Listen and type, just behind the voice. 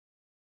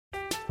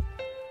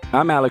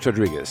I'm Alex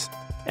Rodriguez.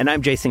 And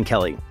I'm Jason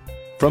Kelly.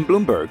 From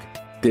Bloomberg,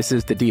 this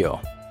is The Deal.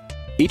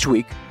 Each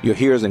week, you'll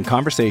hear us in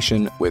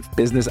conversation with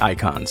business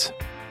icons.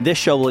 This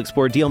show will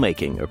explore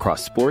deal-making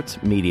across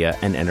sports, media,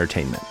 and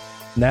entertainment.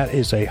 That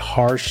is a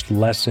harsh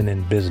lesson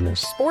in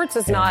business. Sports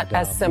is not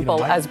as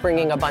simple as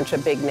bringing a bunch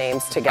of big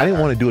names together. I didn't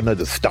want to do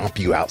another stomp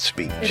you out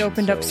speech. It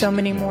opened up so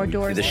many more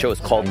doors. The show is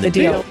called The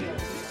Deal.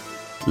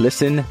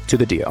 Listen to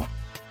The Deal.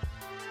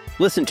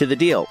 Listen to The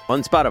Deal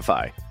on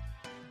Spotify.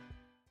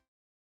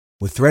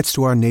 With threats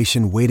to our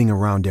nation waiting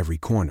around every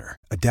corner,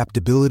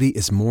 adaptability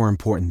is more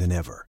important than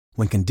ever.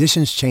 When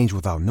conditions change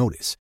without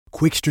notice,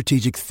 quick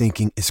strategic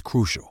thinking is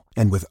crucial.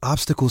 And with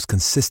obstacles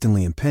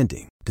consistently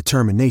impending,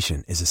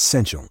 determination is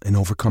essential in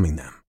overcoming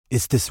them.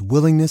 It's this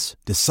willingness,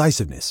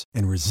 decisiveness,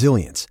 and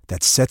resilience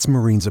that sets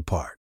Marines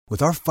apart.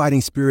 With our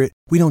fighting spirit,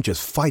 we don't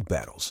just fight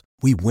battles,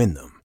 we win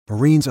them.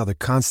 Marines are the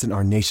constant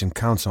our nation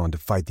counts on to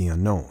fight the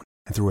unknown.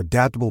 And through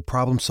adaptable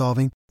problem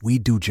solving, we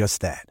do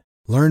just that.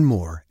 Learn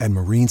more at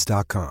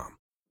marines.com.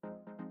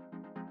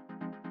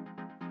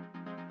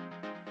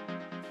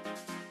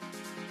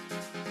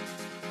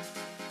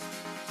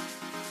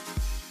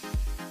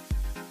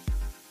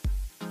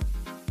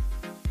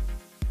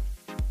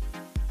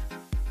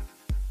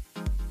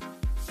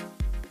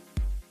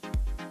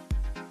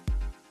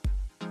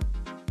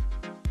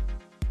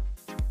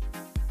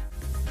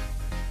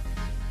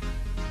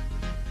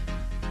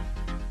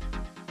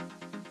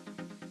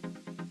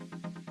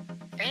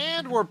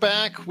 We're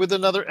back with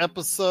another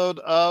episode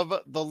of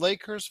the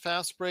Lakers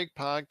Fast Break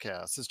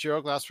podcast. It's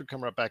Gerald Glassford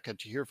coming right back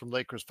at you here from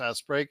Lakers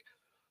Fast Break,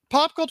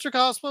 Pop Culture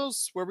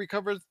Cosmos, where we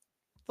cover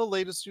the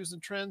latest news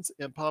and trends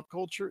in pop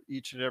culture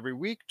each and every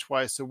week,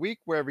 twice a week,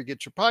 wherever you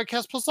get your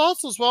podcast, plus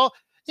also as well,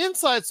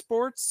 Inside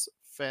Sports,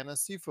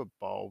 Fantasy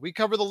Football. We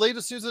cover the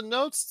latest news and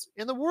notes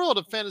in the world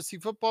of fantasy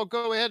football.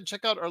 Go ahead and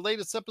check out our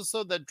latest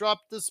episode that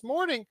dropped this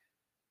morning.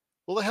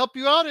 Will it help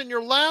you out in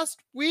your last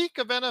week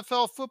of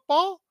NFL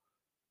football?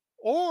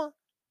 Or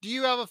do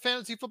you have a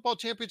fantasy football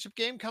championship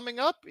game coming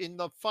up in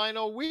the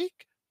final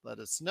week? Let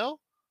us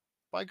know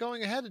by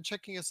going ahead and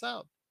checking us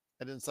out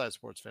at Inside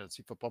Sports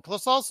Fantasy Football.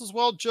 Plus also as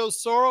well, Joe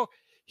Soro.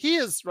 He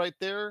is right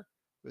there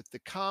with the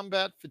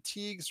combat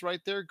fatigues right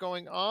there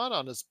going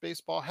on his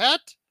baseball hat.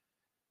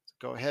 So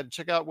go ahead and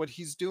check out what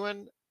he's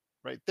doing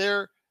right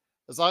there.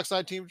 As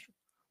Oxide Team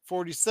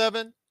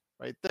 47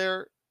 right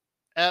there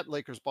at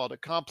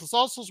LakersBall.com. Plus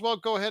also as well,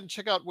 go ahead and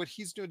check out what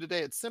he's doing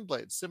today at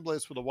Simblades,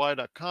 Simblades with a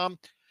Y.com.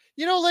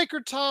 You know,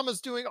 Laker Tom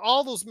is doing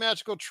all those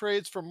magical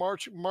trades for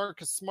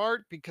Marcus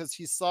Smart because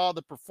he saw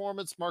the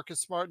performance, Marcus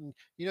Smart, and,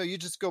 you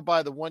just go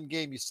by the one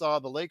game you saw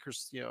the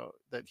Lakers,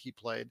 that he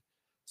played.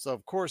 So,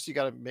 of course, you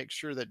got to make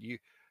sure that you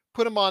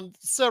put him on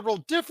several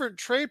different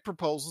trade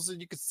proposals,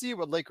 and you can see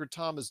what Laker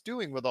Tom is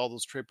doing with all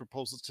those trade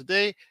proposals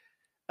today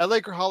at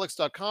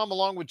Lakerholics.com,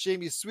 along with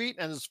Jamie Sweet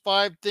and his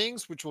 5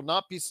 things which will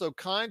not be so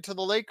kind to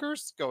the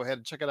Lakers. Go ahead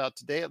and check it out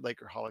today at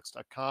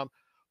Lakerholics.com.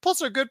 Plus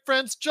our good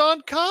friends,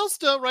 John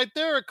Costa, right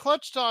there at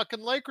Clutch Talk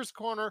and Lakers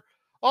Corner.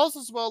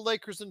 Also as well,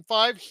 Lakers in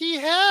 5. He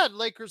had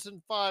Lakers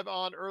in 5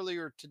 on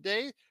earlier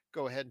today.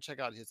 Go ahead and check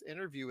out his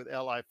interview with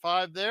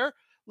LI5 there.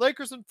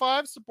 Lakers in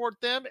 5, support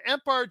them.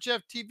 Empire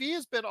Jeff TV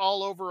has been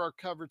all over our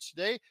coverage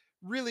today.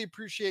 Really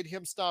appreciate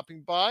him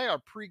stopping by our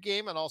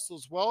pregame and also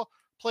as well,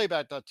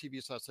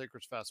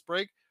 playback.tv/Lakers Fast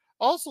Break.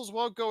 Also as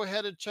well, go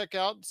ahead and check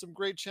out some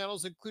great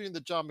channels, including the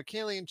John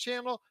McCallion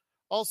channel,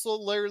 also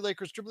Larry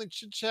Lakers Dribbling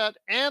Chit Chat,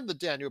 and the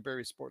Daniel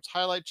Berry Sports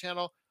Highlight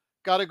channel.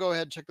 Got to go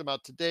ahead and check them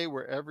out today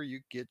wherever you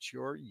get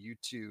your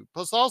YouTube.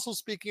 Plus also,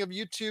 speaking of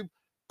YouTube,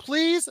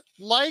 please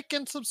like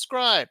and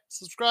subscribe.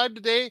 Subscribe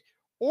today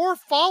or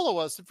follow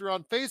us if you're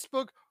on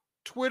Facebook,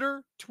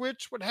 Twitter,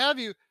 Twitch, what have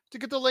you, to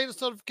get the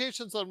latest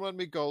notifications on when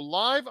we go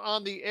live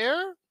on the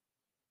air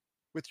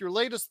with your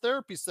latest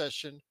therapy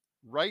session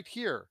right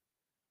here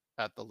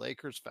at the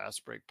Lakers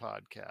Fast Break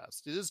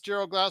podcast. It is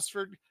Gerald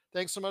Glassford.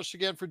 Thanks so much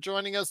again for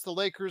joining us. The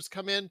Lakers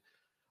come in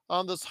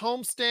on this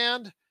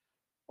homestand.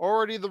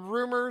 Already the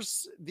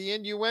rumors, the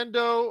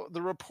innuendo,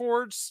 the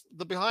reports,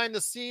 the behind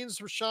the scenes.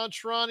 Rashawn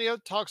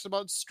Charania talks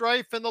about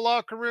strife in the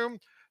locker room.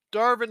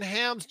 Darvin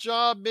Ham's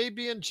job may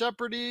be in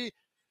jeopardy.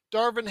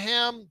 Darvin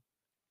Ham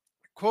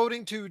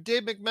quoting to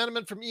Dave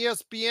McMenamin from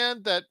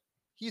ESPN that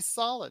he's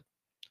solid.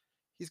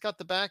 He's got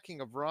the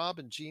backing of Rob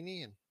and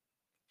Jeannie, and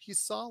he's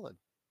solid.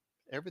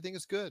 Everything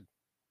is good.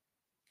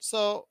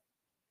 So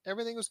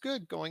everything was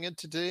good going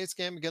into today's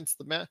game against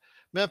the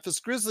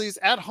Memphis Grizzlies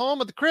at home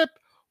at the Crypt.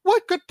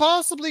 What could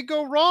possibly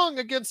go wrong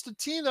against a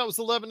team that was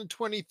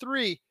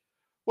 11-23?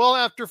 Well,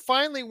 after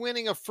finally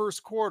winning a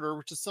first quarter,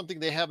 which is something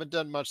they haven't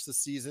done much this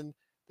season,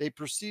 they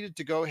proceeded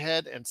to go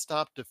ahead and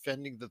stop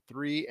defending the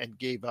 3 and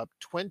gave up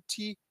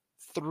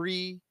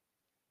 23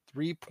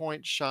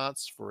 3-point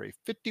shots for a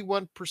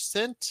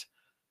 51%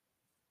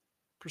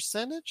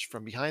 percentage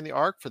from behind the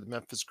arc for the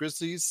Memphis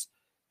Grizzlies.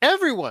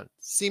 Everyone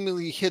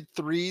seemingly hit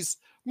threes.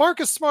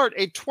 Marcus Smart,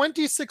 a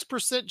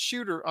 26%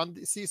 shooter on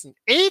the season.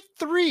 8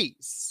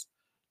 threes.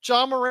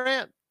 John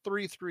Morant,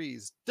 3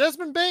 threes.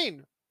 Desmond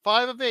Bane,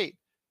 5 of 8.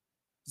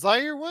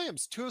 Zaire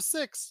Williams, 2 of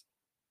 6.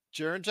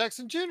 Jaren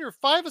Jackson Jr.,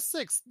 5 of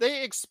 6.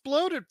 They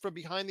exploded from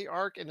behind the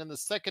arc, and in the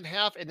second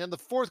half and in the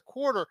fourth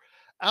quarter,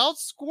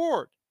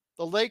 outscored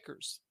the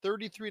Lakers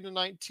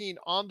 33-19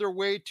 on their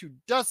way to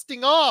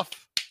dusting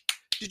off.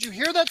 Did you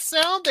hear that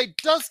sound? They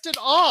dusted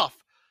off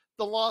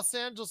the Los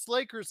Angeles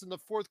Lakers in the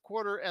fourth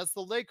quarter as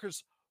the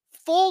Lakers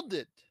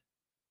folded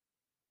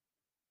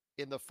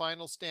in the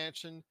final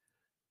stanchion,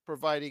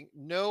 providing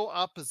no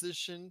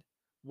opposition.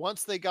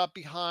 Once they got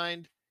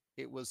behind,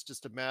 it was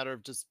just a matter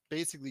of just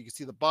basically you can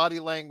see the body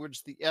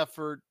language, the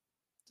effort,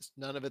 just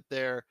none of it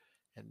there.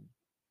 And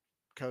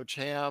Coach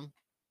Ham,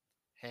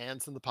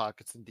 hands in the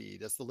pockets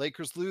indeed. As the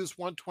Lakers lose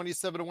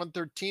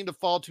 127-113 to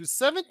fall to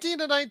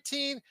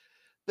 17-19,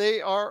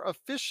 they are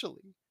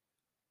officially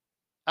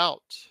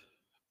out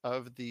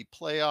of the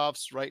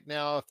playoffs right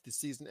now. If the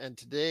season ended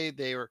today,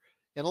 they are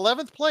in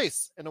 11th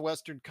place in the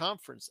Western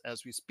Conference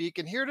as we speak.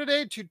 And here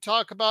today to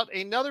talk about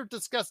another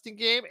disgusting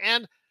game,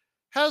 and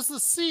has the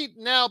seat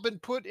now been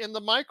put in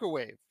the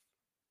microwave?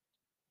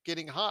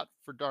 Getting hot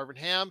for Darvin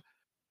Ham.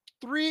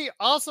 3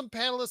 awesome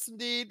panelists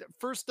indeed.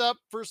 First up,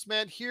 first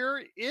man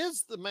here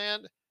is the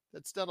man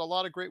that's done a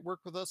lot of great work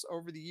with us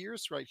over the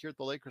years right here at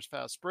the Lakers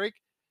Fast Break.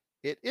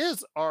 It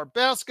is our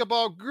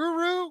basketball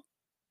guru,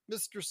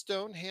 Mr.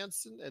 Stone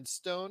Hansen. And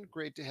Stone,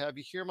 great to have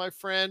you here, my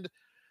friend.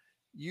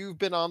 You've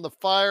been on the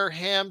Fire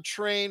Ham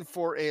train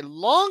for a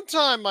long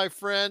time, my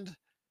friend.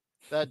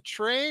 That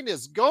train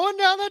is going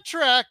down the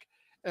track.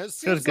 And it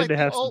feels good to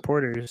have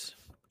supporters.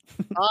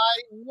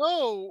 I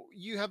know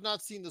you have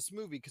not seen this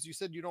movie because you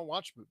said you don't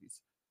watch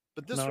movies.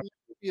 But this reminds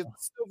me of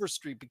Silver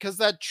Street, because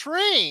that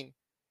train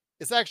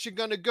is actually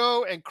going to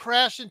go and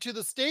crash into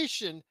the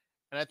station.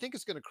 And I think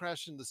it's going to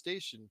crash in the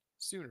station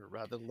sooner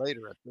rather than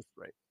later at this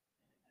rate.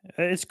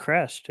 It's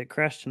crashed. It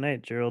crashed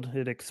tonight, Gerald.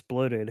 It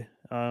exploded.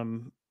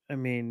 I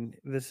mean,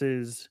 this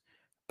is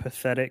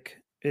pathetic.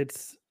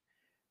 It's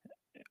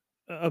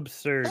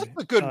absurd. That's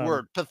a good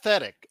word,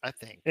 pathetic, I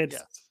think.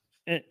 Yes.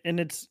 And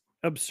it's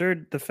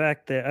absurd, the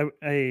fact that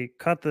I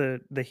caught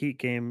the Heat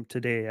game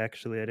today,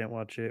 actually. I didn't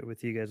watch it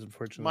with you guys,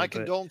 unfortunately. My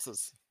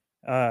condolences.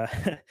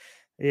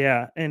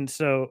 Yeah, and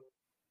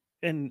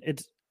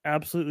it's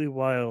absolutely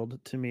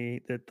wild to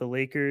me that the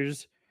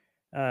Lakers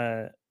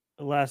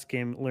last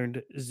game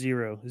learned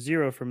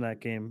zero from that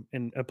game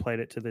and applied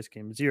it to this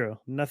game.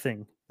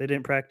 Nothing. They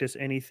didn't practice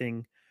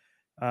anything.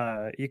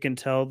 You can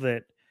tell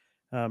that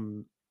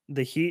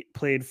the Heat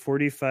played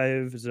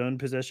 45 zone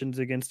possessions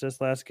against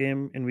us last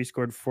game, and we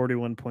scored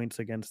 41 points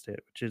against it,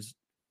 which is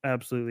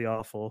absolutely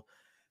awful.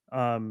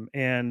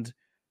 And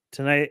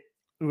tonight,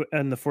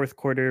 in the fourth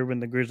quarter, when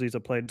the Grizzlies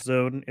applied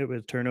zone, it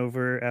was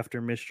turnover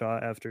after missed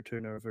shot after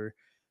turnover.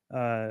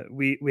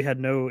 We had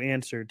no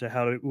answer to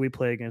how we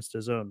play against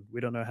a zone.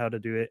 We don't know how to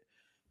do it.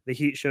 The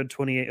Heat showed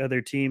 28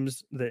 other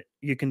teams that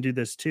you can do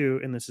this too,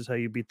 and this is how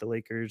you beat the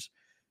Lakers.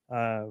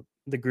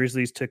 The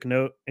Grizzlies took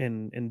note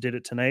and did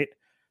it tonight.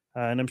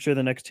 And I'm sure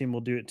the next team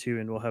will do it too,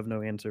 and we'll have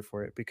no answer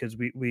for it because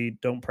we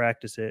don't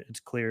practice it. It's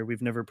clear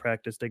we've never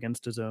practiced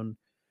against a zone.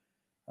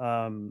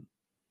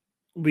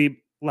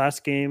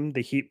 Last game,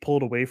 the Heat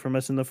pulled away from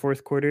us in the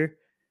fourth quarter.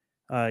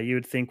 You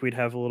would think we'd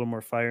have a little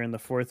more fire in the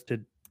fourth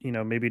to,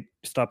 maybe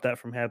stop that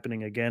from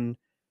happening again.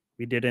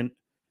 We didn't.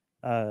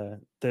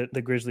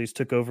 The Grizzlies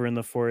took over in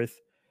the fourth.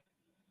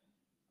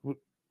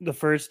 The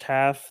first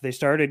half, they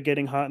started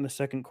getting hot in the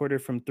second quarter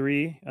from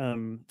 3.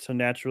 So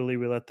naturally,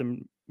 we let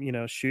them,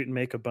 shoot and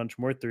make a bunch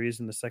more threes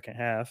in the second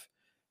half.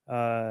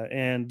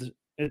 And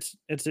it's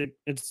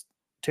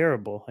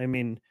terrible. I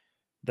mean,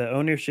 the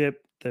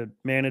ownership, the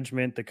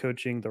management, the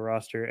coaching, the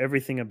roster,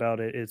 everything about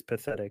it is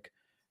pathetic.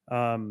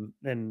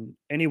 And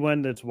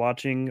anyone that's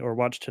watching or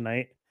watched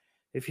tonight,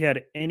 if you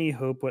had any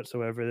hope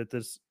whatsoever that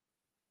this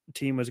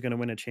team was going to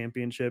win a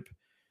championship,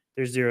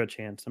 there's zero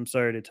chance. I'm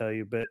sorry to tell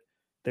you, but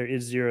there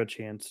is zero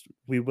chance.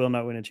 We will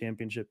not win a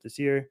championship this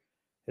year.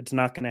 It's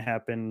not going to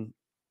happen.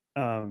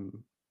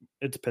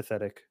 It's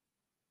pathetic.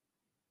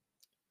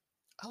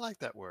 I like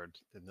that word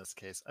in this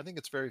case. I think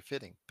it's very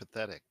fitting.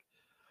 Pathetic.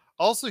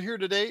 Also here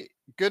today,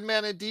 good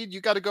man indeed.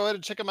 You got to go ahead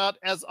and check him out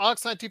as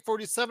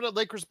Ox1947 at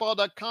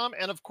LakersBall.com.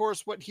 And of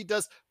course, what he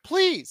does,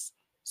 please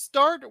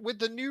start with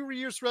the New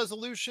Year's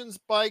resolutions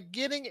by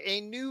getting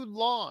a new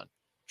lawn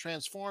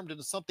transformed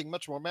into something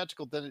much more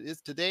magical than it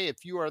is today.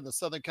 If you are in the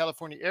Southern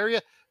California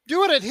area,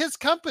 do it at his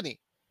company,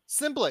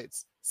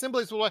 Simblades.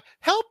 Simblades with a Y.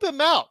 Help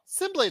him out,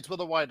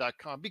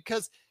 SimBladesWithAY.com,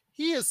 because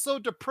he is so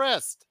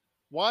depressed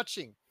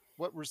watching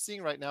what we're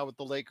seeing right now with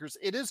the Lakers.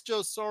 It is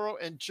Joe Soro.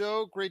 And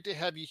Joe, great to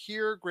have you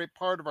here. Great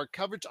part of our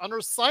coverage on our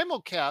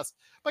simulcast.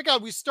 My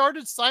God, we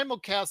started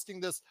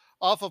simulcasting this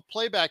off of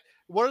playback.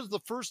 What are the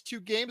first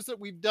 2 games that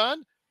we've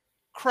done?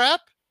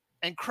 Crap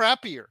and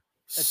crappier.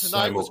 And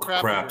tonight was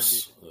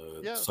crappier.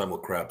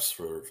 Simulcraps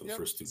for the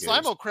first 2 games.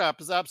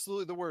 Simulcrap is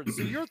absolutely the word.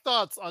 So your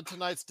thoughts on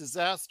tonight's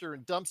disaster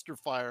and dumpster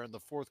fire in the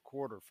fourth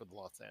quarter for the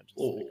Los Angeles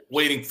Lakers?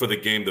 Waiting for the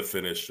game to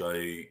finish,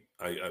 I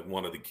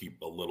wanted to keep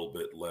a little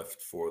bit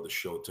left for the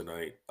show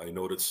tonight. I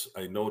noticed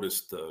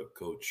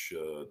Coach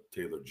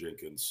Taylor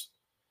Jenkins,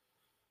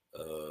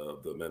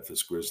 the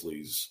Memphis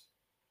Grizzlies,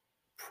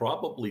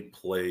 probably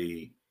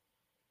play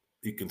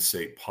you can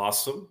say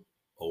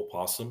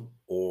opossum,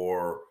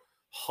 or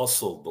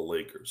hustled the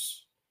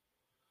Lakers.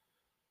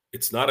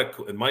 It's not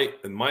in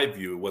my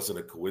view, it wasn't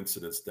a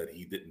coincidence that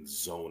he didn't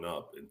zone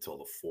up until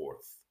the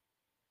fourth.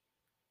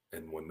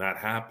 And when that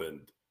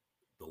happened,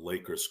 the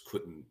Lakers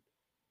couldn't.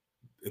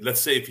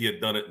 Let's say if he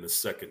had done it in the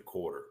second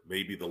quarter,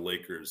 maybe the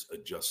Lakers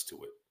adjust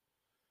to it.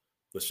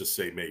 Let's just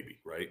say maybe,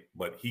 right?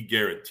 But he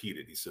guaranteed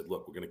it. He said,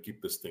 look, we're going to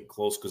keep this thing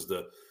close, because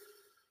the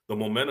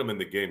momentum in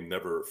the game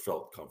never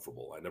felt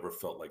comfortable. I never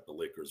felt like the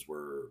Lakers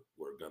were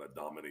going to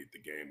dominate the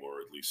game, or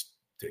at least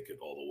take it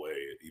all the way,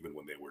 even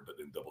when they were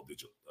in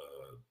double-digit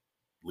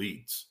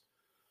leads.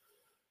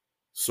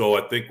 So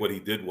I think what he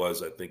did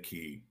was, I think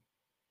he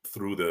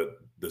threw the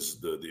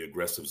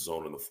aggressive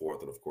zone in the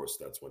fourth, and of course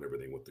that's when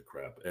everything went to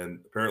crap. And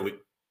apparently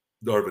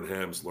Darvin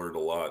Ham's learned a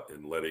lot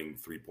in letting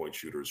three-point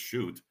shooters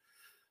shoot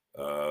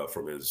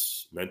from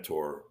his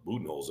mentor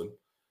Budenholzer,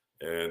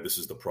 and this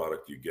is the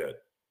product you get.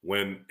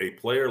 When a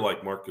player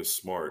like Marcus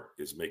Smart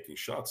is making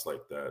shots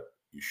like that,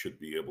 you should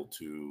be able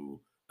to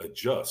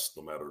adjust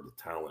no matter the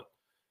talent,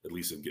 at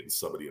least in getting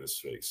somebody in his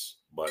face.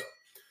 But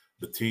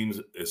the team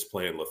is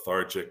playing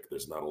lethargic.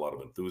 There's not a lot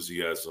of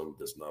enthusiasm.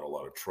 There's not a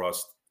lot of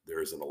trust.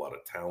 There isn't a lot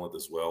of talent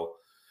as well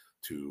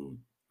to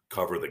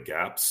cover the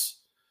gaps.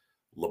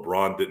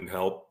 LeBron didn't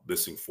help,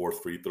 missing 4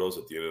 free throws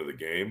at the end of the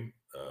game.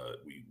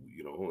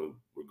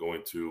 We're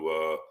going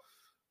to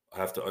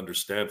have to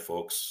understand,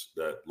 folks,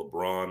 that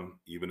LeBron,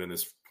 even in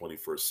his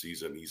 21st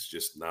season, he's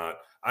just not.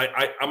 I'm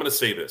going to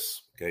say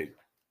this, okay?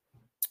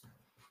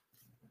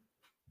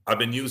 I've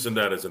been using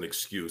that as an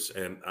excuse,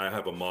 and I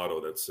have a motto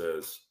that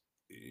says,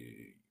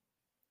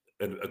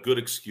 and a good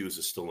excuse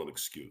is still an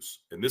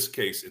excuse. In this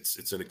case,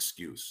 it's an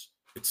excuse.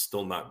 It's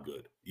still not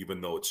good, even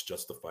though it's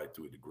justified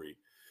to a degree.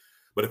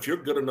 But if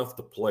you're good enough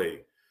to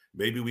play,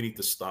 maybe we need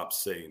to stop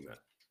saying that.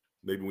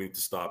 Maybe we need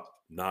to stop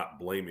not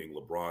blaming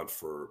LeBron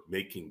for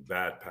making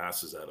bad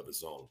passes out of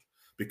his own.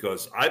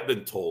 Because I've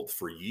been told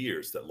for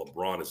years that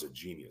LeBron is a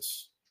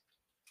genius.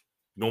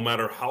 No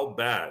matter how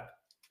bad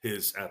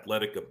his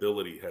athletic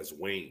ability has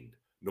waned,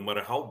 no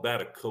matter how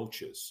bad a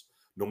coach is,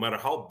 no matter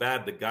how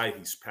bad the guy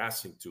he's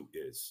passing to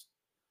is,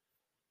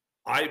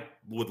 I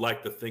would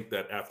like to think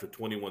that after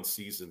 21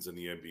 seasons in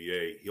the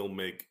NBA, he'll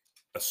make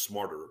a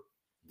smarter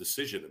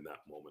decision in that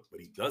moment, but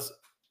he doesn't.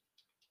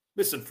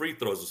 Missing free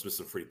throws is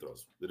missing free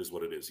throws. It is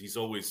what it is. He's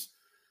always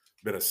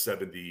been a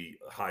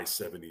high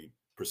 70%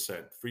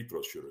 free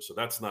throw shooter, so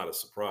that's not a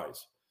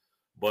surprise.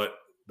 But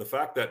the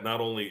fact that not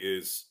only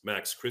is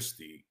Max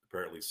Christie,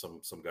 apparently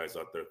some guys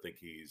out there think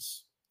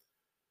he's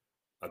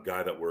a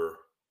guy that we're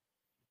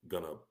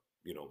gonna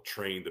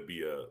train to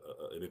be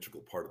an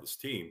integral part of this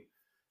team,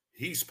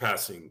 he's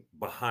passing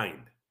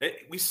behind.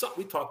 We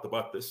talked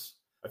about this.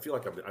 I feel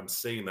like I'm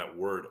saying that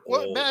word.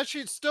 Well,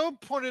 Matthew Stone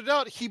pointed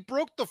out, he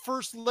broke the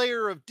first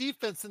layer of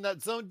defense in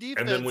that zone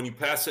defense. And then when you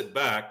pass it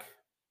back,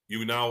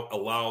 you now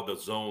allow the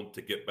zone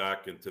to get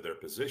back into their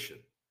position.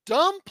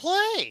 Dumb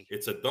play.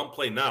 It's a dumb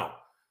play. Now,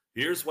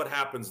 here's what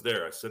happens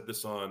there. I said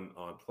this on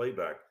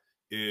playback,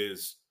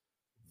 is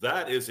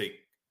that is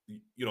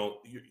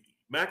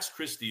Max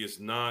Christie is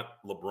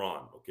not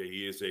LeBron. Okay.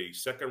 He is a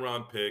second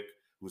round pick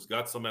who's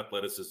got some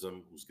athleticism,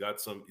 he's got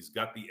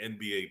the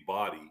NBA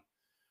body,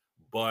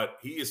 but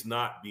he is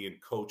not being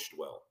coached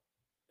well.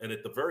 And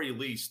at the very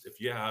least,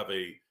 if you have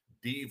a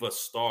diva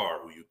star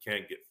who you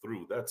can't get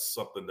through, that's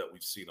something that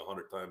we've seen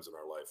 100 times in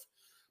our life.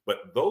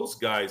 But those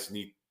guys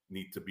need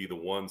to be the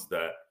ones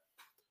that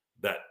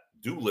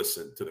do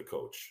listen to the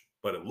coach.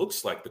 But it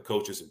looks like the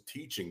coach isn't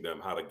teaching them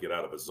how to get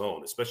out of a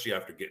zone, especially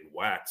after getting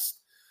waxed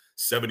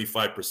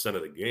 75%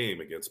 of the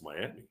game against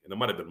Miami. And it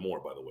might have been more,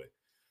 by the way.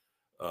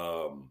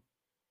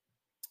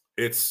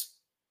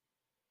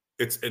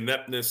 It's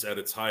ineptness at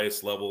its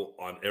highest level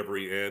on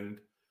every end.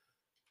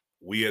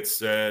 We had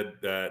said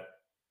that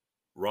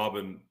Rob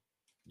and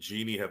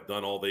Jeannie have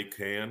done all they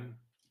can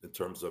in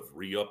terms of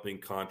re-upping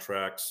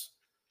contracts,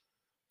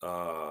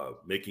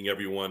 making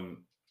everyone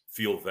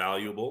feel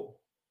valuable.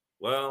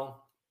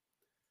 Well,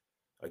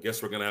 I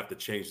guess we're going to have to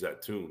change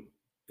that tune.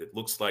 It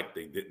looks like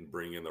they didn't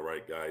bring in the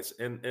right guys,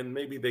 and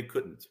maybe they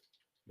couldn't.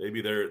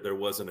 Maybe there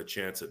wasn't a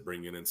chance at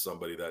bringing in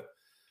somebody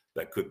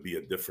that could be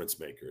a difference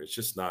maker. It's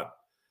just not.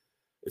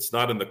 It's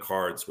not in the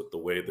cards with the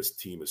way this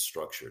team is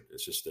structured.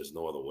 It's just there's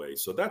no other way.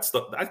 So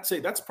I'd say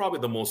that's probably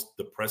the most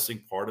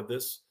depressing part of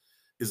this,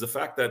 is the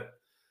fact that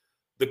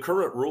the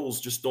current rules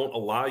just don't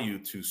allow you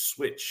to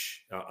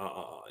switch,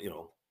 out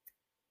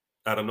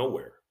of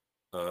nowhere.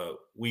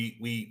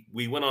 We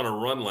went on a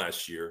run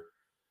last year.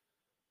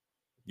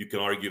 You can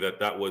argue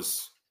that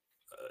was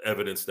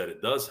evidence that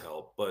it does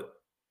help, but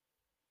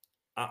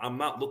I'm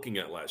not looking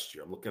at last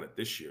year. I'm looking at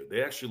this year.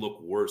 They actually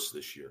look worse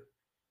this year.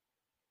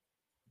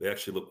 They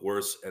actually look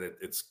worse, and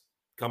it's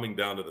coming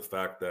down to the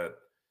fact that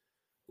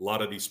a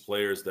lot of these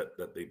players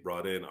that they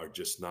brought in are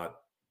just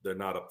they're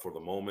not up for the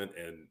moment.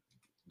 And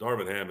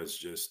Darvin Ham is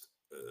just,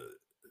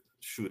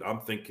 I'm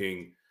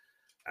thinking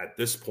at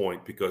this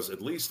point, because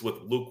at least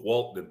with Luke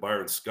Walton and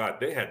Byron Scott,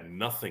 they had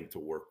nothing to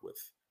work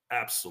with.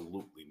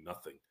 Absolutely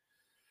nothing.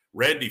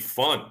 Randy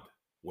Fund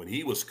when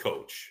he was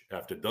coach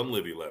after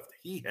Dunleavy left,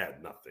 he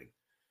had nothing.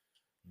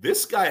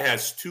 This guy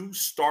has 2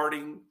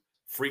 starting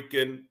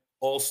freaking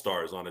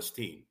all-stars on his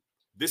team.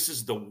 This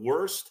is the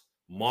worst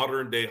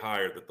modern-day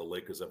hire that the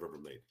Lakers have ever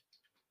made,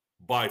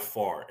 by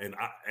far. And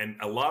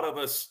a lot of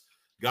us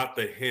got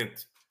the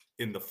hint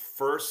in the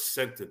first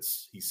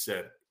sentence he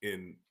said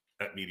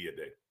at Media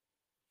Day.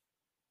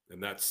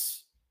 And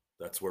that's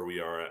where we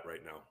are at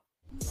right now.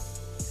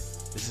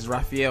 This is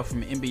Raphael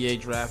from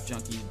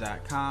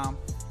NBADraftJunkies.com,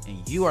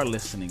 and you are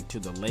listening to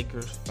the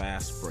Lakers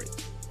Fast Break.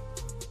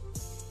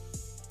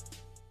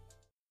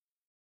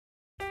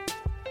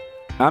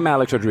 I'm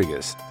Alex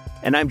Rodriguez.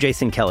 And I'm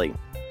Jason Kelly.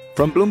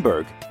 From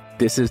Bloomberg,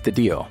 this is The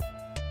Deal.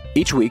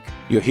 Each week,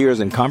 you'll hear us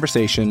in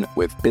conversation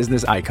with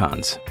business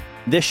icons.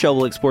 This show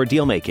will explore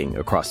deal-making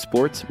across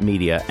sports,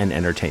 media, and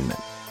entertainment.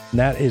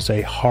 That is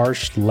a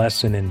harsh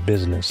lesson in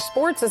business.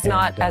 Sports is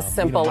not as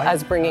simple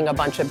as bringing a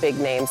bunch of big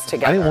names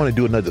together. I didn't want to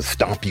do another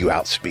stomp you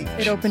out speech.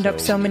 It opened up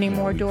so many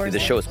more doors. The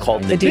show is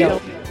called The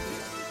Deal.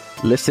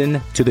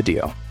 Listen to The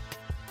Deal.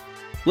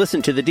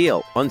 Listen to The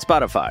Deal on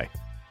Spotify.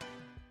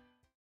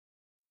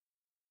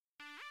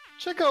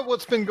 Check out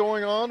what's been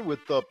going on with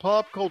the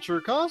Pop Culture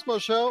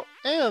Cosmos Show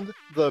and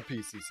the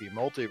PCC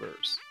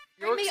Multiverse.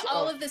 Bring me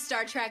all of the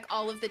Star Trek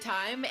all of the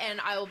time, and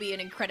I will be an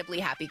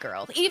incredibly happy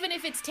girl. Even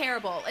if it's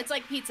terrible. It's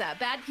like pizza.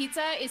 Bad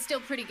pizza is still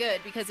pretty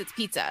good because it's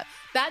pizza.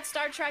 Bad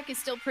Star Trek is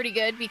still pretty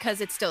good because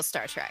it's still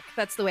Star Trek.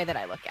 That's the way that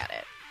I look at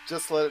it.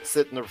 Just let it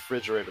sit in the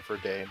refrigerator for a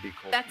day and be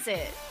cold. That's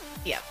it.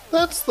 Yep.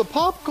 That's the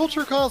Pop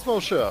Culture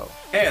Cosmos Show.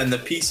 And the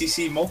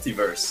PCC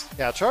Multiverse.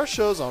 Catch our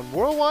shows on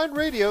Worldwide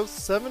Radio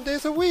 7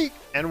 days a week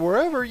and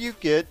wherever you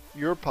get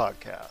your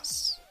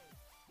podcasts.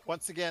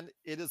 Once again,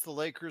 it is the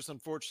Lakers,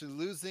 unfortunately,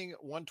 losing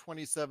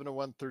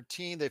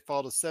 127-113. They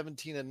fall to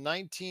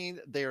 17-19.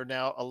 They are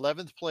now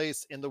 11th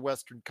place in the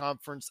Western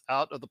Conference,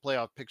 out of the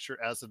playoff picture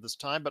as of this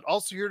time. But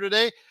also here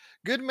today,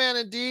 good man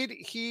indeed.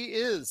 He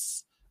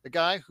is the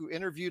guy who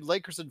interviewed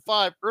Lakers in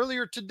 5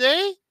 earlier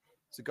today.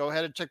 So go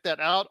ahead and check that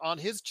out on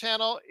his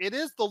channel. It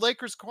is the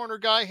Lakers Corner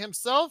guy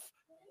himself,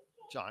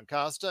 John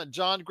Costa.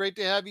 John, great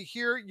to have you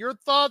here. Your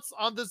thoughts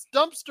on this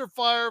dumpster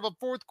fire of a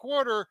fourth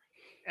quarter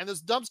and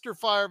this dumpster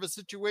fire of a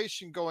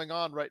situation going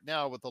on right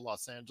now with the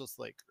Los Angeles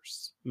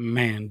Lakers?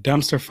 Man,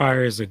 dumpster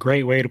fire is a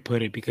great way to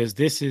put it because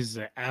this is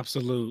an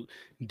absolute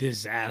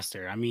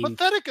disaster. I mean,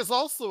 pathetic is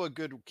also a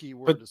good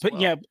keyword as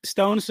well. Yeah,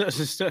 Stone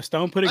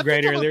put it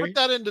great earlier. Put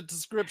that into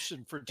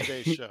description for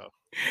today's show.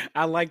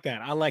 I like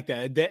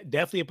that.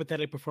 Definitely a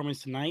pathetic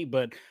performance tonight,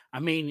 but I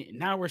mean,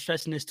 now we're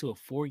stretching this to a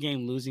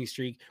 4-game losing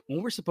streak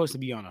when we're supposed to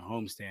be on a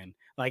homestand.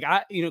 Like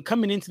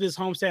coming into this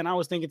homestand, I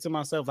was thinking to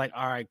myself, like,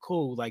 all right,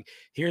 cool. Like,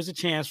 here's a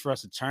chance for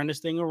us to turn this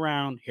thing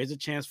around. Here's a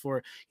chance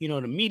for,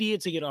 the media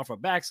to get off our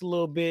backs a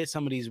little bit.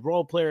 Some of these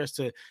role players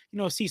to,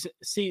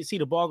 see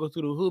the ball go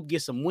through the hoop,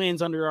 get some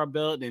wins under our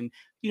belt. And,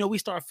 we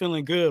start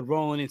feeling good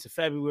rolling into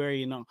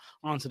February,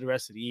 on to the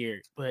rest of the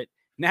year. But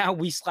now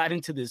we slide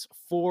into this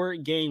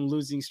 4-game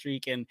losing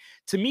streak. And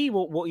to me,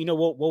 what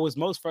was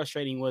most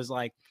frustrating was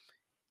like,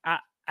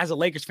 as a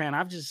Lakers fan,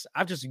 I've just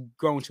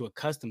grown to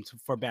accustomed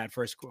for bad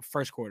first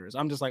quarters.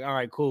 I'm just like, all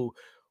right, cool.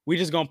 We're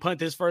just gonna punt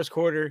this first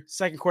quarter.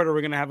 Second quarter,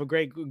 we're gonna have a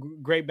great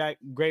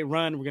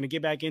run. We're gonna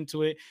get back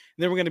into it.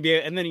 And then we're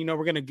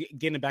gonna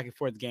get in a back and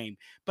forth game.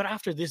 But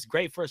after this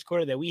great first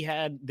quarter that we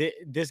had,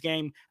 this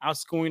game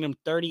outscoring them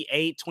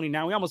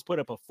 38-29, we almost put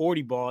up a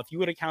 40 ball. If you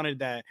would have counted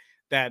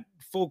that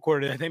full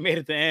quarter that they made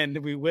at the end,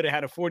 we would have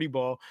had a 40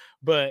 ball.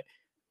 But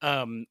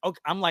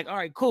okay, I'm like, all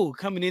right, cool.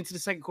 Coming into the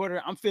second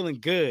quarter, I'm feeling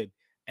good.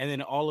 And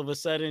then all of a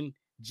sudden,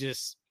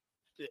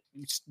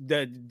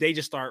 they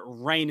just start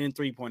raining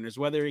 3-pointers,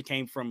 whether it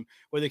came from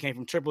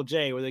Triple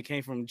J, whether it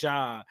came from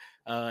Ja,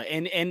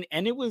 and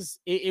it was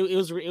a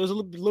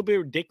little bit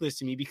ridiculous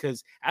to me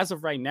because as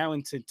of right now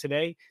and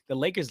today, the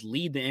Lakers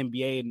lead the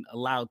NBA in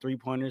allowed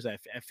 3-pointers at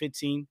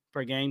 15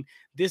 per game.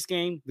 This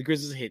game, the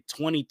Grizzlies hit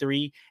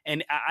 23,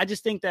 and I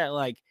just think that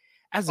like.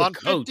 As a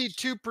coach,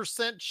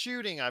 52%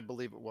 shooting, I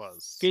believe it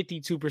was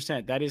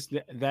 52%.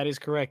 That is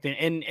correct.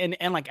 And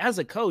like as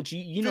a coach,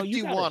 you 51.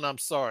 You gotta, I'm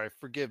sorry.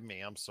 Forgive me.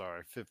 I'm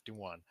sorry.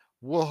 51.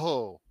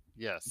 Whoa.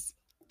 Yes.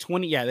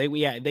 20. Yeah.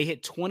 They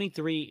hit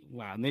 23.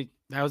 Wow.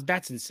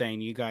 That's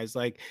insane, you guys.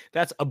 Like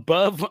that's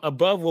above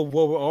what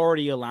we're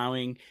already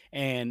allowing.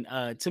 And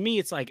to me,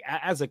 it's like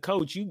as a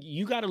coach,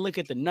 you got to look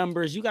at the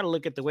numbers. You got to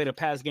look at the way the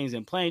past games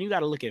been playing. You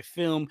got to look at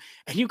film,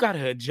 and you got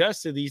to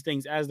adjust to these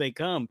things as they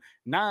come.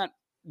 Not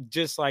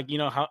just like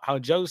how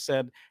Joe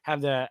said,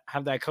 have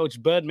that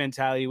Coach Bud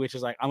mentality, which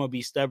is like I'm gonna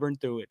be stubborn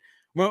through it.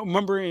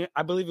 Remember,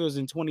 I believe it was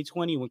in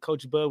 2020 when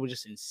Coach Bud was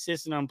just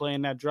insisting on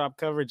playing that drop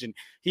coverage, and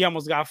he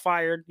almost got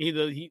fired.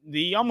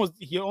 The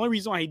only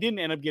reason why he didn't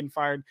end up getting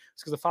fired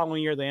is because the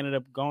following year they ended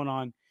up going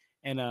on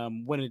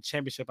and winning the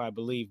championship, I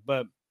believe.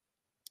 But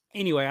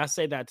anyway, I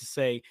say that to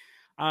say,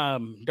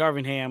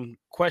 Darvin Ham,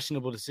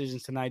 questionable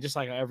decisions tonight, just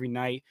like every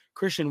night.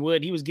 Christian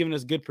Wood, he was giving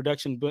us good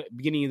production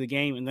beginning of the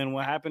game, and then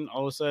what happened?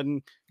 All of a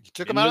sudden, you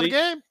took him out of the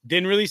game.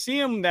 Didn't really see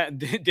him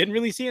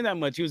that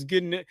much. He was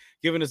giving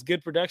us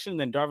good production. And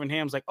then Darvin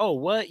Ham's like, "Oh,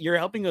 what? You're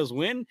helping us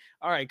win?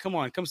 All right,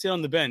 come sit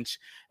on the bench."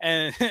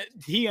 And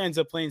he ends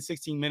up playing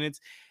 16 minutes.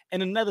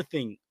 And another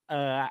thing,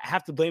 I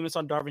have to blame this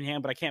on Darvin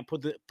Ham, but I can't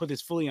put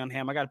this fully on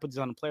Ham. I got to put this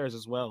on the players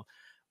as well.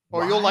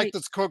 You'll like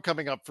this quote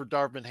coming up for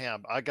Darvin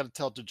Ham. I got to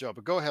tell it to Joe,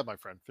 but go ahead, my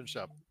friend. Finish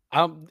up.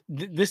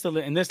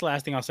 This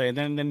last thing I'll say, and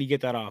then you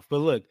get that off. But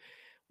look,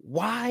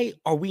 why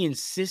are we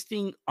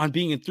insisting on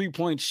being a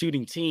 3-point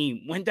shooting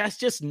team when that's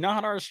just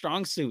not our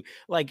strong suit?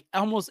 Like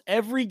almost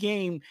every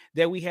game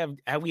that we have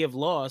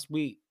lost,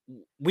 we've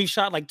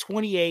shot like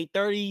 28,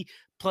 30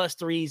 plus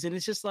threes. And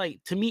it's just like,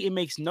 to me, it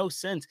makes no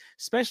sense,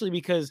 especially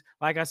because,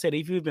 like I said,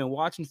 if you've been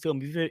watching film,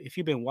 if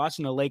you've been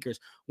watching the Lakers,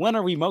 when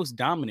are we most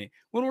dominant?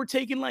 When we're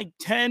taking like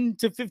 10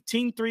 to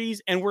 15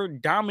 threes and we're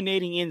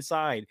dominating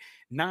inside,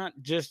 not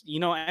just,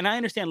 and I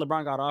understand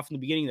LeBron got off in the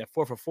beginning, that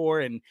 4 for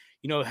 4, and,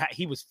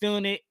 he was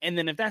feeling it. And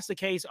then if that's the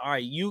case, all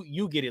right,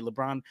 you get it,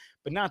 LeBron,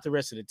 but not the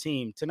rest of the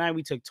team. Tonight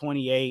we took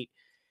 28,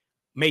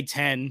 made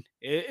 10.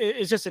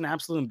 It's just an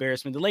absolute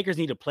embarrassment. The Lakers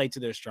need to play to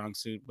their strong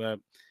suit,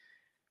 but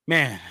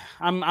man,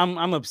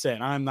 I'm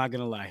upset. I'm not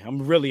gonna lie.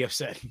 I'm really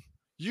upset.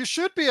 You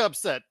should be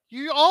upset.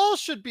 You all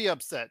should be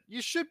upset.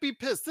 You should be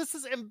pissed. This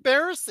is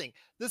embarrassing.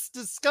 This is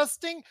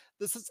disgusting.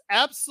 This is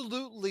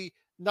absolutely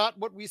not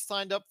what we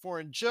signed up for.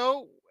 And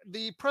Joe,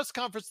 the press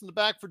conference in the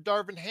back for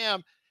Darvin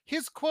Ham,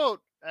 his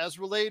quote, as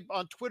relayed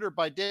on Twitter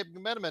by Dave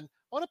McMenamin, I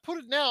want to put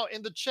it now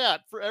in the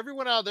chat for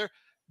everyone out there.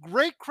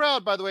 Great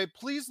crowd, by the way.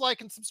 Please like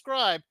and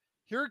subscribe.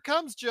 Here it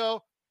comes,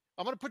 Joe.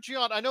 I'm going to put you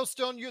on. I know,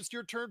 Stone, it's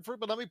your turn for it,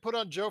 but let me put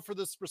on Joe for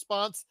this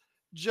response.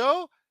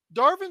 Joe,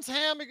 Darvin's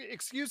Ham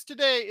excuse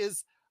today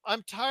is,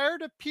 "I'm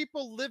tired of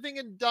people living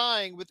and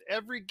dying with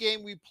every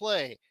game we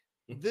play.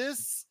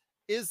 This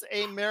is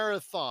a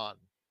marathon."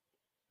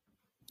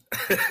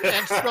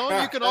 And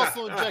Stone, you can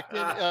also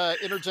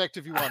interject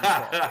if you want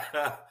as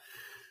well.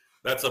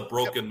 That's a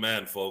broken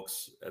man,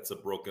 folks. That's a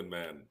broken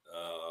man.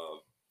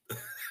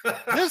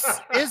 This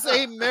is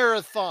a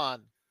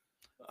marathon.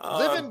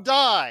 Live and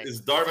die.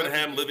 Is Darvin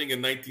Ham living in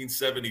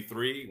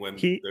 1973 when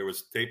there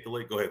was tape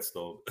delay? Go ahead,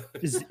 Stone.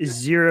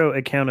 Zero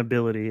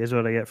accountability is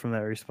what I get from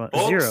that response.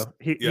 Folks, Zero.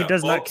 He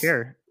does not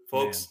care.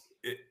 Folks,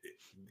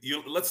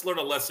 let's learn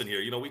a lesson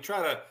here. We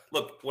try to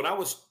look. When I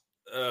was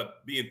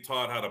being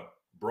taught how to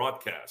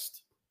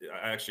broadcast,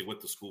 I actually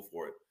went to school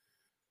for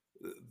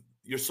it.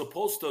 You're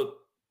supposed to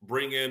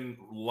bring in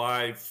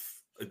live,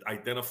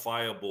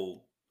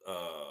 identifiable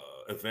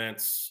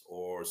events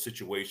or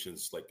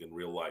situations like in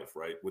real life,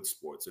 right? With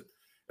sports, it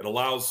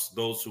allows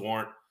those who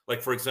aren't,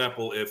 like, for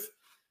example, if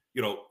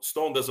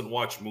Stone doesn't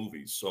watch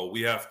movies, so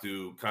we have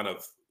to kind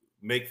of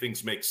make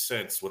things make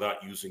sense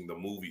without using the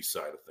movie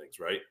side of things,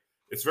 right?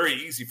 It's very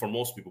easy for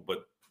most people, but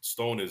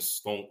Stone.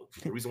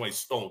 The reason why he's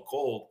stone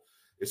cold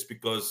is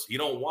because he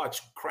don't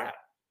watch crap,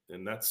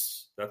 and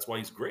that's why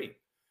he's great,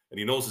 and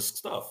he knows his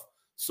stuff.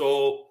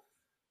 So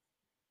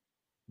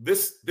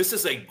this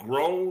is a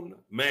grown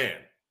man.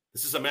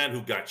 This is a man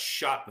who got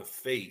shot in the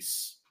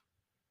face,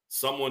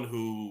 someone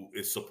who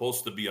is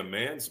supposed to be a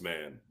man's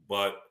man.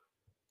 But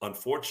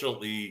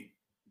unfortunately,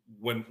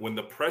 when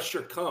the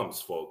pressure comes,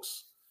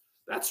 folks,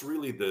 that's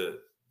really the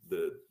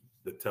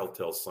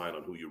telltale sign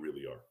on who you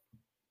really are.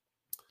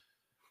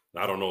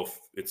 I don't know if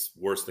it's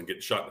worse than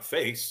getting shot in the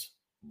face,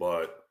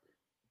 but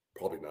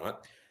probably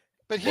not.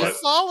 But he's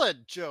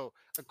solid, Joe.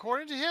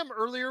 According to him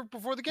earlier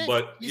before the game,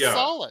 he's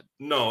solid.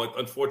 No,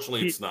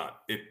 unfortunately, it's not.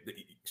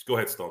 Go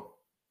ahead, Stone.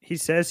 He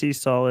says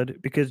he's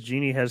solid because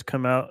Jeannie has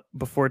come out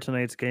before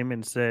tonight's game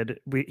and said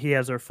he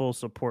has our full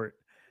support.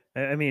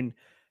 I mean,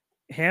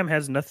 Ham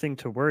has nothing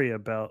to worry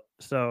about.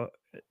 So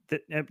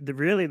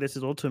really, this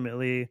is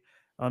ultimately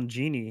on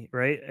Jeannie,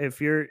 right? If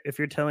you're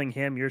telling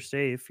Ham you're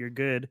safe, you're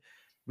good,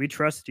 we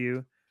trust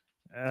you.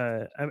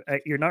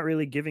 You're not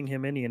really giving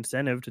him any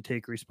incentive to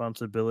take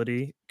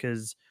responsibility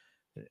because,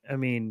 I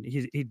mean,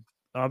 he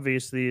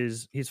obviously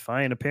he's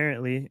fine.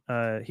 Apparently,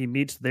 he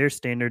meets their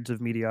standards of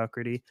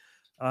mediocrity.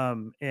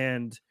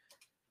 And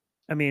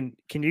I mean,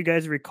 can you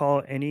guys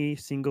recall any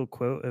single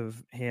quote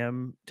of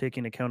Ham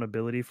taking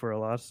accountability for a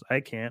loss? I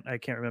can't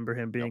remember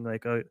him being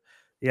like, "Oh,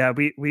 yeah,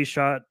 we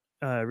shot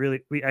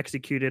we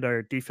executed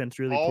our defense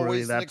really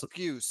poorly." That's an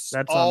excuse.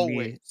 That's always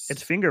on me.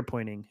 It's finger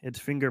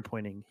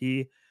pointing.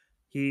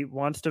 He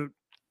wants to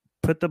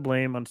put the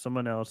blame on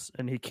someone else,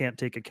 and he can't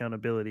take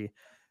accountability.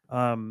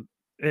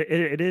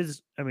 It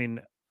is. I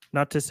mean,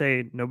 not to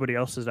say nobody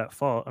else is at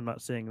fault. I'm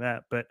not saying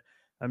that, but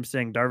I'm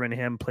saying Darvin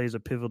Ham plays a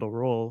pivotal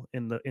role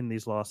in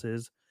these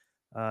losses,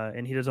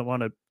 and he doesn't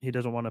want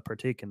to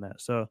partake in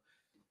that. So,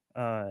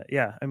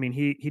 yeah, I mean,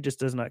 he just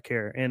does not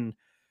care. And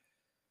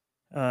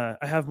I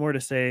have more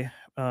to say.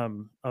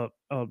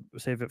 I'll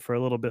save it for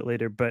a little bit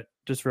later, but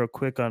just real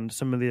quick on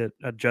some of the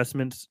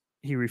adjustments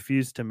he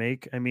refused to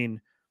make. I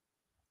mean,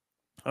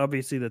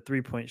 obviously the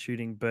 3-point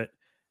shooting, but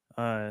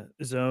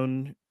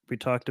zone we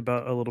talked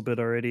about a little bit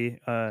already.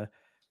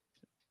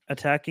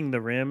 attacking the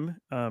rim,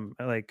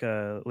 like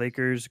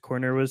Lakers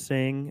corner was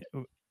saying,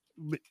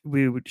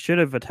 we should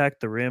have attacked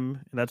the rim,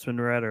 and that's when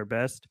we're at our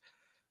best.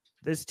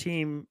 This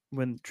team,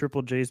 when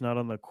Triple J's not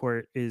on the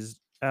court, is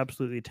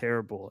absolutely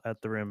terrible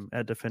at the rim,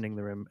 at defending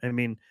the rim. I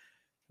mean,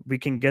 we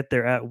can get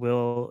there at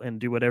will and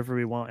do whatever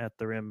we want at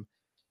the rim.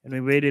 And we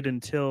waited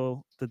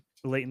until the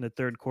late in the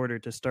third quarter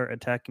to start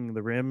attacking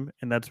the rim,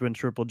 and that's when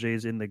Triple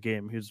J's in the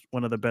game, who's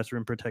one of the best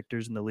rim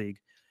protectors in the league.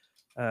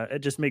 It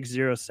just makes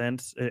zero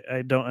sense.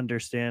 I don't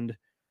understand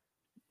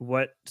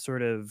what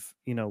sort of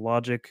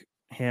logic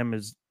Ham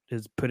is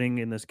putting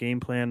in this game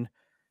plan.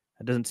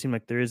 It doesn't seem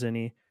like there is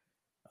any.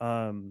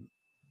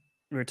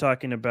 We're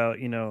talking about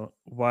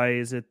why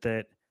is it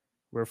that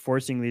we're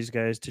forcing these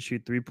guys to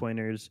shoot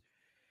 3-pointers?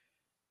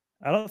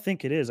 I don't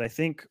think it is. I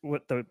think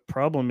what the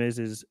problem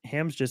is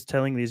Ham's just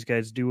telling these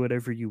guys do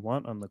whatever you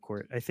want on the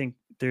court. I think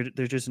there's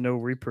just no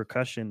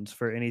repercussions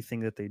for anything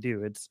that they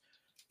do. It's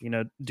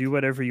do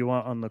whatever you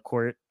want on the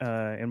court.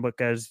 And what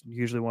guys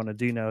usually want to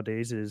do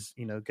nowadays is,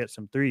 get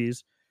some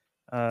threes.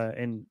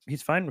 And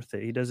he's fine with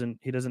it. He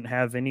doesn't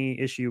have any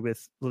issue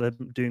with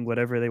them doing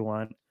whatever they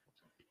want.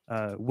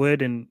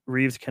 Wood and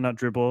Reeves cannot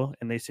dribble,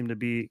 and they seem to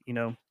be,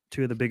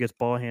 two of the biggest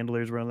ball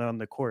handlers running on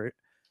the court.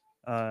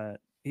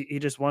 He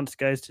just wants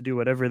guys to do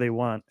whatever they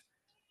want.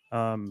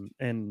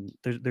 And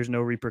there's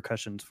no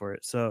repercussions for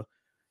it. So,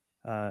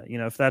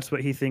 if that's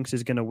what he thinks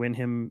is going to win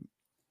him,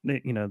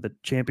 the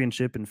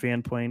championship and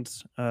fan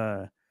points,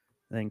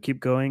 then keep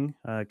going,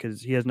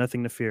 because he has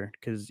nothing to fear,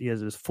 because he has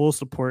his full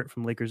support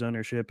from Lakers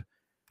ownership.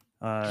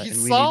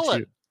 He's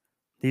solid.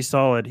 He's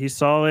solid. He's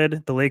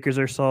solid. The Lakers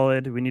are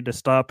solid. We need to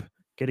stop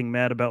getting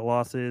mad about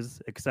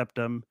losses, accept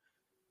them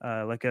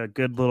like a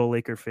good little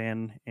Laker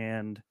fan,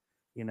 and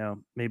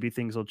maybe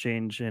things will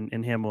change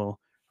and him will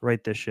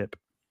right this ship.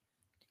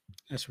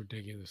 That's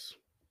ridiculous.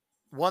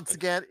 Once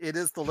again, it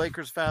is the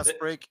Lakers fast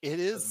break. It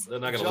is. They're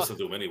not going to listen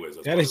to him anyways.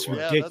 That is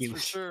ridiculous. Yeah, that's for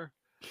sure.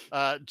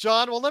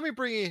 John, well, let me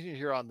bring you in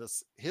here on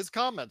this. His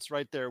comments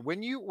right there.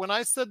 When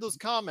I said those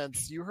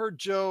comments, you heard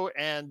Joe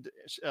and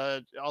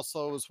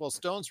also as well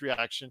Stone's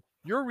reaction.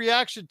 Your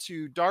reaction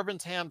to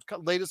Darvin Ham's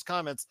latest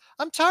comments.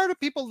 I'm tired of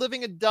people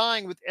living and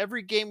dying with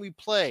every game we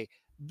play.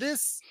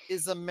 This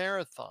is a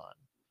marathon.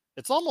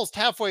 It's almost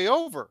halfway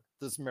over,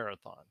 this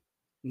marathon.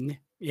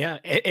 Yeah,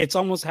 it's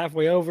almost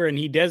halfway over, and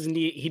he doesn't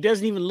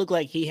even look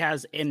like he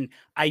has an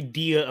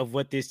idea of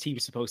what this team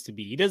is supposed to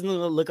be. He doesn't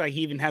look like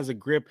he even has a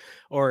grip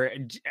or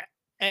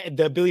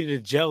the ability to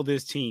gel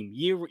this team.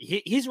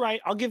 He's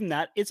right. I'll give him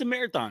that. It's a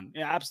marathon.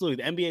 Yeah,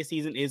 absolutely. The NBA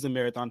season is a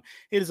marathon.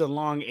 It is a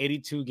long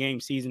 82-game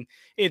season.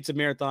 It's a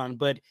marathon.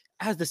 But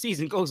as the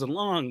season goes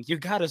along, you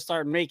got to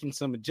start making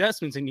some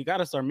adjustments and you got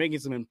to start making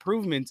some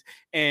improvements.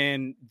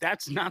 And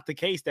that's not the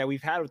case that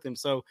we've had with him.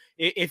 So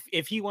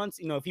if he wants,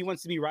 if he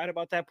wants to be right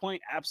about that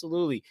point,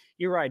 absolutely.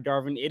 You're right,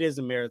 Darvin. It is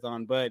a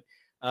marathon. But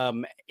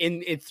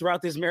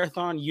throughout this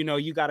marathon,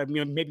 you got to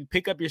maybe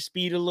pick up your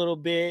speed a little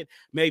bit,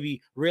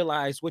 maybe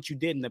realize what you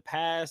did in the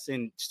past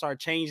and start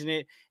changing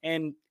it.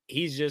 And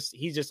he's just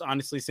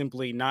honestly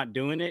simply not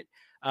doing it.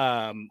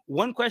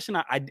 One question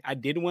I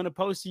did want to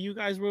pose to you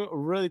guys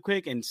really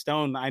quick, and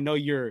Stone, I know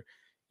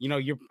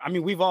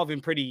we've all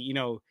been pretty,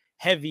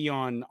 heavy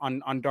on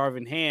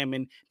Darvin Ham,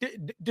 and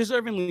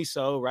deservingly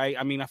so, right?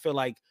 I mean, I feel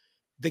like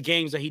the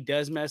games that he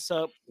does mess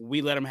up,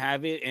 we let him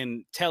have it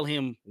and tell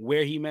him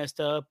where he messed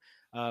up.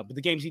 But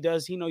the games he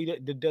does, he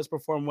does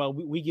perform well.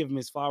 We give him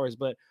his flowers.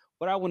 But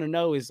what I want to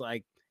know is,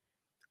 like,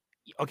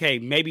 okay,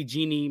 maybe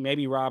Jeannie,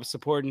 maybe Rob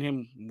supporting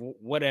him,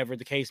 whatever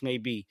the case may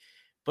be.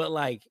 But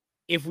like,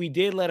 if we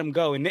did let him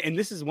go, and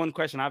this is one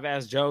question I've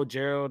asked Joe,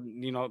 Gerald,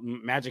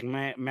 Magic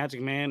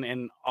Man,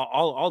 and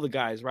all the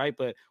guys, right?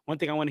 But one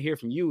thing I want to hear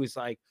from you is,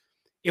 like,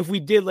 if we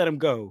did let him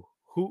go,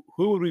 who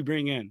would we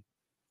bring in?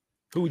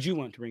 Who would you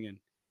want to bring in?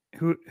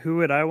 Who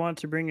would I want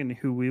to bring in?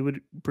 Who we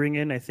would bring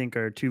in, I think,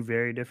 are two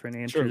very different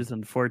answers. Sure.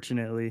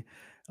 Unfortunately,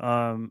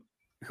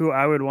 who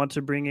I would want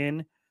to bring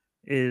in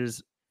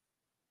is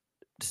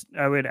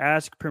I would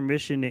ask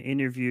permission to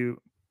interview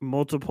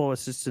multiple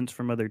assistants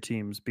from other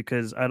teams,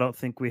 because I don't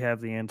think we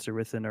have the answer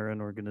within our own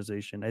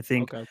organization. I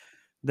think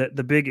that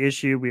the big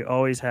issue we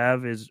always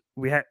have is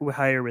we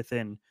hire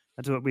within.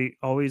 That's what we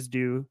always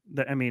do.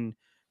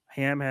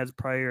 Ham has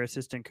prior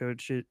assistant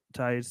coach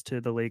ties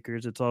to the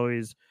Lakers. It's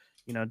always,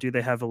 do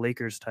they have a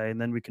Lakers tie? And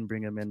then we can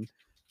bring him in.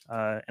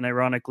 And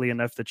ironically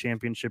enough, the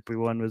championship we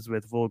won was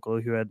with Vogel,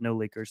 who had no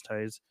Lakers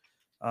ties.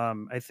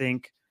 I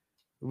think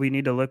we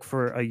need to look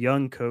for a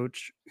young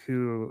coach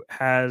who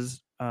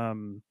has,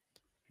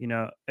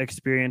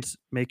 experience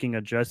making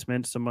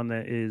adjustments, someone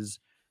that is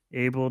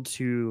able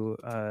to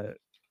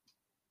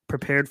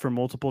prepared for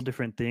multiple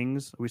different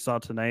things. We saw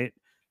tonight,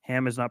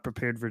 Ham is not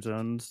prepared for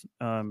zones.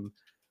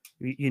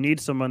 You need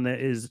someone that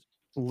is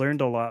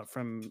learned a lot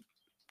from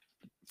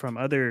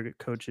other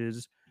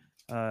coaches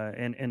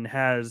and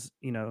has,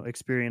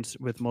 experience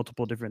with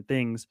multiple different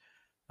things.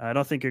 I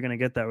don't think you're going to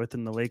get that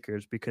within the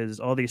Lakers, because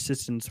all the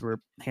assistants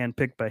were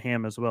handpicked by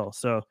Ham as well.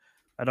 So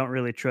I don't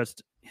really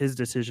trust his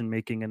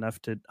decision-making enough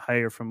to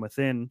hire from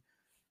within.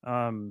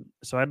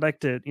 So I'd like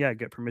to,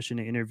 get permission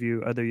to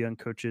interview other young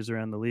coaches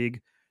around the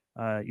league.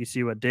 You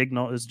see what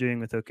Dagnall is doing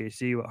with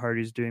OKC, what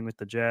Hardy's doing with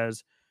the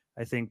Jazz.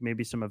 I think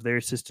maybe some of their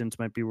assistants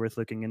might be worth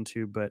looking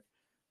into, but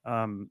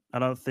I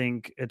don't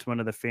think it's one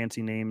of the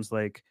fancy names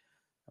like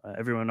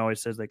everyone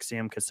always says, like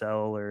Sam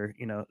Cassell or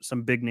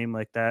some big name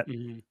like that.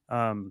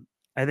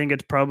 I think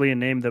it's probably a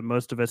name that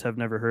most of us have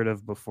never heard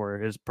of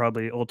before. Is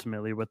probably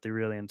ultimately what the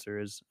real answer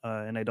is,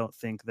 and I don't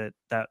think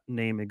that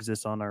name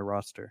exists on our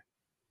roster.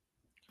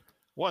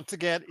 Once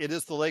again, it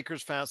is the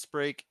Lakers Fast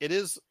Break. It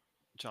is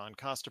John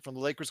Costa from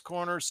the Lakers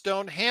Corner,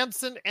 Stone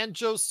Hansen, and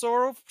Joe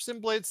Soro for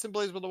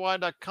Simblades with a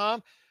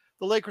Y.com.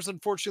 The Lakers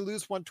unfortunately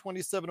lose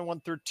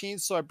 127-113.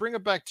 So I bring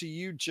it back to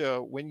you,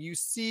 Joe. When you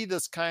see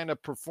this kind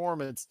of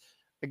performance,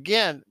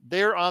 again,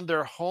 they're on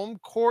their home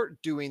court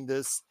doing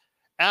this.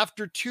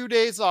 After 2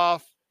 days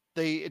off,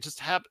 they just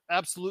have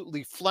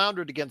absolutely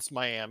floundered against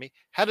Miami,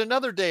 had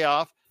another day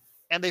off,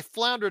 and they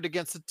floundered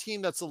against a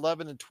team that's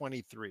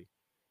 11-23.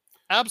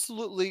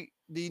 Absolutely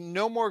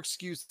no more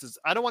excuses.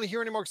 I don't want to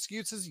hear any more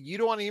excuses. You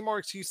don't want to hear more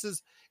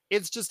excuses.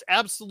 It's just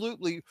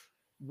absolutely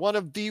one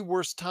of the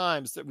worst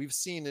times that we've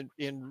seen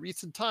in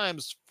recent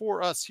times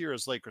for us here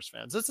as Lakers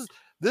fans.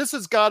 This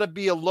has got to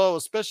be a low,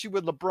 especially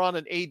with LeBron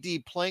and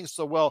AD playing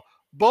so well,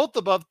 both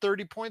above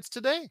 30 points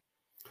today.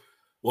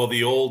 Well,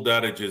 the old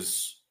adage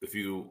is if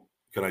you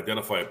can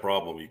identify a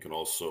problem, you can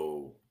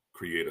also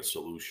create a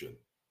solution.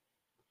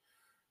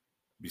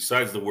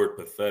 Besides the word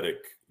pathetic,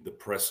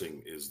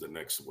 depressing is the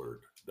next word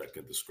that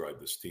can describe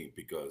this team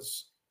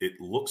because it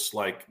looks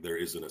like there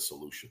isn't a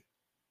solution,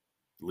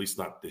 at least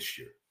not this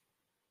year.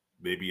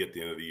 Maybe at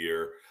the end of the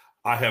year.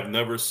 I have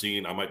never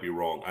seen, I might be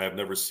wrong, I have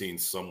never seen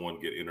someone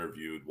get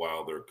interviewed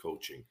while they're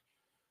coaching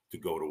to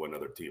go to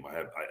another team.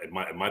 It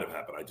might have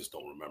happened. I just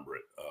don't remember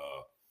it.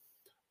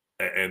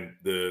 And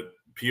the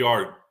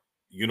PR,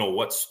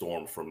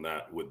 storm from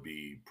that would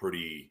be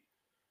pretty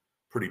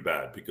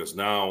bad because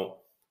now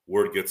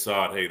word gets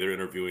out, hey, they're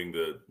interviewing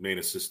the main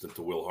assistant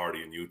to Will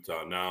Hardy in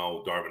Utah.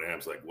 Now Darvin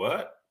Ham's like,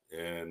 what?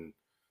 And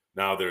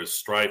now there's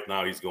strife.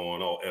 Now he's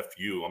going, oh, F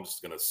you. I'm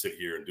just going to sit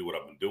here and do what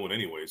I've been doing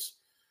anyways.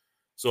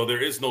 So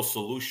there is no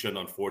solution,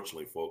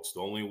 unfortunately, folks.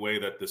 The only way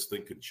that this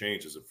thing can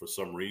change is if for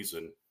some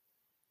reason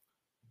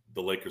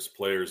the Lakers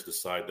players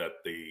decide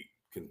that they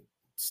can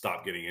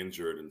stop getting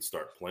injured and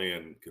start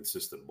playing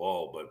consistent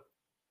ball. But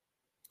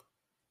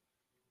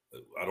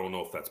I don't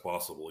know if that's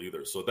possible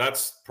either. So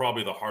that's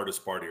probably the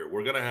hardest part here.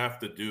 We're going to have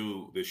to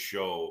do this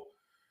show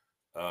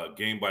at a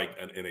game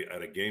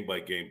by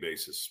game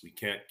basis. We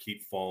can't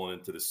keep falling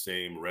into the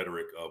same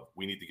rhetoric of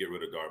we need to get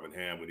rid of Darvin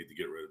Ham. We need to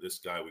get rid of this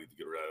guy. We need to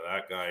get rid of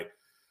that guy.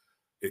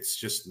 It's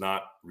just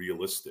not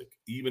realistic.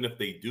 Even if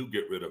they do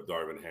get rid of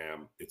Darvin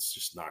Ham, it's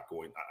just not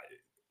going.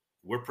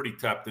 We're pretty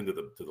tapped into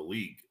the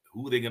league.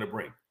 Who are they going to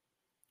bring?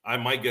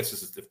 My guess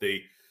is if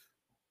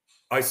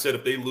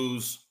they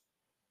lose,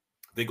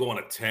 they go on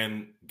a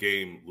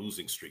 10-game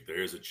losing streak.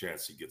 There is a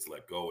chance he gets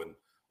let go, and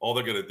all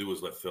they're going to do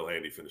is let Phil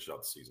Handy finish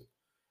out the season.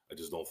 I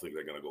just don't think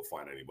they're going to go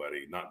find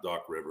anybody. Not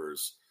Doc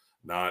Rivers,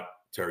 not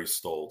Terry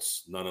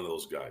Stotts, none of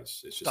those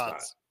guys. It's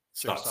just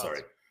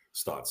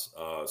Stotts.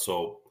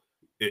 So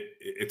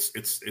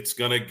it's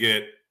going to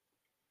get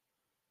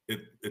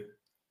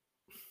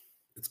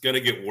it's going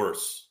to get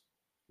worse,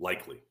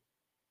 likely,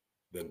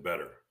 than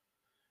better.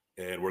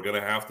 And we're going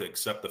to have to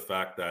accept the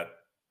fact that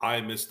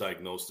I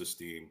misdiagnosed this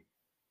team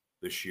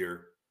this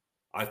year.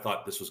 I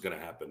thought this was going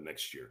to happen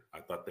next year. I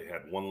thought they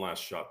had one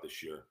last shot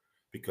this year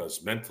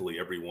because mentally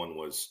everyone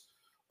was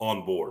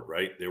on board,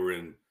 right? They were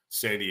in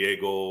San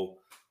Diego,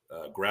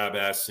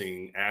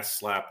 grab-assing,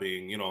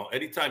 ass-slapping.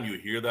 Anytime you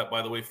hear that,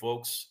 by the way,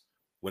 folks,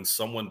 when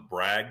someone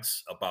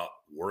brags about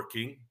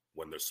working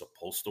when they're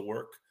supposed to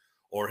work,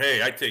 or,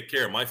 hey, I take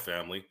care of my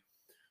family,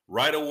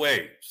 right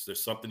away,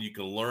 there's something you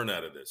can learn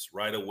out of this.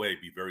 Right away,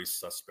 be very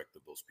suspect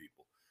of those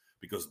people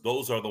because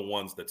those are the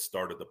ones that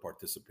started the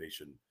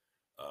participation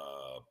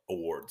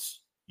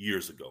awards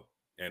years ago.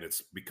 And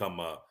it's become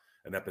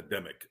an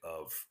epidemic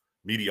of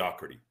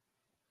mediocrity.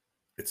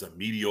 It's a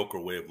mediocre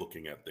way of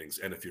looking at things.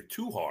 And if you're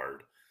too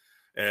hard,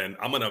 and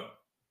I'm going to,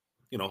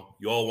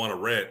 you all want to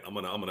rant, I'm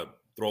going to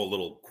throw a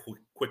little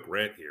quick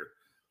rant here.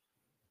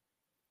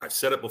 I've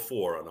said it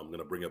before, and I'm going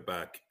to bring it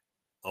back.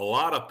 A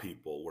lot of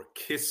people were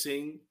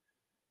kissing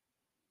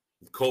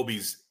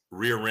Kobe's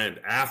rear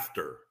end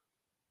after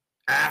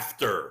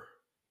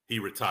he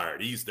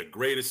retired. He's the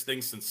greatest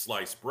thing since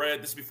sliced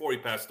bread. This is before he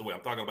passed away.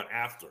 I'm talking about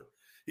after.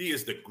 He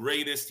is the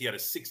greatest. He had a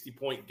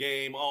 60-point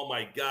game. Oh,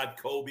 my God,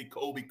 Kobe.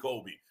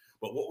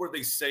 But what were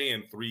they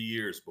saying 3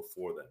 years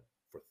before then?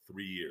 For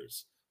 3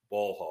 years.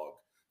 Ball hog.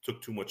 Took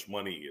too much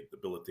money. It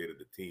debilitated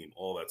the team.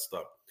 All that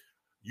stuff.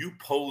 You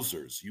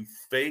posers. You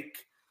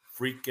fake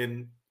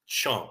freaking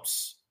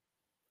chumps.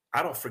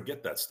 I don't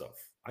forget that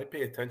stuff. I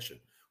pay attention.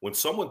 When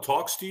someone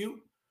talks to you,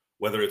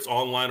 whether it's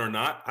online or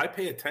not, I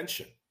pay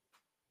attention.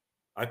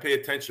 I pay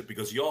attention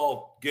because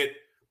y'all get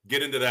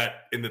into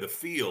the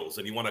fields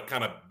and you want to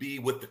kind of be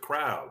with the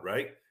crowd,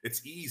 right?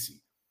 It's easy.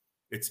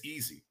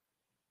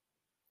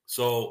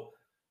 So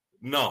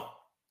no.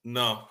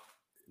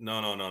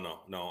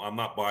 No. I'm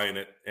not buying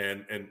it.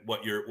 And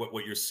what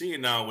you're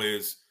seeing now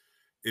is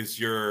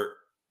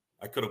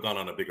I could have gone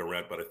on a bigger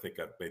rant, but I think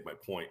I've made my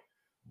point.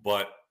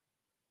 But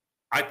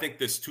I think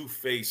this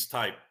two-faced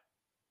type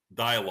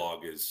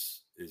dialogue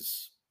is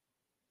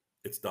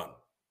it's done.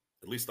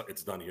 At least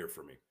it's done here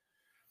for me.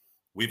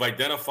 We've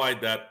identified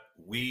that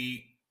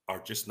we are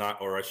just not,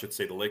 or I should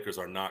say the Lakers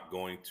are not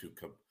going to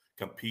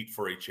compete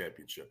for a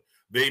championship.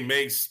 They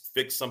may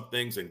fix some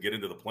things and get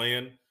into the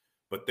play-in,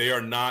 but they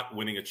are not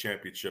winning a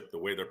championship the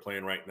way they're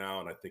playing right now.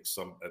 And I think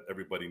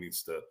everybody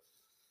needs to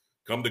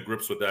come to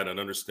grips with that and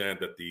understand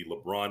that the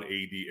LeBron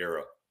AD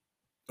era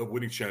of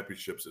winning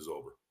championships is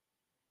over.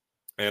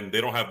 And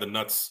they don't have the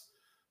nuts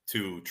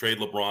to trade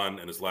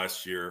LeBron in his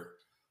last year.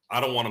 I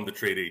don't want him to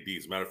trade AD.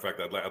 As a matter of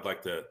fact, I'd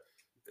like to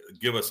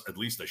give us at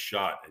least a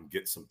shot and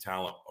get some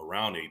talent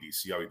around AD,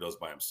 see how he does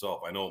by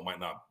himself. I know it might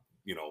not,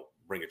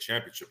 bring a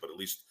championship, but at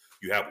least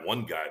you have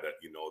one guy that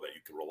you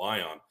can rely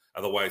on.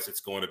 Otherwise, it's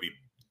going to be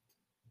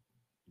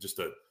just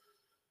a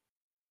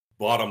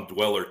bottom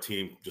dweller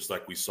team, just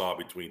like we saw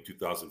between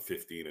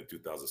 2015 and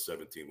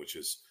 2017, which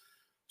is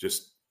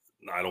just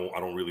I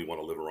don't really want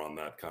to live around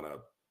that kind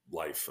of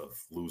life of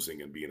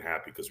losing and being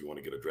happy because we want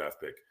to get a draft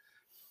pick.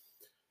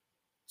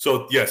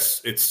 So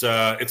yes,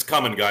 it's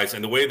coming, guys.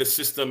 And the way the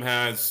system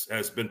has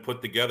been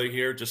put together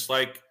here, just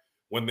like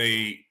when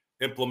they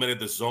implemented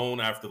the zone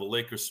after the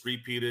Lakers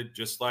three-peated,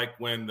 just like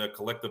when the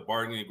collective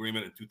bargaining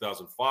agreement in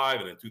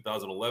 2005 and in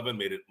 2011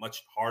 made it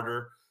much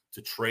harder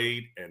to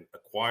trade and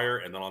acquire.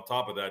 And then on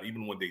top of that,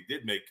 even when they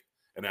did make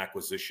an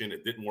acquisition,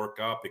 it didn't work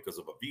out because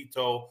of a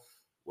veto.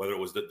 Whether it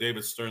was the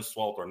David Stern's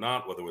fault or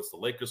not, whether it was the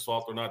Lakers'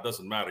 fault or not,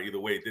 doesn't matter. Either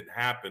way, it didn't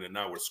happen, and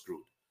now we're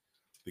screwed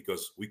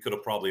because we could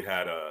have probably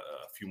had a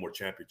few more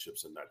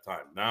championships in that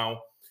time.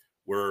 Now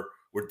we're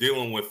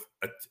dealing with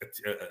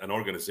an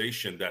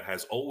organization that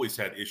has always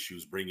had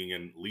issues bringing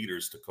in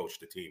leaders to coach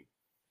the team,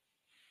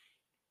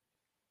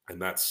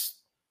 and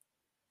that's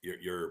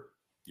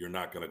you're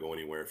not going to go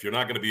anywhere if you're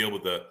not going to be able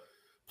to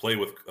play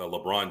with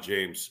LeBron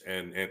James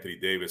and Anthony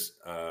Davis.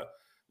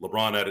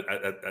 LeBron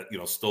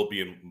at still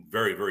being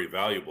very, very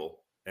valuable,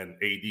 and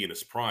AD in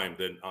his prime,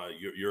 then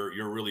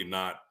you're really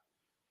not.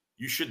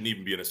 You shouldn't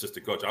even be an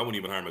assistant coach. I wouldn't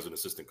even hire him as an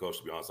assistant coach,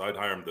 to be honest. I'd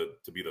hire him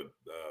to be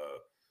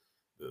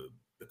the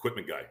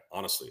equipment guy.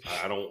 Honestly,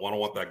 I don't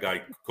want that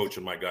guy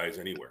coaching my guys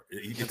anywhere.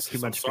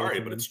 I'm sorry,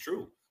 but it's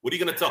true. What are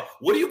you going to tell?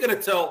 What are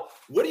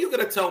you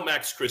going to tell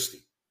Max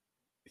Christie?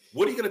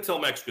 What are you going to tell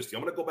Max Christie?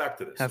 I'm going to go back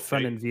to this. Have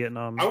fun in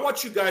Vietnam. I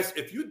want you guys,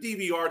 if you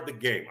DVR'd the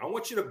game, I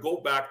want you to go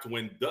back to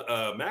when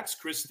Max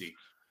Christie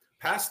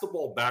passed the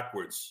ball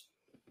backwards.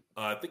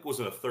 I think it was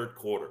in the third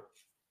quarter.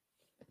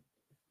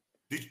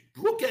 Did you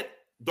look at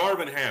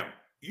Darvin Ham?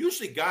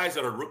 Usually guys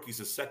that are rookies,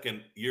 the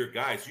second-year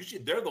guys,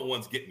 usually they're the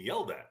ones getting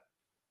yelled at.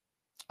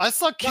 I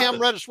saw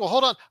Cam Reddish. Well,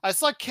 hold on. I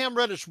saw Cam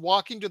Reddish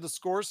walking to the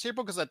scores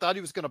table because I thought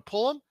he was going to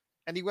pull him,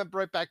 and he went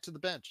right back to the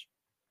bench.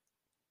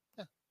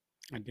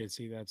 I did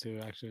see that too,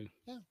 actually.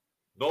 Yeah.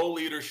 No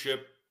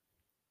leadership,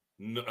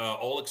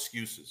 all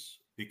excuses,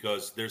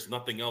 because there's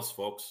nothing else,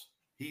 folks.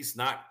 He's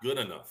not good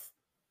enough.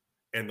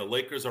 And the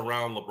Lakers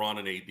around LeBron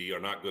and AD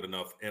are not good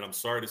enough. And I'm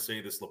sorry to say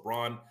this,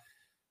 LeBron,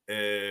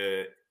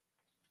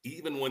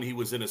 even when he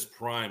was in his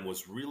prime,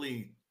 was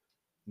really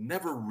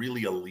never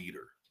really a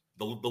leader.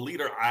 The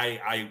leader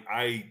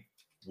I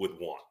would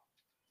want.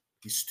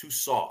 He's too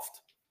soft.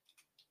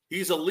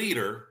 He's a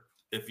leader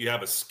if you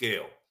have a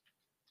scale,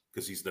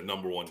 because he's the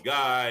number one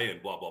guy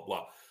and blah, blah,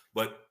 blah.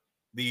 But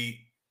the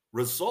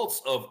results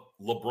of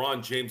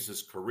LeBron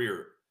James's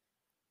career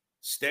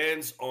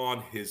stands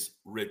on his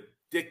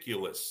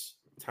ridiculous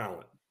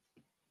talent.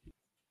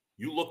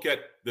 You look at,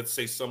 let's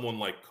say, someone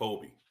like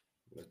Kobe.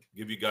 I'll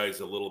give you guys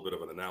a little bit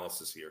of an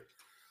analysis here.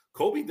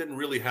 Kobe didn't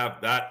really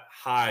have that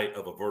high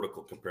of a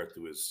vertical compared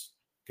to his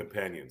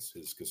companions,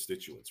 his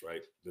constituents,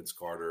 right? Vince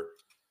Carter,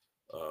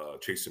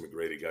 Tracy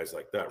McGrady, guys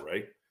like that,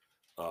 right?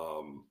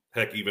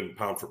 Heck, even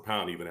pound for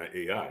pound, even at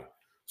AI.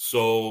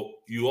 So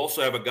you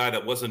also have a guy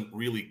that wasn't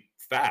really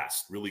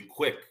fast, really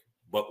quick,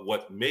 but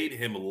what made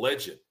him a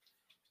legend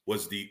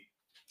was the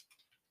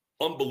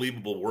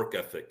unbelievable work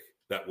ethic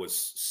that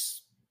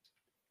was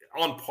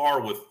on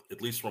par with,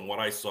 at least from what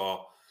I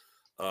saw,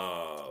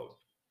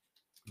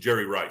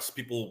 Jerry Rice.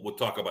 People would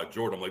talk about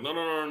Jordan. I'm like,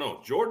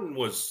 no. Jordan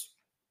was,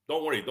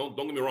 don't worry, don't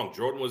get me wrong.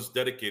 Jordan was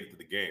dedicated to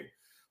the game,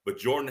 but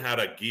Jordan had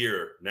a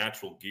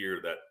natural gear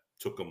that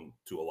took him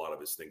to a lot of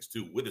his things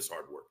too, with his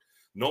hard work.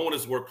 No one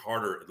has worked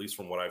harder, at least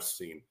from what I've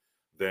seen,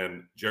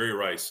 than Jerry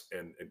Rice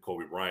and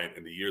Kobe Bryant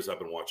in the years I've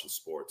been watching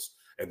sports.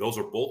 And those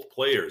are both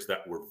players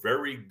that were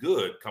very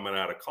good coming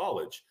out of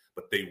college,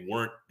 but they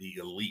weren't the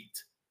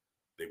elite.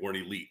 They weren't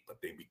elite,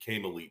 but they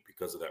became elite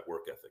because of that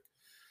work ethic.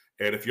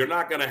 And if you're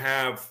not going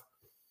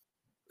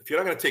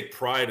to take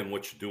pride in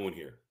what you're doing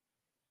here,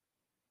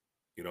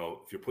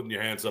 if you're putting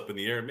your hands up in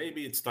the air,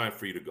 maybe it's time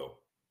for you to go.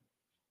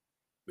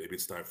 Maybe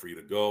it's time for you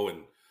to go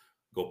and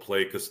go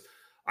play, because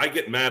I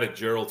get mad at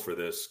Gerald for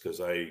this because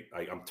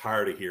I'm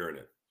tired of hearing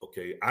it.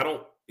 Okay, I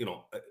don't.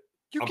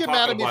 You get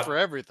mad at me for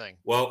everything.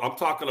 Well, I'm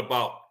talking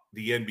about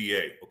the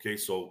NBA. Okay,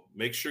 so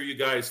make sure you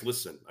guys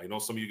listen. I know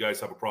some of you guys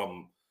have a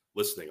problem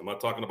listening. I'm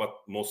not talking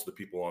about most of the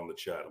people on the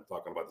chat. I'm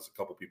talking about there's a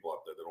couple people out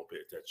there that don't pay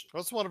attention.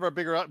 That's one of our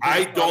bigger.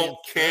 I don't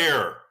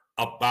care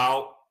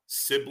about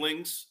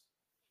siblings,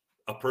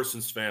 a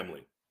person's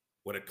family,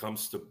 when it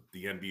comes to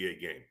the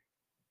NBA game.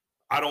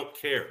 I don't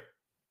care.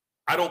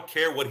 I don't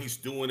care what he's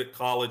doing at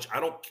college. I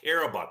don't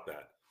care about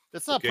that.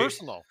 It's not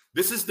personal.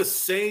 This is the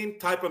same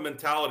type of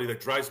mentality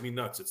that drives me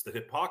nuts. It's the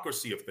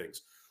hypocrisy of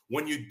things.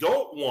 When you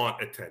don't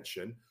want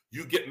attention,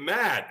 you get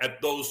mad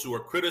at those who are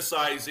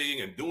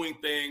criticizing and doing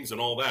things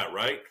and all that,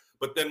 right?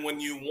 But then when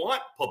you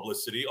want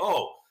publicity,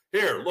 oh,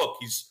 here, look,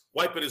 he's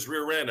wiping his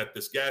rear end at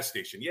this gas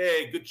station.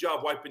 Yay, good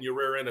job wiping your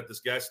rear end at this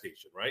gas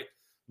station, right?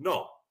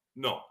 No.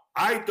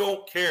 I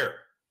don't care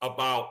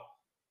about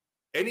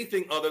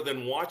anything other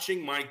than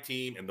watching my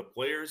team and the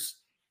players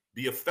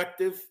be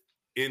effective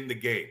in the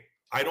game.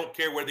 I don't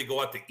care where they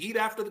go out to eat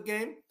after the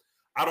game.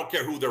 I don't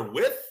care who they're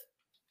with.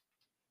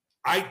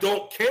 I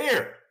don't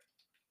care.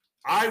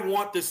 I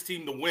want this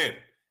team to win.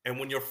 And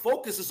when your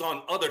focus is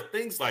on other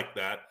things like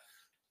that,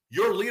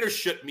 your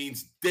leadership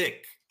means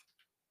dick.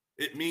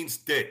 It means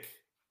dick.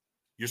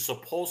 You're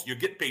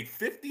getting paid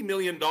 $50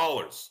 million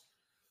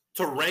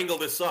to wrangle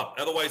this up.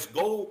 Otherwise,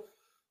 go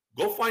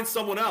find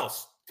someone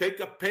else. Take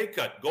a pay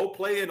cut. Go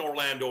play in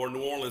Orlando or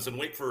New Orleans and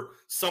wait for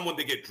someone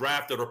to get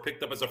drafted or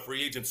picked up as a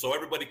free agent so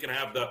everybody can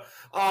have the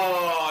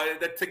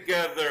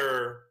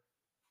together.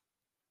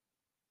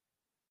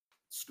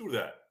 Screw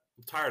that.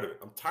 I'm tired of it.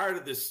 I'm tired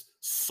of this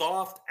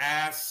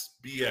soft-ass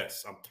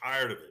BS. I'm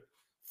tired of it.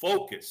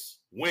 Focus.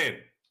 Win.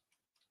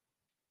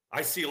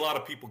 I see a lot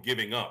of people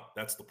giving up.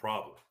 That's the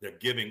problem. They're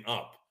giving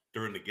up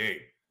during the game.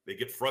 They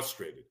get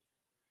frustrated.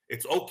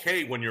 It's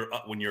okay when you're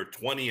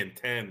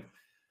 20-10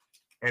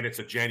 and it's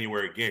a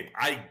January game.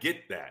 I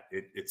get that.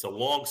 It's a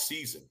long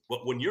season.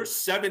 But when you're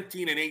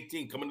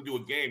 17-18 coming into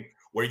a game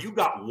where you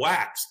got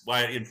waxed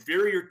by an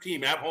inferior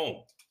team at home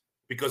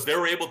because they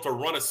were able to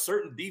run a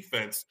certain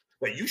defense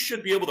that you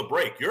should be able to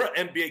break. You're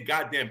an NBA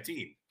goddamn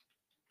team.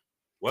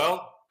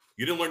 Well,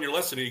 you didn't learn your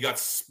lesson and you got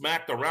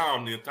smacked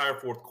around the entire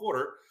fourth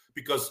quarter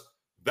because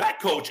that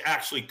coach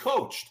actually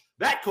coached.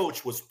 That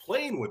coach was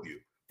playing with you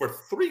for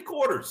 3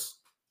 quarters.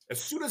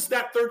 As soon as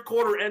that third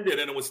quarter ended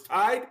and it was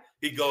tied,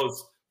 he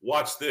goes,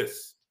 watch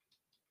this.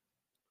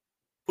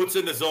 Puts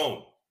in the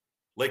zone.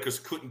 Lakers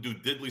couldn't do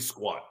diddly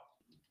squat.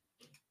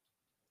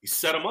 He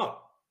set him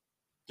up.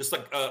 Just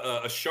like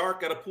a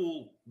shark at a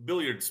pool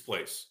billiards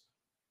place.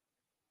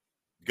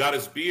 Got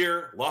his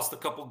beer, lost a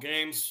couple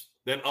games,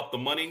 then up the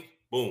money,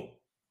 boom.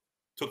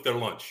 Took their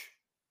lunch.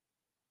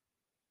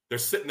 They're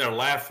sitting there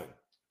laughing.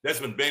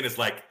 Desmond Bain is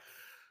like,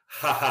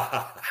 ha, ha,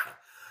 ha,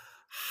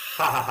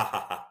 ha, ha,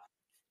 ha, ha.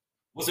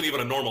 Wasn't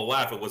even a normal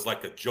laugh. It was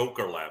like a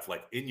Joker laugh.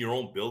 Like in your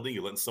own building,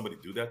 you're letting somebody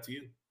do that to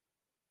you?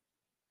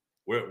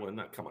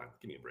 Come on,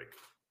 give me a break.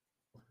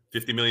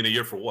 $50 million a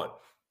year for what?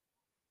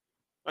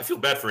 I feel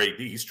bad for AD.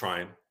 He's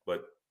trying,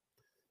 but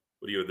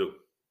what are you going to do?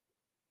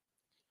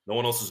 No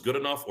one else is good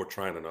enough or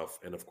trying enough.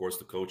 And, of course,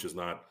 the coach is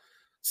not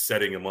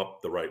setting him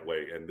up the right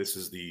way. And this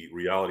is the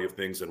reality of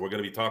things. And we're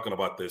going to be talking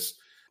about this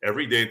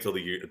every day until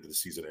the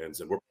season ends.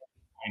 And we're going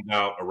to find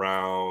out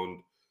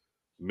around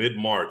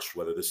mid-March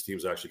whether this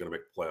team's actually going to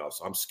make the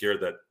playoffs. I'm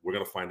scared that we're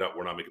going to find out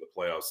we're not making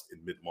the playoffs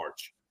in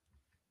mid-March.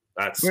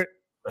 That's the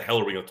hell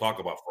are we going to talk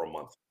about for a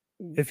month?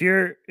 If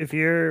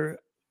you're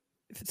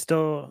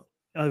still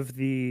of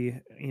the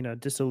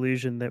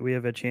disillusion that we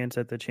have a chance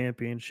at the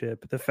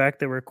championship, the fact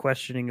that we're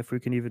questioning if we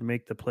can even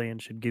make the play-in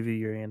should give you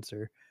your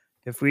answer.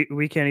 If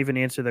we can't even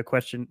answer the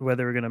question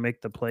whether we're going to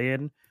make the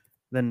play-in,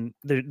 then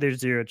there's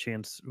zero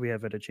chance we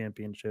have at a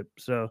championship.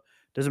 So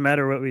doesn't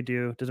matter what we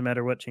do, doesn't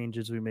matter what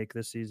changes we make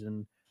this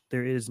season,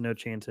 there is no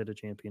chance at a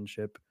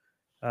championship.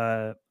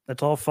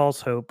 That's all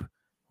false hope.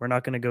 We're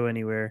not going to go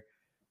anywhere.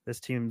 This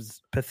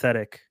team's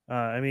pathetic.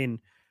 The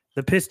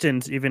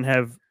Pistons even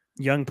have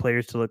young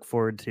players to look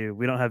forward to.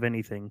 We don't have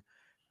anything.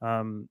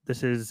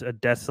 This is a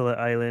desolate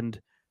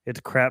island. It's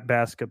crap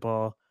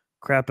basketball,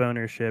 crap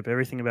ownership.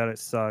 Everything about it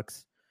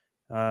sucks.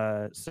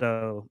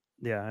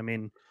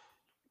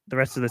 The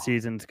rest of the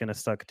season's going to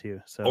suck too.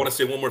 So I want to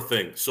say one more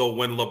thing. So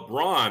when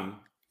LeBron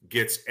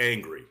gets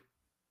angry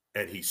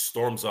and he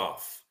storms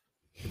off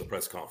to the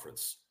press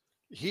conference,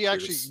 he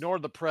actually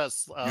ignored the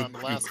press.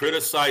 You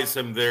criticize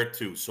him there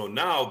too. So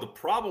now the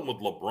problem with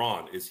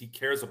LeBron is he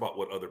cares about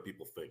what other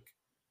people think.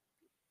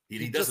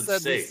 He doesn't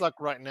just said say we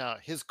suck right now.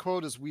 His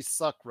quote is "We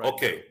suck right now."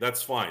 Okay,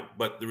 that's fine.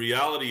 But the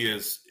reality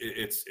is,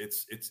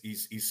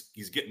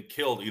 he's getting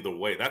killed either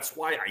way. That's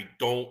why I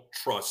don't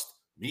trust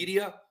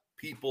media,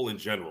 people in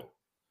general.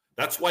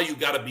 That's why you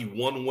got to be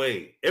one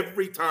way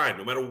every time.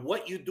 No matter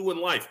what you do in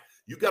life,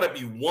 you got to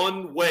be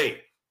one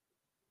way.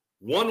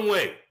 One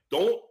way.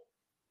 Don't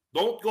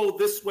go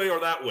this way or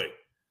that way.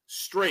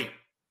 Straight.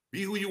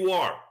 Be who you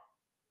are,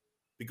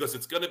 because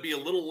it's going to be a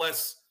little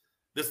less.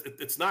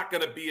 It's not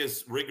going to be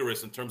as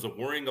rigorous in terms of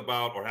worrying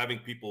about or having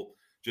people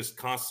just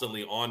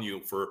constantly on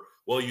you for,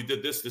 well, you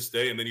did this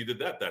day and then you did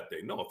that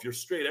day. No, if you're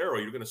straight arrow,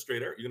 you're going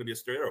to be a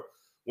straight arrow.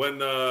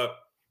 When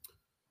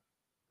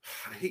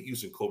I hate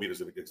using Kobe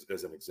as an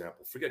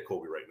example. Forget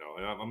Kobe right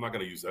now. I'm not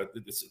going to use that.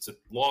 It's a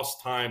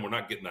lost time. We're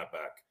not getting that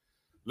back.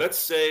 Let's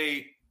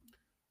say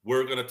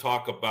we're going to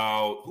talk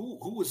about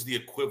who was the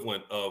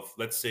equivalent of,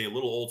 let's say, a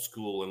little old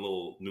school and a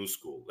little new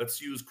school. Let's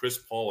use Chris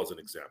Paul as an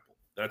example.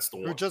 That's the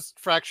one. Who just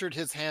fractured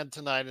his hand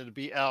tonight and to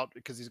be out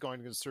because he's going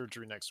to get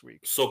surgery next week.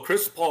 So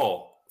Chris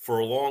Paul, for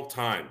a long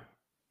time,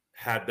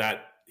 had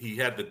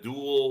the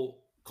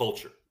dual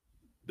culture,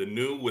 the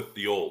new with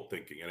the old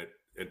thinking.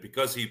 And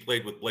because he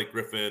played with Blake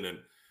Griffin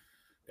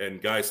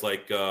and guys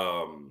like,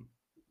 the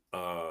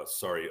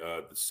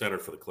center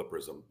for the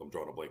Clippers, I'm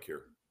drawing a blank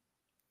here.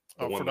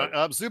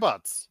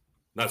 Zubats.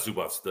 Not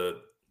Zubats. The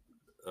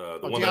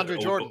one DeAndre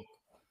Jordan.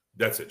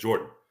 That's it,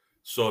 Jordan.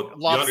 So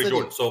DeAndre City,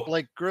 Jordan. So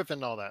Blake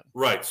Griffin, all that.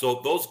 Right.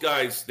 So those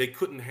guys, they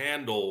couldn't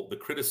handle the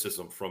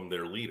criticism from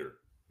their leader.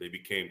 They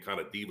became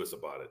kind of divas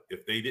about it.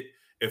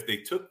 If they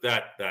took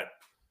that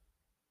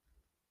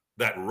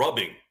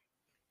rubbing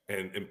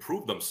and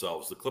improved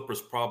themselves, the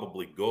Clippers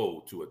probably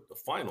go to the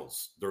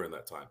finals during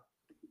that time.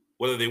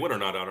 Whether they win or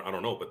not, I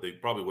don't know, but they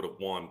probably would have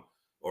won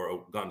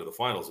or gotten to the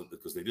finals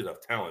because they did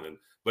have talent, and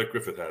Blake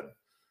Griffin had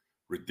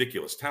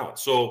ridiculous talent.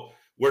 So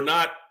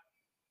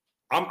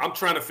I'm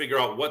trying to figure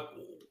out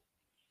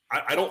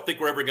I don't think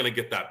we're ever going to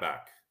get that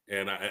back.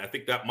 And I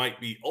think that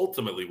might be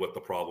ultimately what the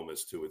problem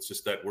is too. It's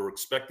just that we're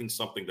expecting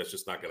something that's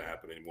just not going to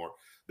happen anymore.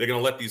 They're going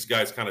to let these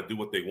guys kind of do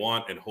what they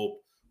want and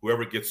hope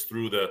whoever gets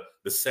through the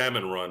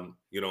salmon run,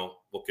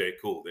 okay,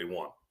 cool, they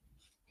won.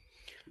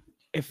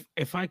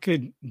 If I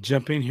could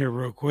jump in here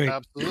real quick.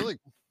 Absolutely.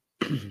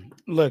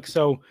 Look,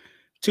 so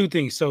two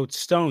things. So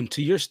Stone,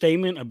 to your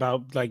statement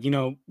about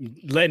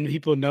letting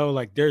people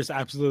know there's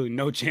absolutely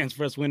no chance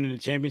for us winning the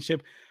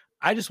championship.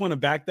 I just want to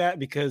back that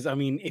because,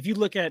 if you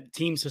look at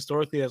teams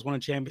historically that's won a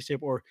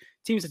championship or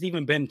teams that's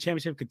even been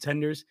championship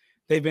contenders,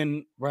 they've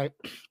been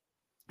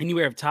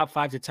anywhere of top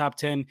 5 to top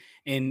 10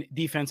 in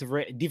defensive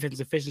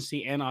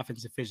efficiency and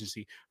offensive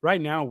efficiency.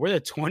 Right now, we're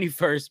the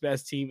 21st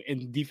best team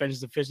in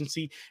defensive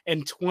efficiency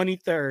and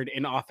 23rd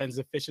in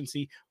offensive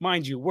efficiency.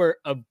 Mind you, we're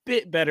a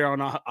bit better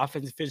on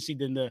offensive efficiency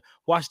than the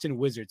Washington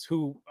Wizards,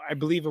 who I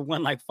believe have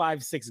won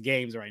 5-6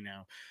 games right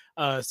now.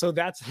 So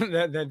that's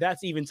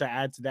even to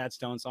add to that,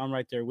 Stone. So I'm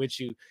right there with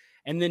you.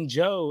 And then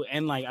Joe,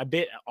 and a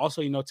bit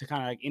also, to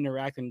kind of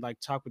interact and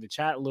talk with the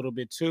chat a little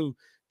bit too.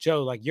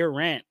 Joe, your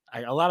rant,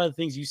 a lot of the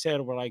things you said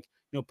were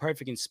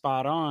perfect and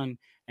spot on.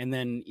 And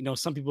then,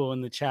 some people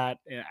in the chat,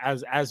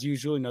 as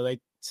usual, they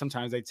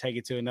sometimes they take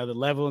it to another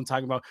level and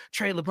talk about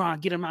trade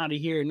LeBron, get him out of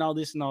here and all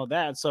this and all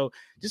that. So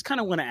just kind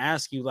of want to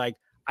ask you,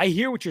 I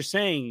hear what you're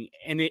saying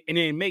and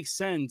it makes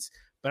sense,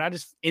 but I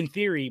just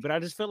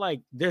feel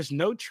like there's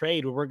no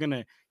trade where we're going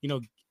to,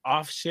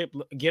 offload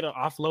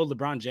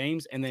LeBron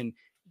James and then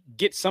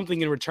get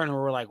something in return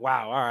where we're like,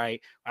 wow, all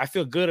right, I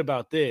feel good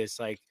about this.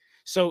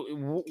 So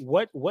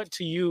what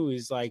to you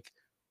is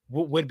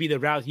what would be the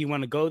route you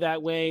want to go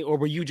that way? Or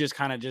were you just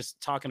kind of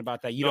just talking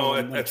about that?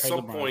 At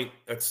some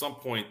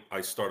point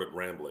I started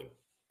rambling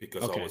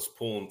because I was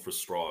pulling for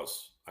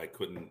straws. I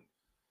couldn't,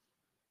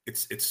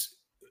 it's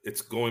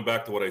going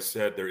back to what I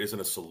said. There isn't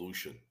a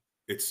solution.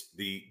 It's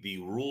the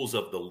rules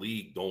of the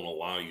league don't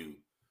allow you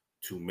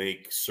to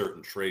make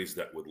certain trades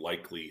that would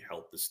likely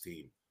help this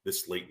team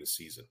this late in the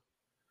season.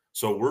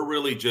 So we're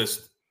really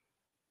just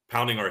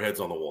pounding our heads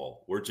on the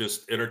wall. We're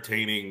just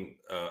entertaining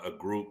a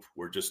group.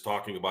 We're just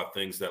talking about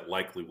things that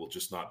likely will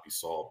just not be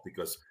solved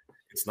because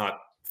it's not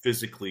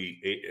physically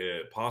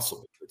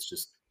possible.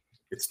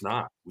 It's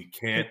not. We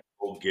can't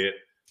go get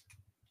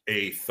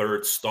a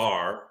third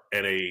star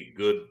and a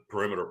good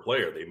perimeter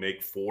player. They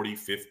make $40,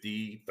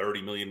 $50,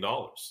 $30 million.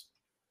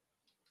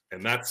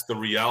 And that's the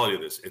reality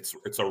of this.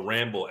 It's a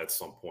ramble at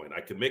some point.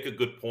 I can make a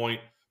good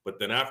point, but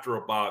then after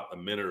about a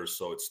minute or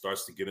so, it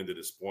starts to get into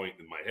this point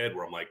in my head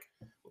where I'm like,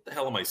 what the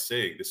hell am I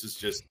saying? This is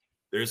just,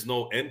 there's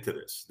no end to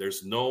this.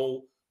 There's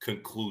no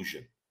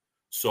conclusion.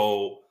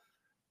 So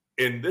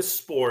in this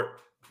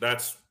sport,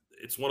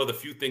 it's one of the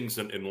few things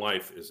in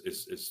life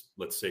is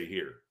let's say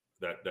here,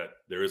 that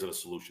there isn't a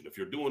solution. If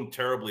you're doing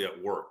terribly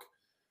at work,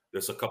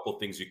 there's a couple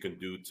of things you can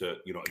do to,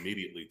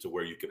 immediately to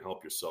where you can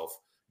help yourself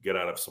get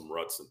out of some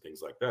ruts and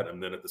things like that.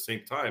 And then at the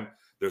same time,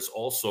 there's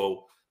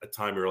also a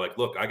time you're like,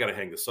 look, I got to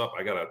hang this up.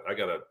 I gotta,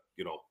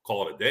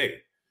 call it a day.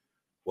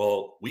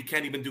 Well, we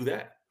can't even do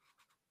that.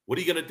 What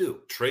are you going to do?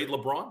 Trade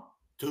LeBron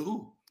to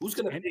who? Who's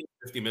going to pay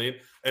 $50 million?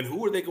 And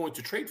who are they going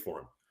to trade for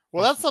him?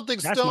 Well, that's something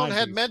Stone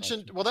had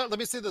mentioned. Well, let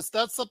me say this.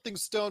 That's something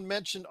Stone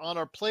mentioned on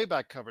our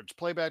playback coverage,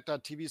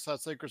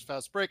 playback.tv/Lakers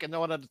Fast Break. And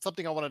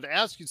something I wanted to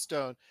ask you,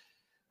 Stone,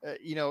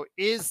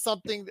 is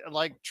something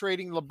like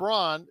trading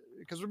LeBron,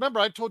 because remember,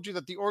 I told you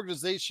that the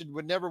organization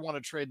would never want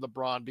to trade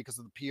LeBron because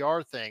of the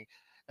PR thing,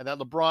 and that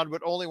LeBron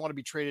would only want to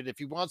be traded if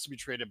he wants to be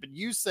traded. But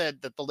you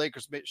said that the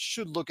Lakers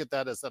should look at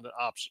that as an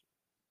option.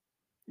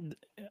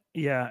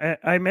 Yeah,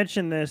 I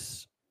mentioned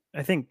this,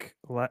 I think,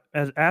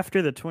 as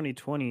after the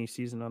 2020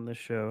 season on this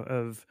show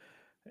of,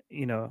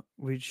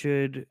 we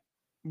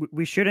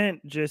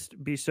shouldn't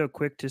just be so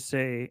quick to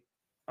say,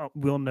 oh,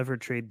 we'll never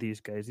trade these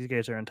guys. These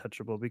guys are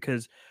untouchable,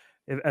 because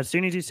As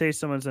soon as you say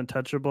someone's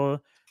untouchable,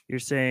 you're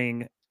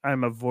saying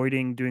I'm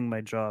avoiding doing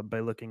my job by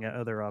looking at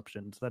other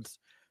options. That's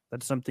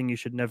something you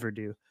should never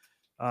do.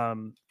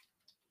 And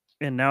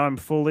now I'm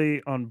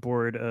fully on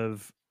board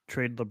of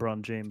trade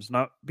LeBron James,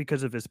 not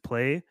because of his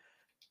play,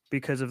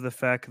 because of the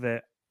fact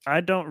that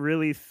I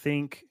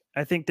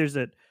think there's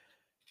a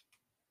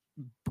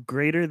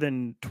greater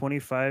than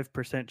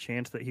 25%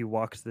 chance that he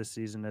walks this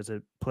season as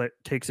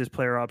takes his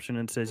player option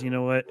and says, you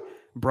know what,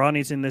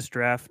 Bronny's in this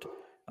draft.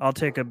 I'll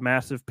take a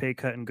massive pay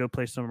cut and go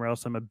play somewhere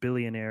else. I'm a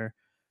billionaire.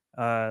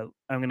 I'm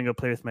going to go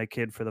play with my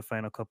kid for the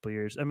final couple of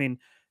years. I mean,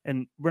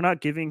 and we're not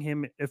giving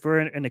him, if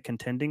we're in a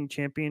contending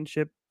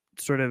championship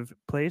sort of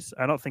place,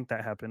 I don't think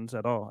that happens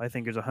at all. I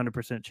think there's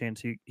 100%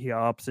 chance he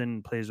opts in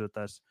and plays with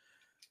us.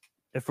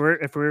 If we're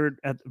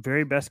at the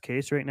very best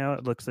case right now,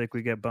 it looks like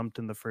we get bumped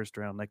in the first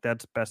round. Like,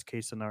 that's best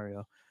case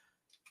scenario.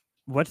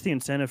 What's the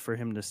incentive for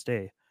him to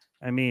stay?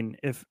 I mean,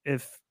 if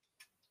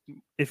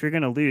you're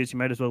going to lose, you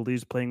might as well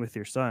lose playing with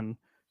your son,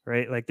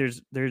 right? Like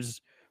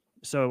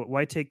so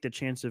why take the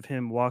chance of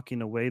him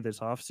walking away this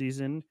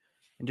offseason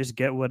and just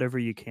get whatever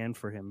you can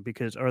for him,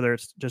 or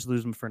just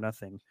lose him for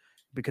nothing?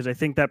 Because I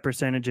think that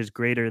percentage is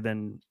greater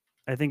than,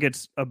 I think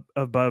it's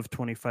above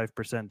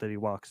 25% that he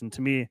walks. And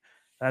to me,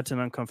 that's an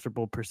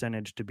uncomfortable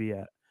percentage to be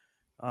at.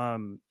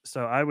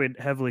 So I would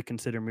heavily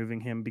consider moving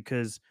him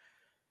because,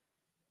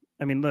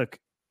 I mean, look,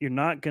 you're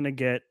not going to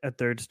get a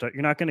third star.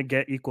 You're not going to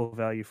get equal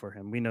value for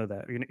him. We know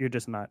that. You're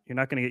just not. You're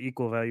not going to get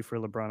equal value for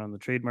LeBron on the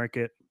trade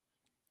market.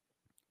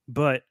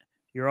 But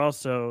you're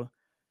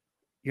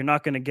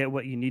not going to get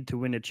what you need to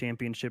win a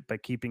championship by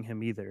keeping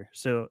him either.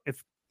 So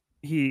if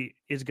he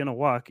is going to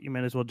walk, you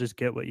might as well just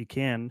get what you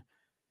can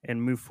and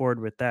move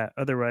forward with that.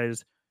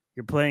 Otherwise,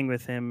 you're playing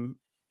with him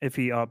if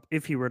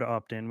he were to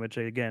opt in, which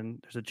again,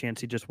 there's a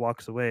chance he just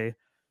walks away,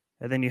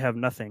 and then you have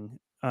nothing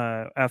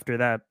after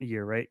that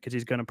year, right? Because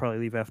he's going to probably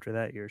leave after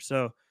that year.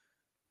 So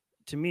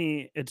to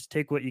me, it's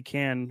take what you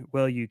can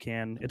while you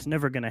can. It's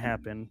never going to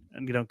happen.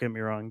 And don't get me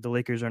wrong, the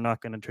Lakers are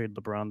not going to trade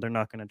LeBron. They're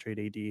not going to trade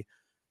AD.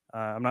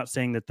 I'm not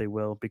saying that they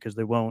will, because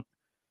they won't.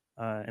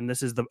 And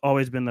this is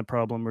always been the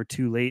problem. We're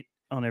too late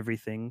on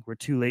everything. We're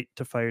too late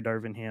to fire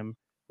Darvin Ham.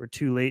 We're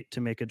too late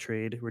to make a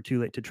trade. We're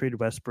too late to trade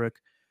Westbrook.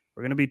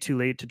 We're going to be too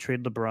late to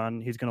trade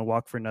LeBron. He's going to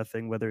walk for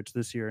nothing, whether it's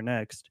this year or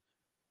next.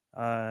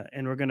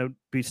 And we're going to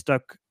be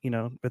stuck,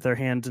 with our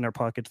hands in our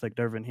pockets like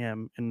Darvin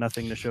Ham and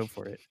nothing to show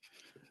for it.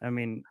 I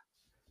mean,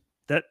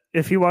 that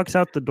if he walks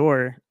out the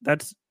door,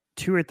 that's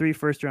 2 or 3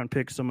 first-round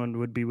picks someone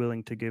would be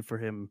willing to give for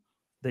him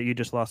that you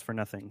just lost for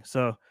nothing.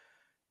 So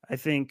I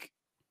think,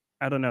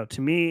 I don't know,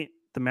 to me,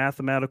 the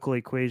mathematical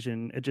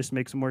equation, it just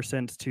makes more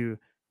sense to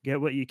get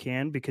what you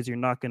can, because you're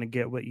not going to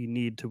get what you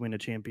need to win a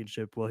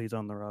championship while he's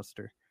on the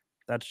roster.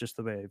 That's just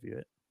the way I view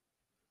it.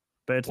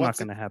 But it's not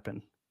going to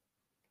happen.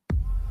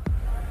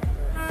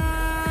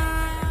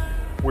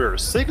 We're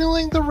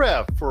signaling the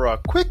ref for a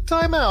quick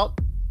timeout,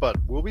 but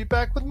we'll be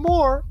back with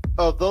more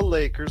of the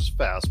Lakers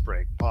Fast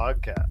Break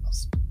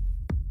podcast.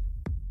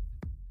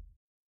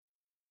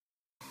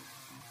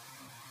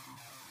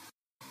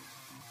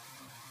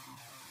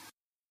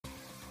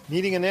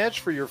 Needing an edge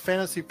for your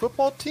fantasy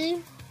football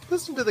team?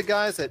 Listen to the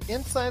guys at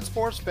Inside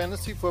Sports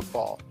Fantasy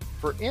Football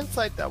for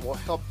insight that will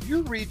help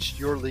you reach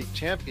your league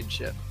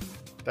championship.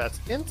 That's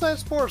Inside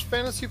Sports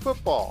Fantasy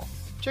Football.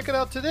 Check it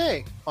out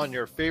today on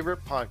your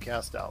favorite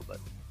podcast outlet.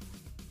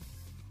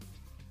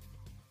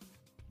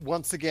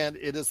 Once again,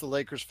 it is the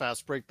Lakers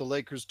Fast Break. The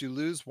Lakers do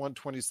lose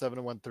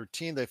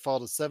 127-113. They fall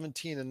to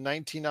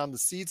 17-19 on the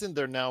season.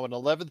 They're now in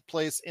 11th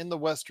place in the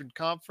Western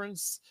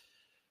Conference.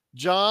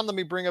 John, let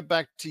me bring it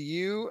back to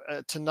you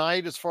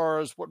tonight as far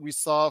as what we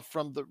saw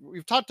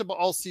we've talked about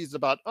all season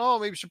about,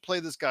 maybe we should play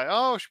this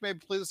guy. Should maybe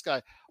play this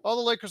guy. The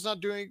Lakers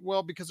not doing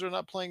well because they're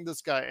not playing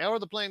this guy. Or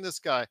they're playing this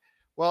guy.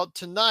 Well,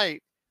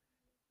 tonight,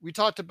 we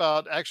talked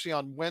about actually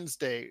on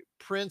Wednesday,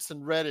 Prince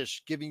and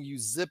Reddish giving you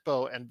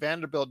Zippo and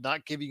Vanderbilt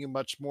not giving you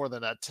much more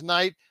than that.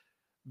 Tonight,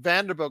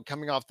 Vanderbilt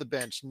coming off the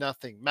bench,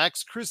 nothing.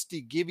 Max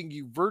Christie giving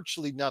you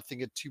virtually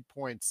nothing at 2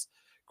 points.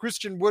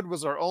 Christian Wood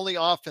was our only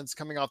offense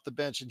coming off the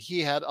bench, and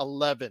he had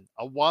 11,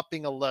 a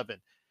whopping 11.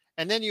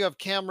 And then you have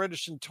Cam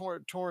Reddish and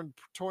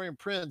Taurean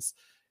Prince.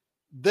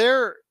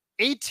 They're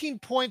 18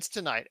 points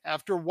tonight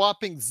after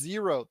whopping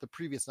 0 the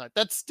previous night.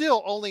 That's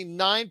still only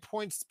 9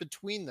 points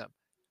between them.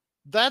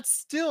 That's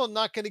still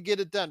not going to get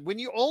it done. When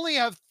you only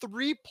have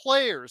 3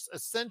 players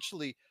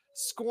essentially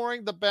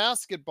scoring the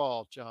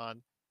basketball,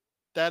 John,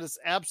 that is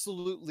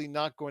absolutely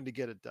not going to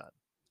get it done.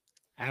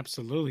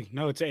 Absolutely.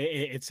 No,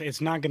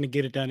 it's not going to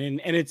get it done.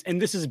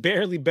 And this is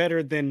barely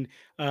better than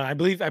I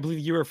believe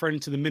you were referring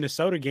to the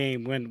Minnesota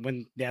game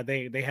when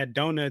they had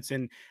donuts,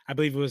 and I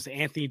believe it was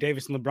Anthony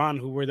Davis and LeBron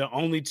who were the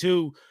only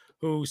 2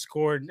 who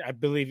scored, I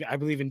believe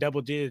in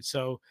double digits.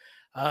 So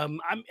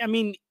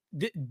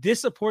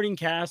this supporting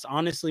cast,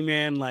 honestly,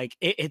 man, like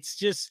it's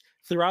just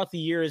throughout the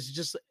year,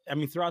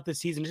 throughout the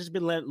season, it's just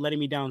been letting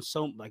me down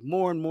so like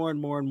more and more and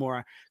more and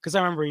more. Because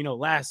I remember,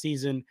 last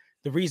season,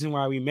 the reason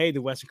why we made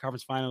the Western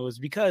Conference Final was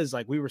because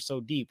like we were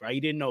so deep, right?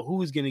 You didn't know who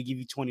was going to give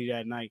you 20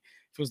 that night.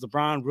 If it was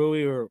LeBron,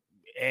 Rui, or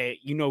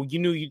you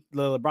knew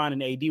LeBron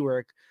and AD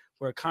were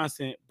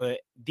constant, but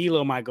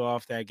D'Lo might go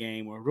off that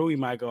game or Rui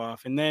might go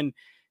off, and then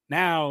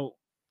now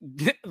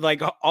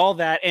like all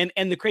that.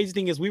 And the crazy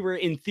thing is we were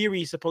in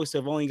theory supposed to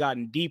have only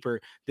gotten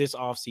deeper this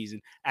offseason,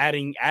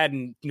 adding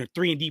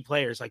 3-and-D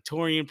players like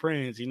Taurean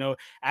Prince,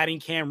 adding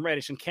Cam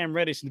Reddish in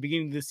the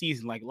beginning of the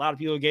season. Like a lot of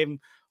people gave him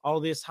all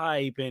this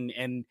hype,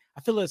 and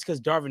I feel it's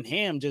because Darvin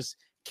Ham just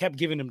kept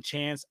giving him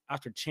chance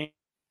after chance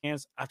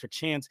after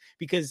chance,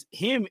 because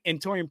him and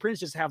Taurean Prince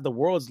just have the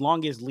world's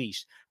longest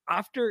leash.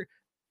 After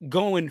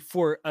going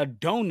for a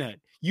donut,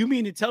 you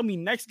mean to tell me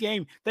next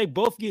game they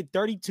both get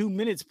 32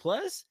 minutes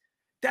plus?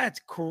 That's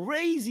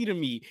crazy to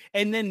me.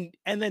 And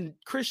then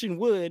Christian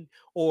Wood,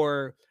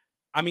 or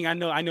I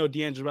know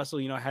D'Angelo Russell,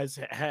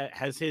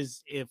 has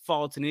his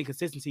faults and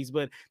inconsistencies,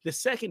 but the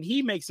second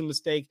he makes a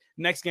mistake,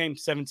 next game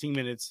 17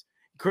 minutes.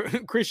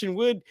 Christian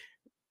Wood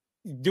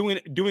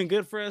doing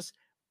good for us.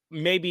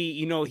 Maybe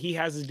he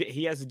has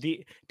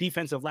a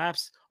defensive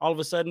lapse. All of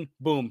a sudden,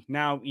 boom!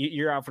 Now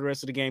you're out for the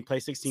rest of the game. Play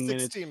 16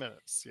 minutes. 16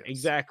 minutes. Yes.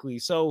 Exactly.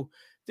 So,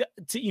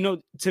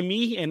 to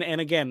me,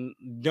 and again,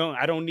 we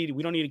don't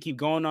need to keep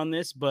going on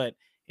this, but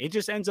it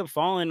just ends up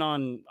falling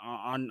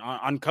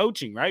on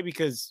coaching, right?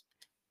 Because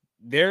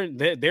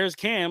there's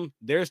Cam,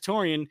 there's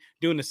Taurean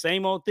doing the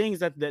same old things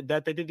that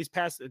they did these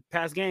past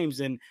games,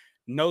 and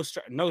no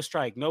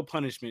strike, no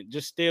punishment.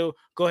 Just still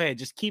go ahead.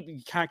 Just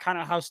keep kind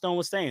of how Stone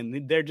was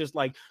saying. They're just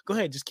like, go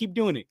ahead, just keep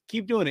doing it.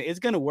 Keep doing it. It's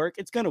going to work.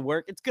 It's going to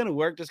work. It's going to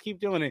work. Just keep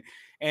doing it.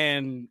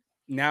 And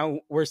now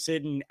we're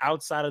sitting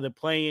outside of the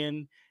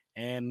play-in,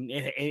 and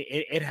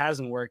it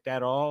hasn't worked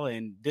at all.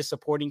 And this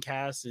supporting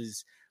cast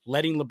is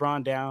letting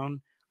LeBron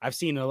down. I've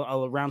seen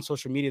around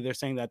social media, they're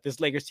saying that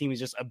this Lakers team is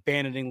just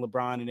abandoning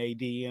LeBron and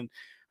AD. And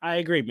I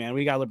agree, man.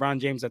 We got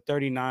LeBron James at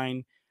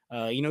 39.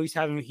 He's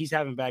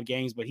having bad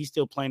games, but he's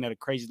still playing at a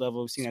crazy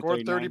level. We've seen scored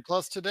that 30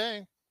 plus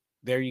today.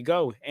 There you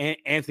go. And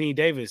Anthony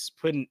Davis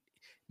putting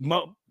up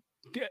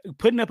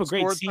a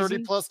great scored season.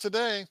 30 plus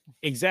today.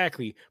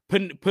 Exactly.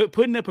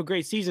 Putting up a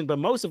great season. But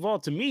most of all,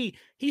 to me,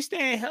 he's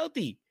staying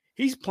healthy.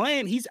 He's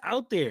playing. He's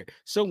out there.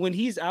 So when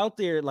he's out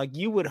there, like,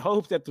 you would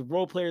hope that the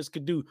role players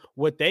could do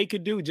what they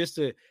could do just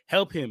to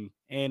help him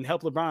and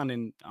help LeBron.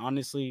 And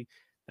honestly,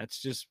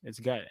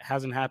 it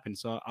hasn't happened.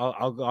 So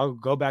I'll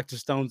go back to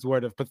Stone's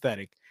word of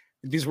pathetic.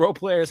 These role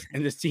players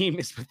and this team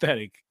is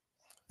pathetic.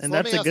 And so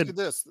that's let me ask you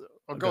this.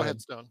 Go ahead,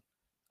 Stone.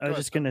 I was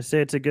just going to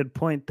say it's a good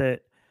point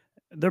that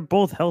they're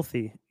both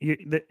healthy.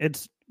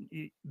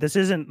 This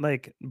isn't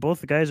like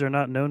both guys are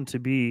not known to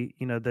be,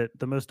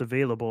 the most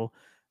available.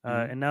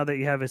 And now that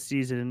you have a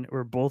season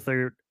where both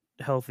are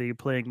healthy,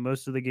 playing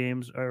most of the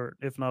games, or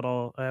if not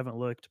all, I haven't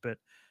looked, but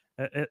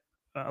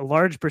a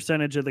large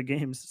percentage of the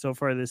games so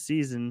far this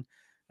season.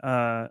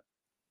 And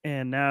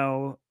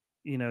now,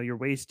 you're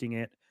wasting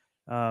it.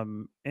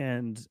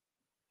 And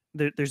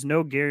there's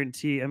no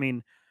guarantee. I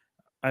mean,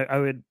 I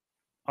would,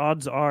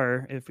 odds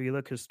are, if we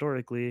look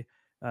historically,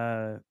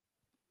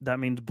 that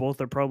means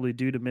both are probably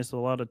due to miss a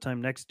lot of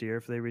time next year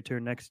if they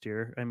return next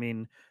year. I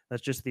mean,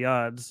 that's just the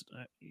odds.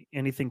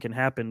 Anything can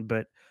happen,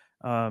 but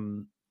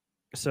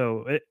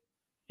so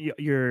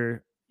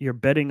you're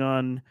betting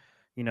on,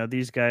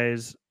 these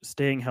guys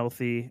staying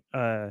healthy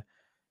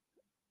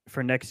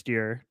for next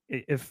year.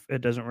 If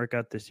it doesn't work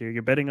out this year,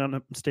 you're betting on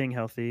them staying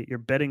healthy. You're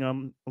betting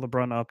on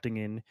LeBron opting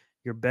in.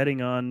 You're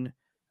betting on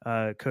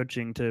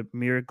coaching to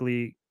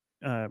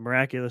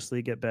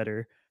miraculously get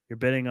better. You're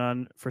betting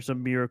on for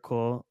some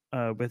miracle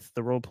with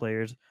the role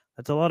players.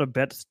 That's a lot of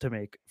bets to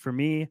make. For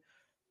me,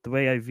 the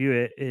way I view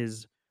it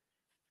is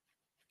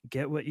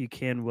get what you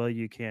can while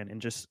you can,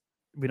 and just,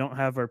 we don't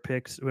have our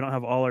picks. We don't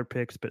have all our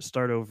picks, but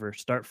start over,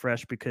 start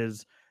fresh,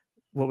 because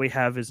what we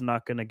have is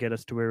not going to get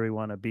us to where we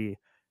want to be.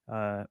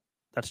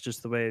 That's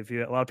just the way I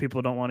view it. A lot of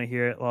people don't want to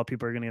hear it. A lot of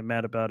people are going to get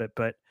mad about it,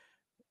 but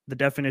the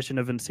definition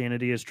of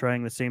insanity is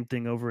trying the same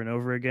thing over and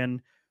over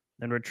again.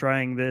 And we're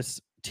trying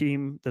this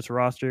team, this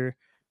roster,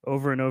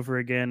 over and over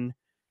again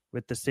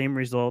with the same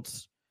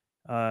results.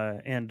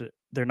 And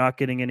they're not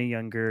getting any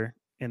younger,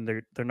 and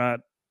they're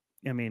not,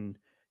 I mean,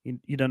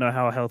 you don't know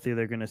how healthy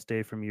they're going to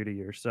stay from year to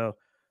year. So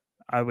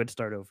I would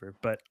start over,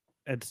 but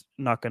it's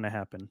not going to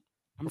happen.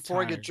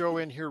 Before I get Joe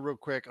in here real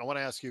quick, I want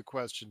to ask you a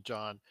question,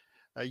 John.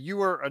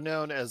 You are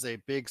known as a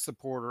big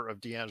supporter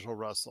of D'Angelo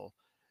Russell,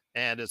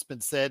 and it's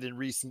been said in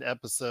recent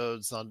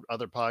episodes on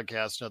other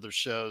podcasts and other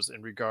shows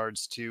in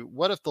regards to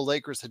what if the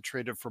Lakers had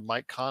traded for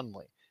Mike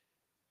Conley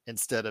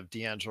instead of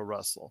D'Angelo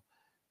Russell?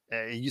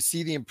 You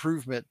see the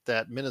improvement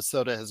that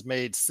Minnesota has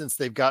made since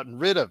they've gotten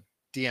rid of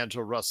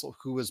D'Angelo Russell,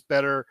 who was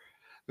better.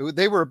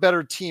 They were a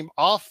better team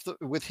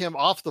with him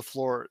off the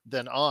floor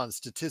than on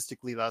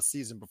statistically last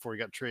season before he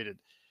got traded.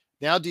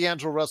 Now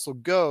D'Angelo Russell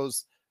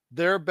goes.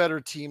 They're a better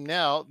team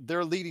now.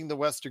 They're leading the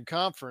Western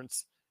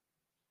Conference,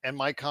 and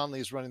Mike Conley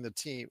is running the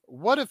team.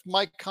 What if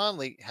Mike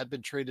Conley had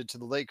been traded to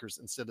the Lakers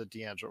instead of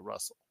D'Angelo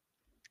Russell?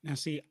 Now,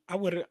 see, I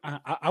would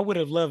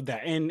have loved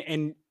that.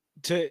 And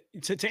to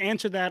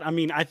answer that, I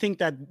mean, I think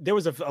that there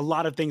was a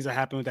lot of things that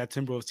happened with that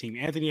Timberwolves team.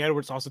 Anthony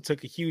Edwards also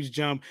took a huge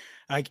jump.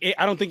 I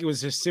don't think it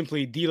was just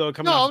simply D'Lo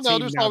coming off the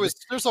team.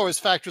 There's always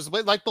factors,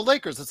 but like the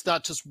Lakers, it's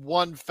not just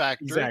one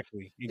factor.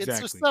 Exactly. It's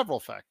just several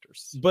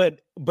factors.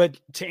 But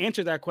to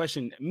answer that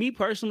question, me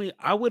personally,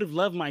 I would have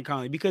loved Mike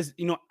Conley because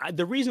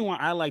the reason why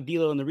I like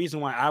D'Lo and the reason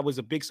why I was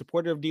a big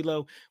supporter of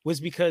D'Lo was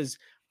because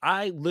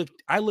I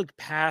looked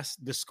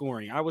past the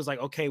scoring. I was like,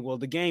 okay, well,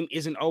 the game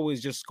isn't always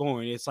just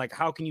scoring. It's like,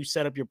 how can you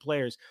set up your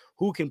players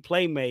who can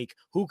play make,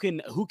 who can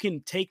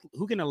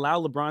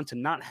allow LeBron to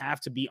not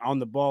have to be on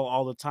the ball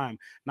all the time,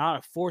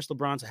 not force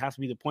LeBron to have to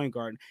be the point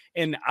guard.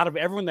 And out of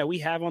everyone that we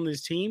have on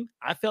this team,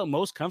 I felt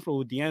most comfortable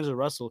with D'Angelo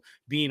Russell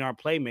being our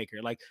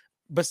playmaker. Like,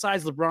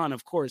 besides LeBron,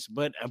 of course,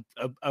 but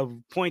a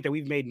point that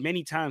we've made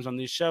many times on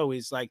this show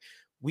is like,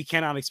 we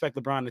cannot expect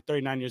LeBron at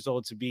 39 years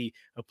old to be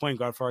a point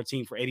guard for our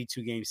team for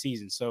 82 game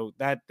season. So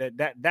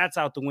that's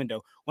out the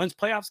window. Once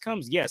playoffs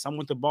comes, yes, I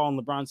want the ball in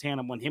LeBron's hand.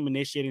 I want him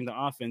initiating the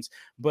offense.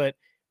 But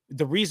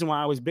the reason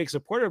why I was a big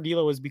supporter of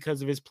D'Lo is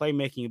because of his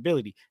playmaking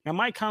ability. Now,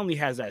 Mike Conley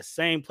has that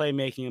same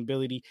playmaking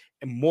ability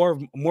and more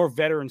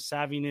veteran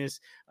savviness,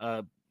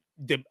 a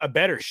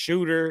better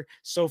shooter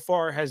so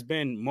far, has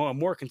been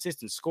more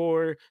consistent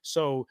scorer.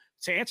 So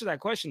to answer that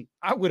question,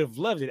 I would have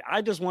loved it.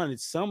 I just wanted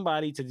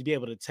somebody to be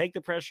able to take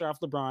the pressure off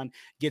LeBron,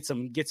 get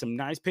some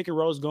nice pick and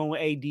rolls going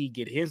with AD,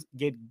 get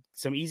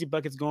some easy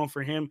buckets going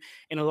for him,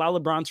 and allow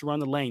LeBron to run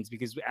the lanes.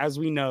 Because as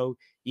we know,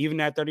 even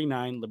at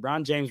 39,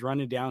 LeBron James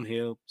running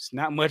downhill, it's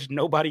not much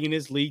nobody in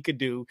this league could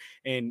do.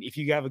 And if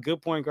you have a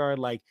good point guard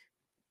like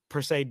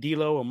per se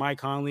D'Lo or Mike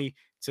Conley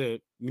to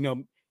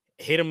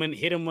hit him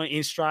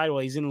in stride while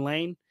he's in the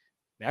lane,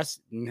 that's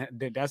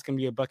gonna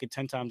be a bucket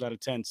 10 times out of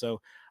 10. So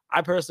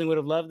I personally would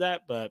have loved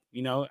that, but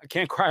I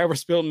can't cry over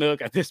spilled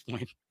milk at this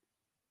point.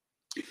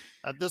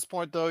 At this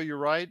point, though, you're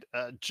right.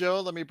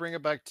 Joe, let me bring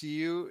it back to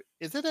you.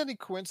 Is it any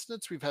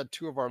coincidence we've had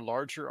two of our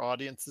larger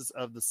audiences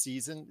of the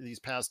season these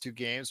past two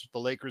games, with the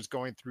Lakers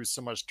going through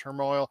so much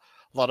turmoil?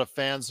 A lot of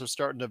fans are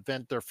starting to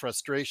vent their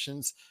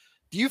frustrations.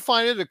 Do you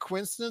find it a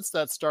coincidence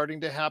that's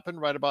starting to happen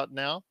right about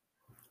now?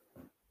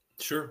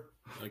 Sure.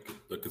 I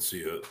could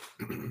see a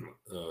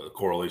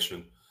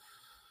correlation.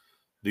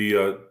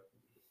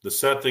 The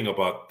sad thing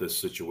about this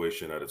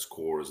situation at its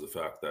core is the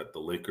fact that the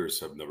Lakers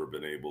have never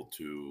been able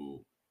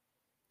to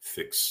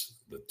fix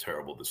the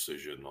terrible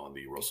decision on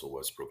the Russell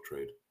Westbrook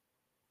trade.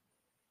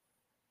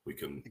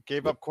 It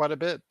gave up quite a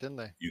bit, didn't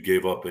they? You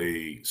gave up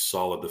a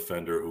solid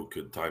defender who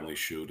could timely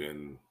shoot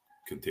in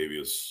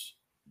Kentavious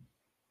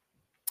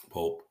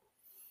Pope.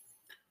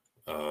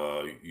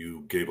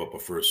 You gave up a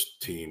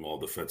first-team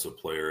all-defensive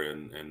player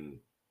and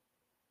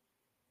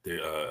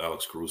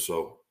Alex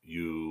Caruso.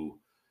 You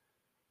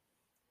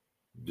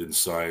didn't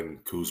sign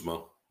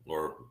Kuzma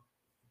or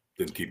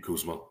didn't keep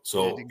Kuzma.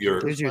 So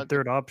here's your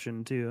third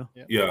option too.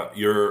 Yeah,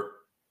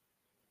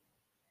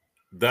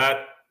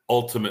 that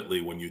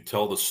ultimately, when you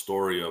tell the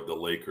story of the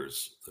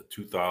Lakers, the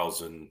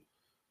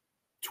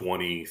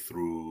 2020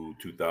 through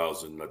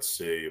 2000, let's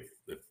say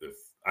if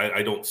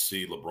I don't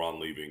see LeBron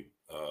leaving.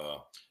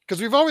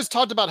 Because we've always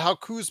talked about how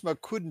Kuzma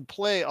couldn't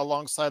play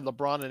alongside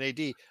LeBron and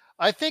AD.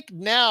 I think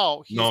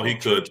now he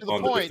could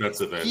on the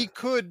defensive end. He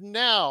could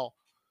now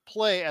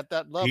play at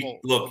that level.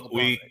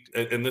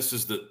 And this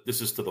is to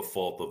the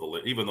fault of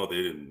the, even though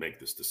they didn't make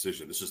this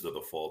decision, this is to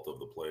the fault of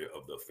the play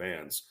of the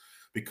fans,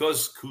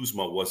 because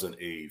Kuzma wasn't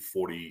a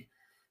 40%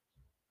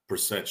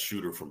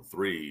 shooter from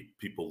three.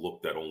 People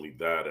looked at only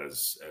that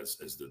as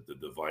the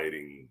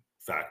dividing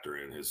factor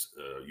in his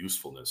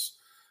usefulness.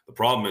 The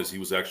problem is he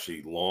was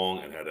actually long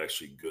and had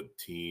actually good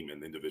team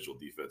and individual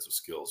defensive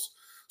skills.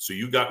 So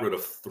you got rid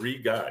of three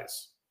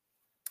guys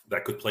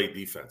that could play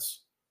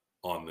defense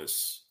on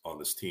this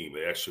team.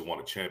 They actually won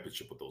a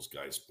championship with those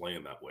guys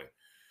playing that way.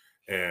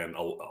 And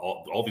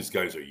all these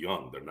guys are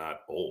young. They're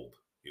not old,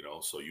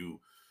 so you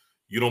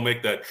don't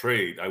make that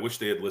trade. I wish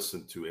they had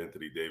listened to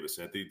Anthony Davis.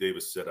 Anthony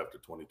Davis said after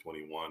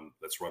 2021,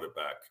 let's run it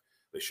back.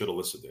 They should have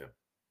listened to him,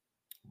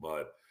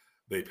 but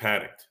they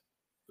panicked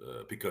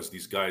because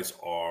these guys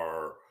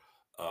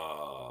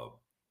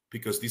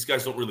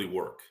don't really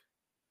work.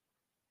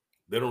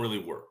 They don't really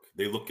work.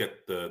 They look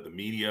at the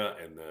media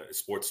and the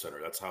sports center.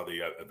 That's how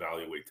they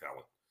evaluate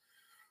talent.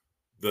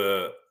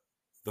 The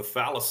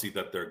fallacy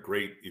that they're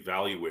great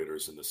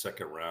evaluators in the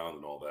second round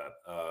and all that.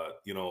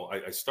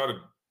 I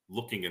started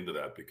looking into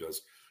that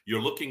because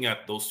you're looking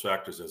at those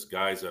factors as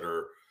guys that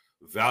are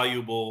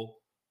valuable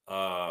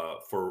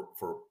for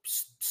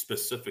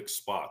specific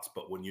spots.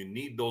 But when you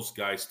need those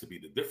guys to be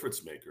the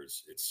difference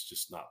makers, it's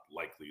just not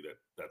likely that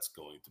that's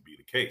going to be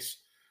the case.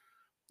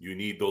 You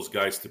need those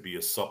guys to be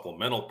a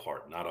supplemental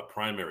part, not a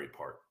primary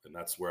part. And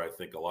that's where I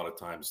think a lot of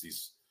times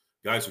these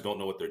guys who don't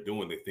know what they're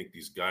doing, they think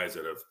these guys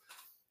that have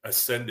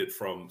ascended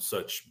from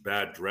such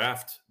bad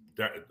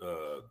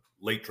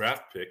late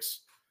draft picks,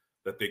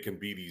 that they can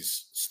be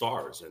these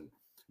stars. And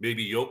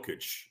maybe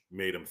Jokic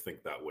made him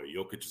think that way.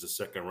 Jokic is a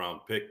second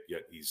round pick,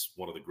 yet he's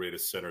one of the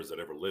greatest centers that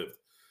ever lived.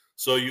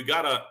 So you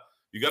gotta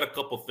you got a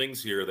couple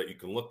things here that you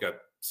can look at.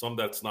 Some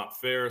that's not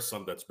fair,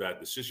 some that's bad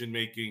decision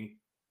making,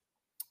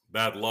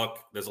 bad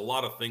luck. There's a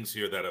lot of things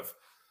here that have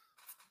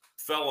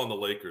fell on the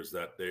Lakers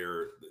that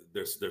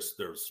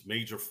there's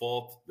major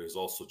fault. There's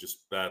also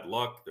just bad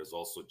luck. There's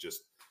also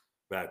just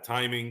bad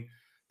timing.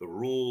 The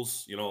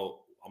rules,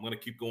 I'm going to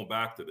keep going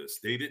back to this.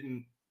 They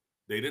didn't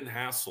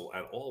hassle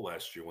at all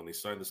last year when they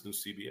signed this new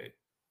CBA.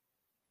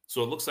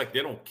 So it looks like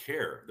they don't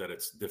care that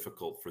it's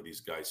difficult for these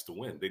guys to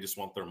win. They just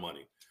want their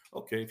money.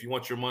 Okay, if you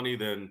want your money,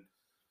 then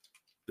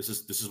this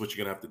is what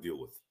you're going to have to deal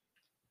with.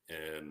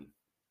 And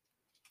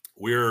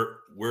we're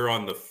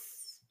on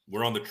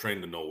the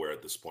train to nowhere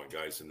at this point,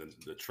 guys. And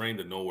the train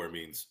to nowhere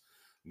means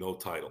no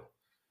title.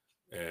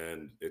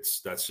 And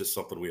that's just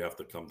something we have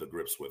to come to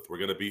grips with. We're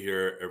going to be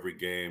here every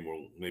game.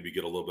 We'll maybe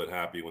get a little bit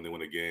happy when they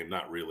win a game.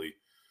 Not really.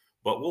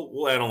 But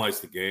we'll analyze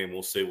the game.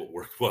 We'll say what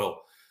worked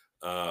well.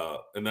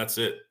 And that's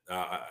it.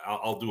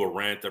 I'll do a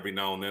rant every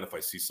now and then if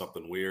I see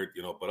something weird,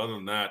 but other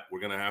than that,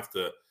 we're going to have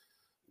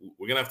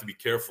to be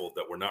careful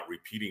that we're not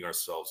repeating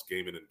ourselves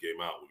game in and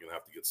game out. We're going to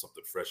have to get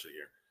something fresh in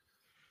here.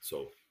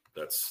 So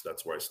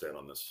that's where I stand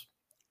on this.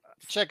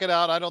 Check it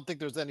out. I don't think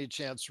there's any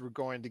chance we're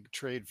going to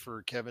trade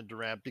for Kevin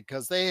Durant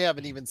because they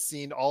haven't even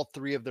seen all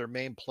three of their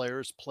main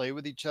players play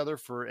with each other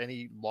for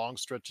any long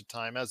stretch of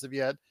time as of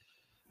yet.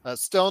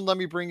 Stone, let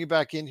me bring you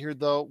back in here,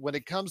 though. When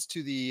it comes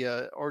to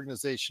the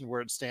organization where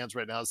it stands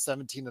right now,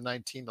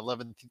 17-19,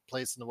 11th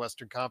place in the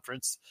Western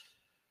Conference,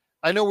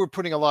 I know we're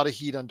putting a lot of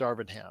heat on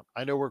Darvin Ham.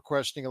 I know we're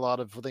questioning a lot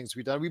of things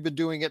we've done. We've been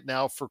doing it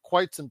now for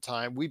quite some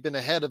time. We've been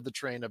ahead of the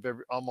train of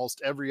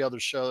almost every other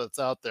show that's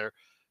out there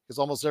because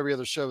almost every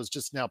other show is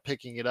just now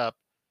picking it up.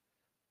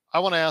 I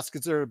want to ask,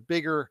 is there a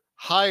bigger,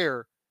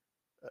 higher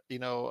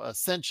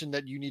ascension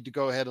that you need to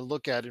go ahead and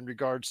look at in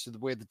regards to the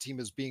way the team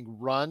is being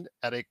run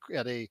at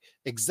a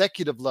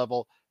executive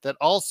level that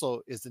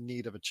also is in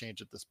need of a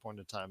change at this point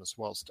in time as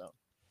well, Stone?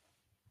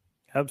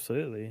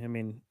 Absolutely. I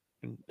mean,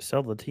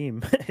 sell the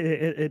team.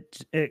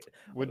 it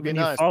would be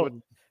nice.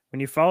 When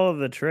you follow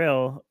the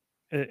trail,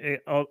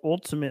 it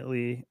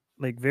ultimately,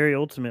 very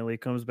ultimately,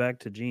 comes back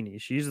to Jeannie.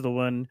 She's the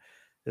one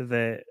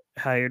that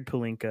hired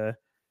Pelinka.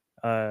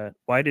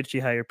 Why did she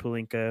hire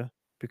Pelinka?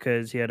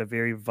 Because he had a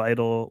very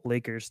vital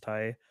Lakers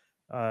tie.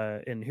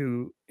 And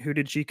who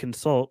did she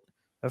consult?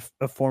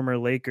 A former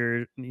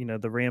Laker,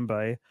 the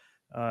Ramby,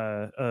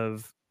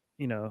 of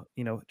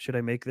should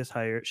I make this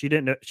hire? She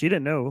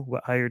didn't know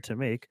what hire to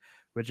make,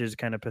 which is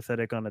kind of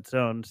pathetic on its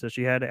own. So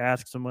she had to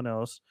ask someone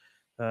else,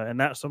 and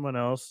that someone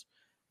else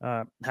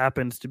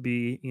happens to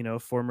be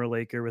former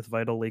Laker with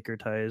vital Laker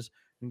ties,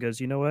 and goes,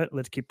 you know what?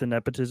 Let's keep the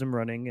nepotism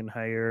running and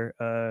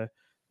hire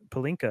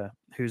Pelinka,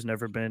 who's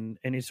never been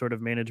any sort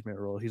of management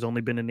role. He's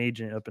only been an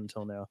agent up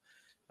until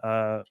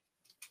now.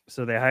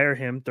 So they hire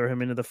him, throw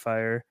him into the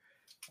fire.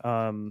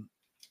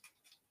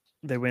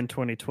 They win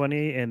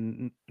 2020,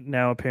 and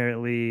now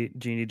apparently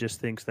Jeannie just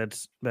thinks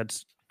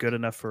that's good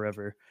enough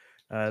forever.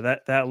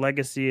 That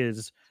legacy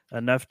is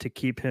enough to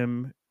keep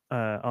him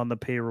on the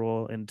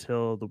payroll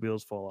until the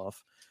wheels fall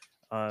off,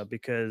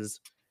 because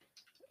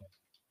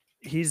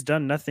he's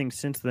done nothing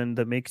since then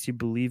that makes you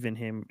believe in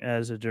him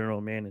as a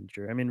general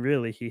manager. I mean,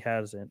 really, he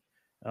hasn't.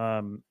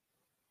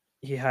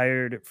 He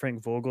hired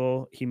Frank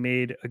Vogel. He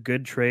made a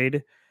good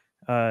trade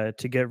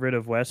to get rid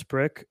of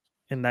Westbrook,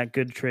 and that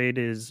good trade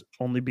is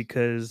only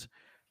because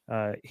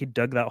he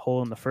dug that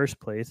hole in the first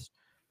place.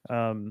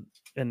 And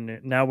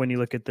now when you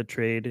look at the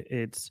trade,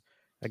 it's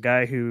a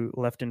guy who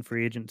left in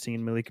free agency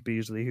in Malik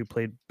Beasley, who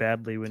played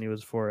badly when he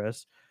was for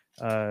us.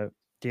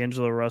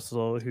 D'Angelo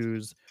Russell,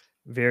 who's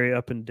very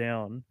up and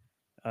down,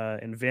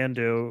 and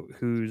Vando,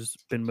 who's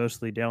been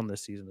mostly down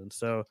this season. And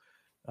so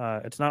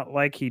it's not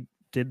like he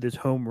did this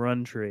home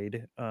run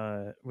trade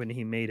when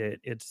he made it.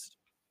 It's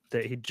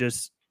that he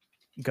just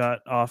got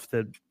off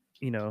the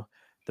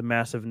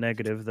massive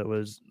negative that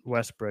was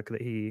Westbrook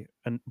that he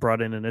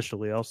brought in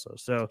initially also.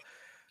 So,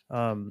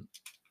 and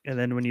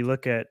then when you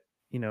look at,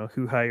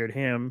 who hired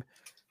him,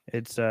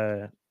 it's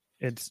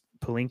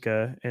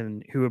Pelinka,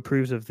 and who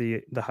approves of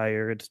the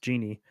hire, it's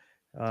Jeannie.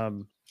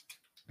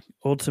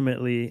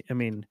 Ultimately, I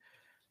mean,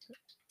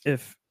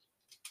 if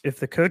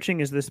the coaching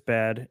is this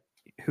bad,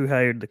 who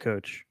hired the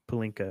coach?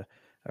 Pelinka.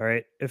 All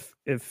right.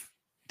 If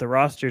the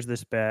roster is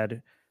this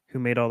bad, who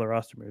made all the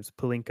roster moves?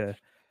 Pelinka.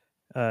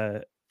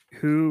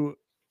 Who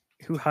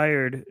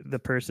hired the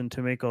person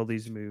to make all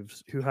these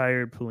moves? Who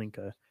hired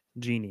Pelinka?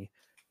 Jeannie.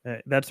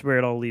 That's where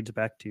it all leads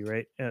back to,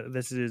 right?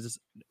 This is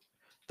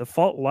the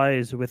fault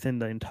lies within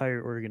the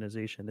entire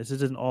organization. This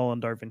isn't all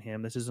on Darvin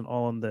Ham. This isn't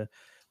all on the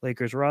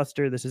Lakers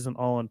roster. This isn't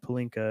all on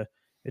Pelinka.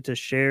 It's a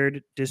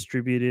shared,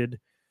 distributed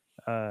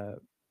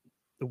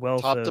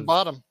wealth, top to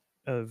bottom.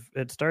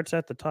 It starts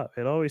at the top.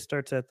 It always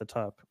starts at the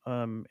top.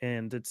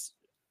 And it's,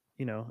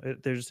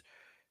 there's,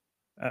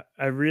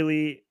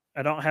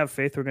 I don't have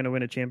faith we're going to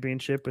win a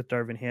championship with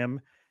Darvin Ham.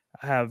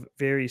 I have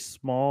very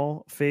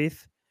small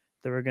faith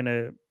that we're going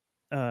to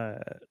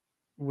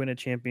win a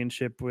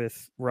championship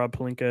with Rob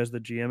Pelinka as the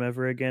GM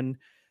ever again.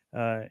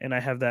 And I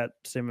have that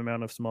same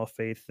amount of small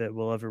faith that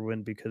we'll ever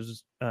win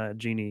because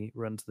Genie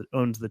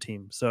owns the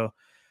team. So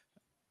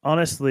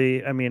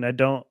honestly, I mean, I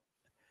don't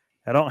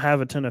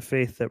have a ton of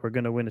faith that we're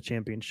going to win a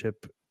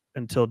championship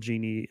until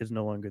Genie is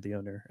no longer the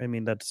owner. I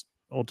mean, that's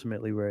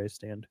ultimately where I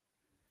stand.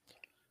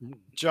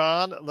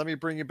 John, let me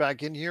bring you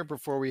back in here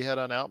before we head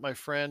on out, my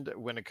friend.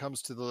 When it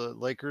comes to the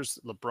Lakers,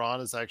 LeBron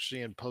is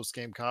actually in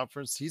post-game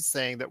conference. He's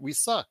saying that we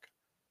suck.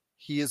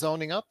 He is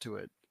owning up to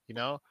it. You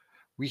know,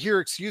 we hear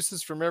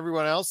excuses from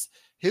everyone else.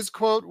 His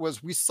quote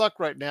was, "We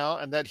suck right now,"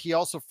 and that he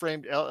also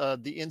framed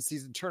the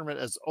in-season tournament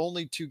as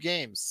only 2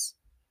 games.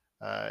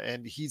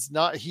 And he's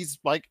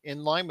like in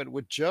alignment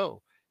with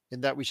Joe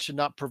in that we should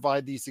not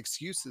provide these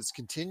excuses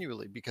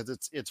continually because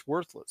it's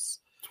worthless.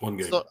 It's 1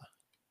 game. So,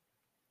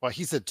 well,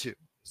 he said 2.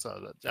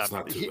 So it's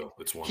not 2 though.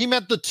 It's 1. He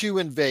meant the 2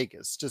 in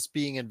Vegas, just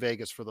being in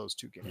Vegas for those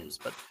 2 games.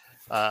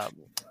 But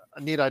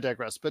need I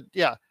digress? But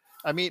yeah,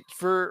 I mean,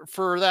 for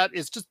that,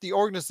 it's just the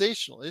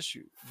organizational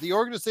issue. The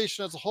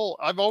organization as a whole,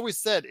 I've always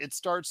said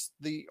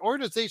the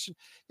organization,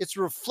 it's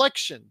a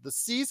reflection. The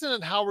season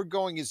and how we're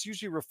going is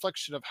usually a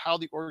reflection of how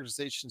the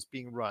organization is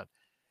being run.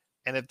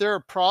 And if there are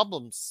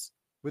problems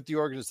with the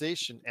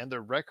organization and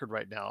their record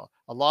right now,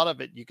 a lot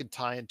of it you can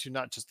tie into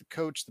not just the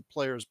coach, the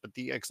players, but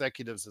the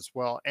executives as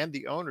well, and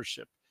the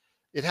ownership.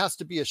 It has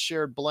to be a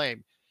shared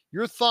blame.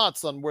 Your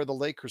thoughts on where the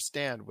Lakers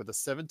stand with a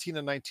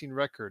 17-19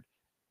 record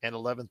and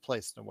 11th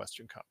place in the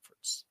Western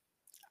Conference?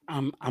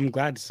 I'm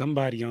glad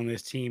somebody on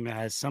this team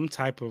has some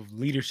type of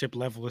leadership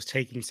level is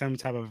taking some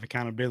type of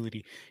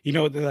accountability. You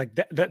know, like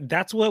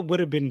that's what would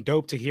have been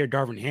dope to hear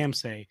Darvin Ham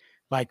say.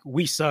 Like,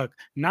 we suck.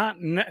 Not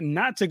see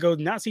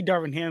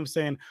Darvin Ham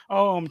saying,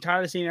 "Oh, I'm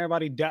tired of seeing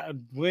everybody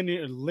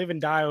live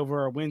and die over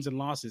our wins and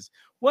losses."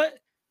 What?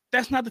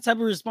 That's not the type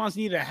of response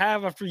you need to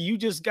have after you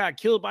just got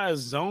killed by a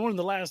zone in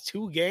the last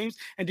 2 games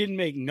and didn't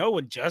make no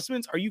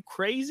adjustments. Are you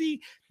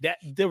crazy? That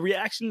the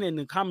reaction and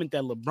the comment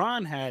that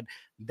LeBron had,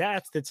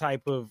 that's the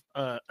type of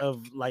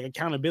like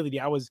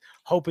accountability I was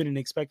hoping and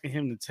expecting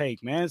him to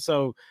take, man.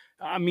 So,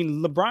 I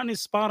mean, LeBron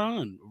is spot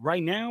on.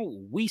 Right now,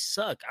 we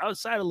suck.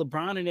 Outside of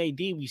LeBron and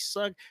AD, we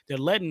suck. They're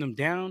letting them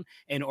down.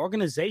 And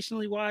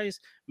organizationally wise,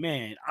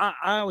 man,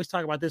 I always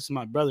talk about this with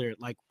my brother.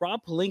 Like,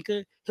 Rob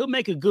Pelinka, he'll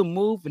make a good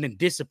move and then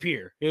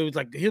disappear. It was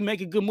like he'll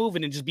make a good move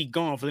and then just be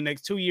gone for the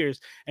next 2 years.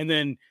 And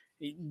then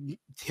he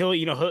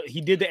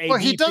did the AD Well,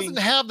 he doesn't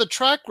thing. have the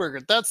track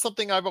record. That's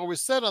something I've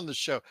always said on the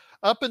show.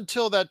 Up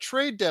until that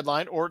trade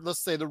deadline, or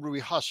let's say the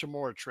Rui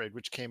Hashimura trade,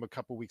 which came a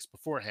couple weeks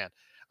beforehand.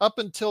 Up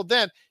until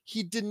then,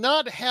 he did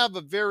not have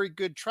a very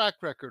good track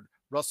record.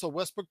 Russell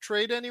Westbrook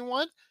trade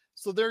anyone?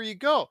 So there you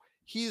go.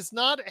 He's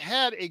not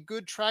had a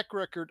good track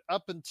record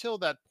up until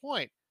that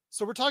point.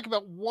 So we're talking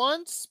about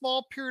one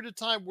small period of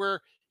time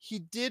where he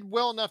did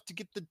well enough to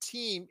get the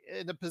team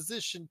in a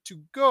position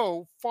to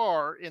go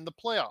far in the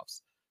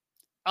playoffs.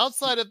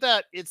 Outside of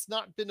that, it's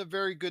not been a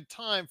very good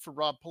time for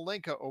Rob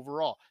Pelinka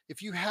overall.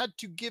 If you had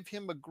to give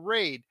him a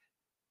grade,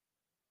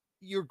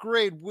 your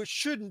grade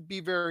shouldn't be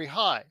very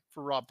high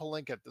for Rob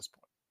Pelinka at this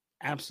point.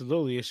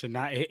 Absolutely, it should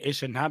not. It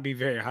should not be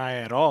very high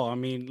at all. I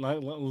mean,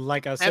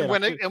 like I said, and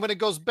when it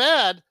goes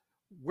bad,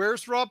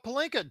 where's Rob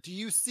Pelinka? Do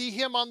you see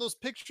him on those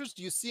pictures?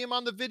 Do you see him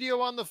on the video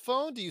on the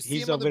phone? Do you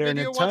see him on the video?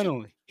 He's over there in the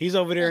tunnel. He's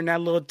over there in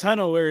that little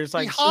tunnel where it's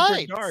like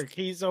super dark.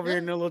 He's over here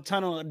in the little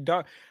tunnel,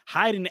 dark,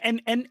 hiding.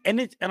 And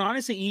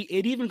honestly,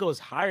 it even goes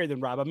higher than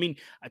Rob. I mean,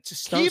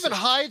 he even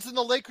hides in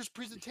the Lakers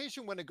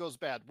presentation when it goes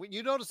bad. When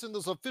you notice in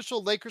those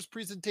official Lakers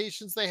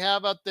presentations they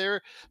have out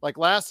there, like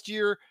last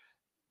year,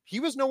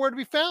 he was nowhere to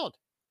be found.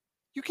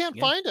 You can't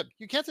find him.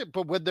 You can't say.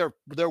 But when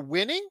they're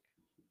winning,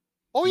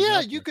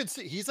 you could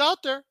see he's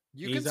out there.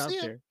 You can see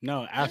him.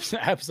 No,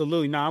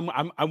 absolutely. No,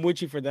 I'm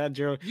with you for that,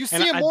 Gerald. You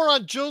see him more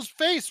on Joe's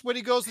face when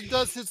he goes and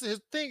does his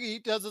thing. He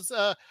does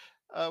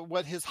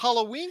his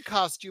Halloween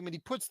costume, and he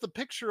puts the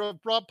picture of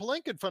Rob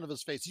Pelinka in front of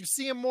his face. You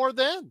see him more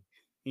then.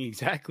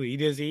 Exactly. He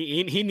does.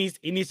 He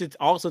needs to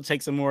also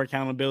take some more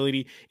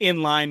accountability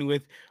in line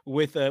with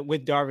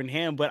Darvin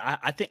Ham. But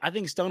I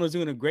think Stone was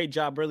doing a great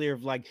job earlier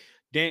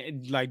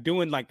of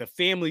doing like the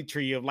family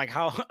tree of like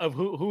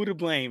who to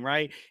blame,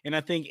 right? And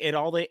I think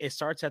it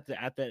starts at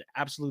the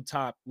absolute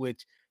top with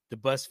the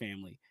Buss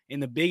family.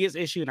 And the biggest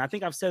issue, and I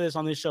think I've said this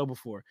on this show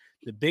before,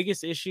 the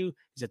biggest issue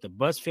is that the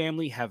Buss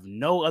family have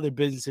no other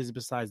businesses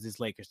besides this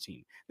Lakers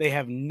team. They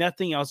have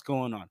nothing else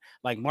going on.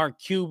 Like Mark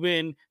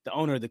Cuban, the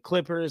owner of the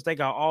Clippers, they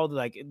got all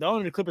the owner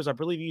of the Clippers, I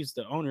believe he's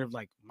the owner of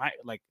like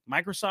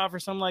Microsoft or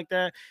something like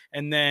that.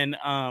 And then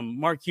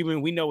Mark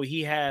Cuban, we know what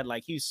he had,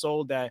 like he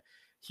sold that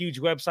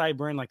huge website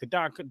brand like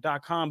the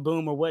 .com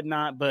boom or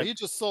whatnot, but he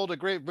just sold a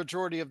great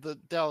majority of the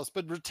Dallas,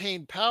 but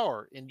retained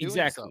power in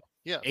doing so.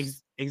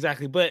 Yes,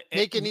 exactly. But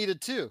Macon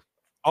needed too.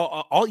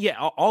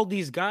 All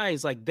these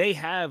guys, like, they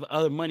have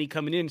other money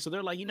coming in, so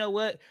they're like, you know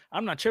what?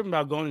 I'm not tripping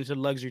about going into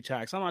luxury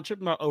tax. I'm not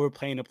tripping about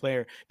overpaying a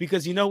player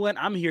because you know what?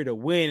 I'm here to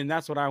win, and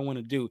that's what I want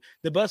to do.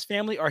 The Buss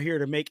family are here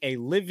to make a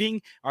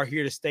living, are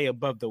here to stay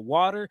above the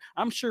water.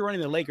 I'm sure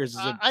running the Lakers is.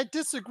 I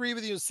disagree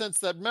with you in the sense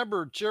that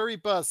remember Jerry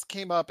Buss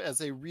came up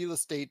as a real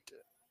estate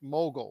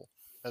mogul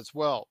as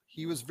well.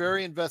 He was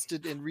very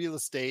invested in real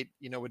estate,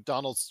 with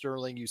Donald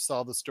Sterling. You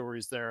saw the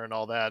stories there and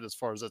all that as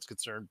far as that's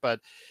concerned, but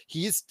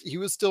he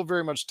was still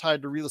very much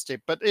tied to real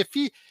estate. But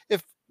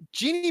if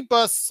Jeannie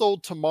Buss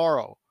sold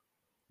tomorrow,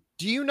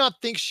 do you not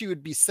think she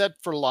would be set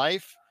for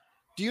life?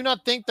 Do you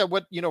not think that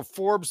what,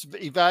 Forbes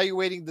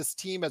evaluating this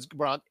team as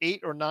around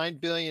 $8 or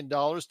 $9 billion,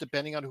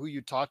 depending on who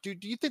you talk to,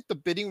 do you think the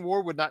bidding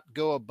war would not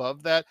go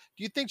above that?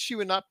 Do you think she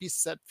would not be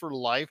set for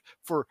life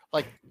for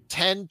like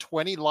 10,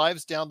 20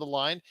 lives down the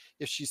line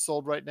if she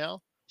sold right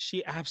now?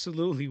 She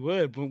absolutely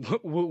would,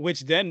 but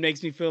which then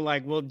makes me feel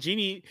like, well,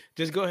 Jeannie,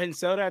 just go ahead and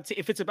sell that team.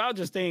 If it's about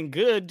just staying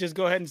good, just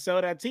go ahead and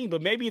sell that team.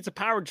 But maybe it's a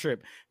power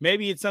trip.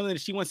 Maybe it's something that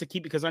she wants to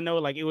keep because I know,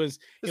 like it was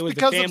because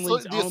the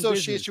family's of the own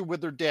association business.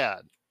 with her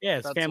dad. Yeah,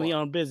 it's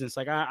family-owned business.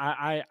 Like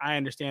I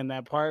understand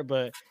that part,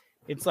 but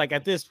it's like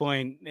at this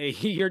point,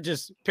 you're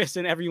just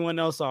pissing everyone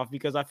else off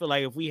because I feel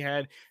like if we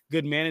had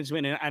good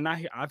management, and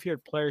I've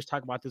heard players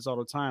talk about this all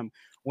the time,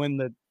 when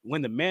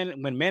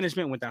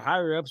management, when the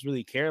higher ups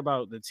really care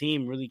about the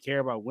team, really care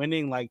about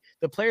winning, like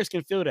the players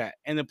can feel that,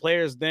 and the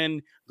players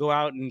then go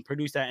out and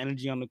produce that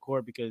energy on the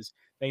court because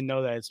they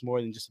know that it's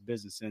more than just a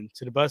business. And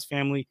to the Buss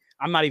family,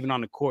 I'm not even on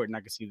the court, and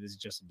I can see this is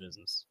just a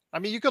business. I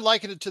mean, you could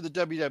liken it to the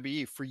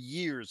WWE for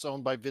years,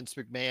 owned by Vince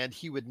McMahon.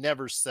 He would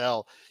never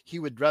sell. He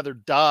would rather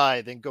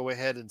die than go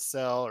ahead and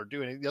sell or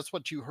do anything. That's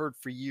what you heard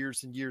for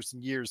years and years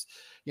and years,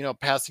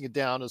 passing it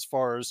down as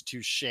far as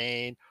to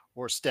Shane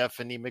or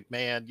Stephanie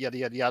McMahon, yada,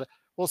 yada, yada.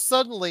 Well,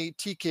 suddenly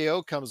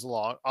TKO comes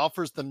along,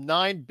 offers them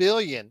 $9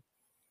 billion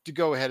to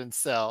go ahead and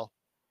sell.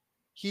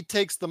 He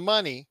takes the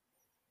money,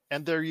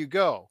 and there you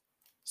go.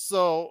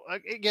 So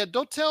again,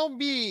 don't tell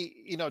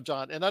me,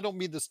 John, and I don't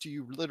mean this to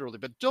you literally,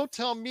 but don't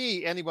tell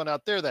me, anyone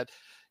out there, that,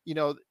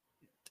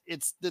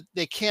 it's that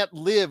they can't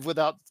live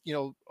without,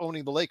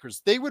 owning the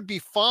Lakers. They would be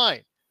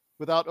fine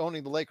without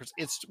owning the Lakers.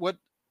 It's what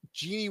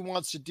Jeannie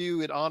wants to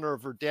do in honor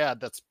of her dad.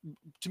 That's,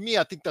 to me,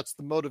 I think that's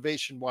the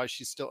motivation why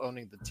she's still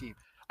owning the team.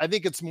 I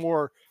think it's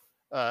more,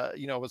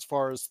 as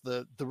far as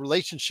the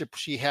relationship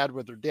she had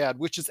with her dad,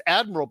 which is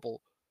admirable.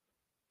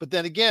 But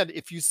then again,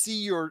 if you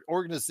see your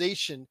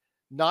organization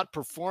not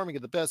performing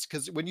at the best,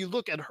 because when you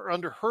look at her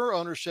under her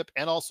ownership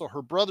and also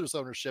her brother's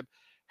ownership,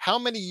 how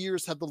many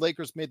years have the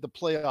Lakers made the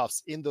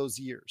playoffs in those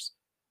years?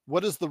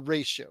 What is the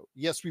ratio?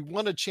 Yes, we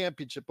won a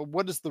championship, but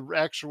what is the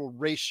actual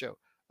ratio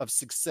of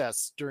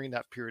success during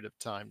that period of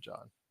time,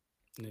 John?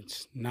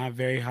 It's not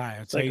very high.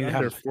 It's like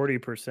under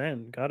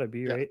 40%. Gotta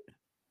be, right?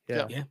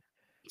 Yeah.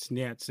 It's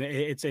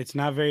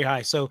not very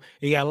high. So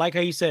yeah, like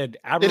how you said,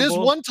 admirable.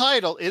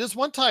 It is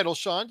one title,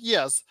 Sean.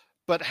 Yes.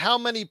 But how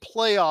many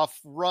playoff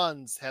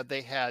runs had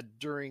they had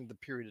during the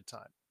period of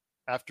time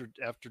after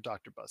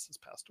Dr. Buss has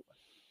passed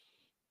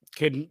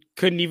away?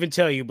 Couldn't even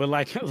tell you. But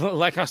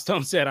like how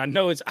Stone said, I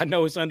know it's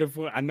under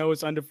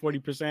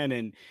 40%,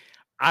 and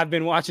I've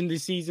been watching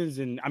these seasons,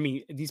 and I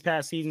mean these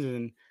past seasons,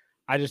 and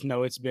I just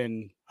know it's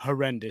been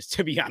horrendous,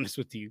 to be honest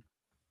with you.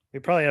 We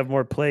probably have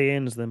more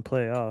play-ins than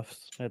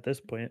playoffs at this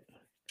point.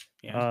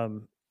 Yeah.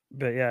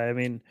 But yeah, I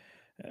mean.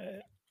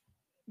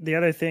 The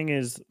other thing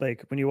is,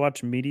 like, when you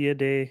watch Media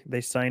Day,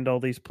 they signed all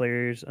these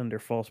players under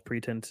false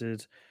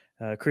pretenses.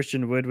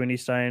 Christian Wood, when he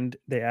signed,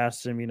 they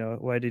asked him,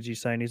 why did you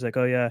sign? He's like,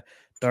 oh, yeah,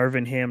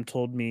 Darvin Ham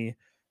told me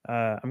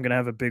I'm going to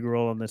have a big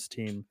role on this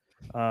team.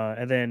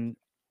 And then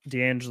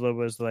D'Angelo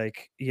was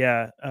like,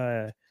 yeah,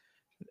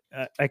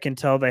 I can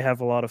tell they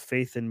have a lot of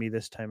faith in me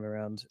this time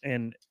around.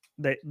 And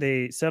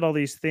they said all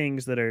these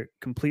things that are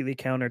completely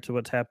counter to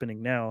what's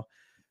happening now.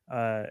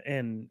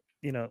 And,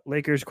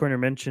 Lakers Corner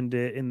mentioned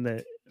it in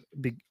the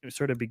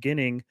sort of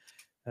beginning.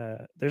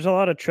 There's a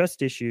lot of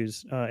trust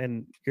issues,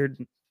 and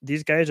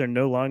these guys are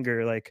no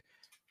longer, like,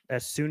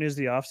 as soon as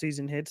the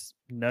offseason hits,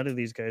 none of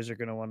these guys are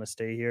going to want to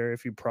stay here.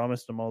 If you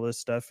promised them all this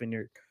stuff and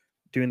you're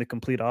doing the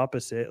complete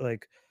opposite,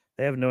 like,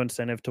 they have no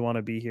incentive to want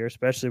to be here,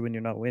 especially when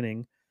you're not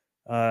winning.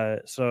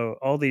 So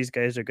all these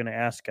guys are going to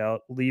ask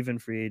out, leave in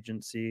free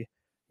agency.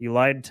 You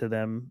lied to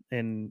them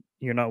and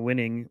you're not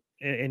winning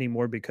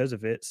anymore because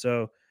of it.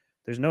 So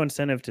there's no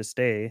incentive to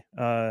stay.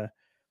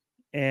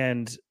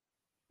 And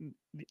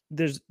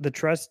there's the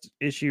trust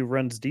issue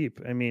runs deep.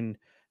 I mean,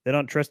 they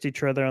don't trust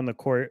each other on the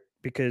court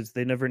because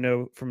they never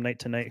know from night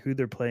to night who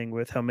they're playing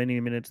with, how many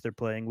minutes they're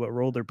playing, what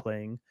role they're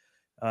playing.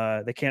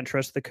 They can't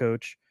trust the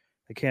coach.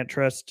 They can't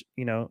trust,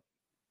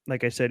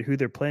 like I said, who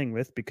they're playing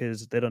with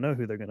because they don't know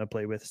who they're going to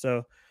play with.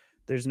 So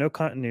there's no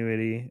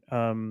continuity.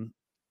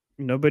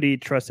 Nobody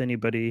trusts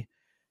anybody.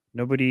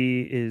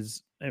 Nobody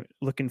is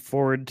looking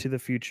forward to the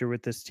future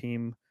with this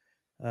team.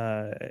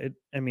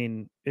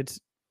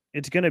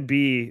 It's going to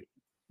be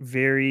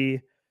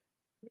very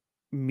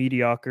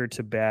mediocre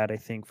to bad, I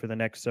think, for the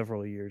next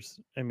several years.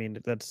 I mean,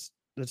 that's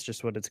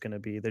just what it's going to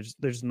be.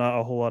 There's not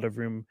a whole lot of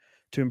room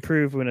to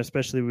improve when,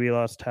 especially, we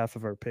lost half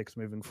of our picks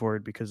moving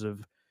forward because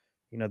of,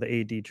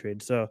 the AD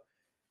trade. So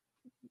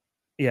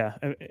yeah,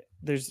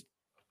 there's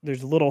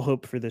little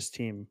hope for this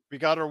team. We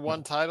got our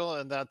one title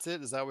and that's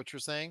it. Is that what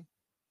you're saying?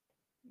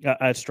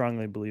 I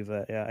strongly believe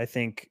that. Yeah, I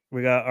think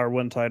we got our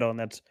one title, and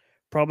that's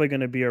probably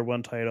going to be our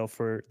one title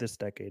for this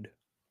decade.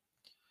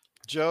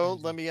 Joe,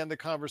 let me end the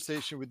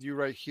conversation with you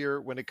right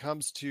here. When it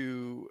comes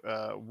to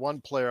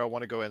one player I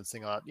want to go and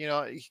sing on,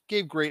 he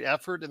gave great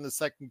effort in the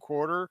second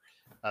quarter.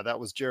 That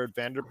was Jared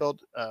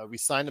Vanderbilt. We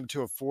signed him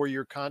to a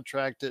 4-year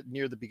contract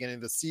near the beginning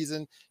of the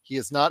season. He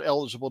is not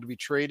eligible to be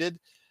traded,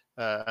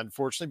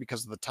 unfortunately,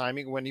 because of the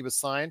timing when he was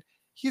signed.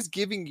 He's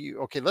giving you,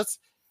 okay, let's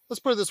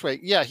put it this way.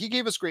 Yeah, he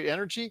gave us great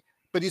energy,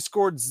 but he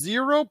scored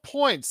 0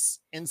 points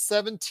in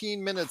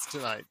 17 minutes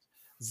tonight.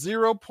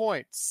 0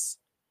 points.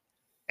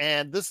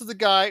 And this is the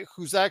guy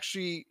whose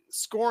actually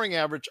scoring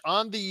average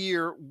on the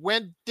year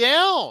went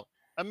down.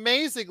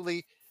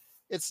 Amazingly,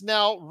 it's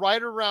now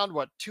right around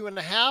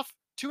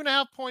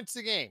 2.5 points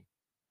a game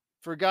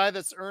for a guy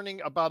that's earning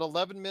about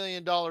 $11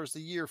 million a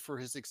year for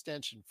his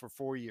extension for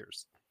 4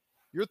 years.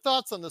 Your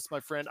thoughts on this, my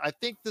friend? I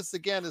think this,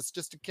 again, is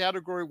just a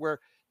category where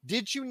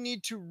did you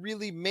need to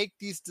really make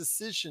these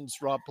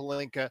decisions, Rob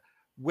Pelinka,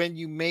 when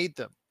you made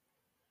them?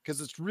 Because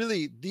it's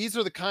really, these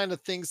are the kind of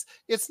things,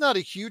 it's not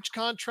a huge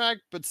contract,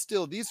 but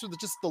still, these are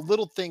just the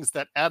little things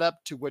that add up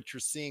to what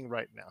you're seeing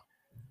right now.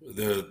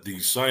 The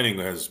signing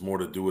has more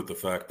to do with the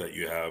fact that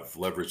you have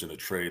leverage in a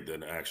trade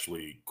than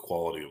actually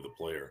quality of the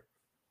player.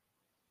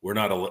 We're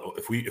not,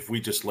 if we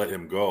just let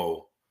him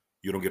go,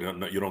 you don't get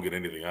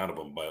anything out of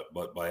him.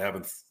 But by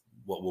having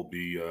what will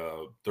be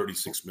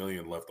 $36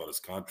 million left on his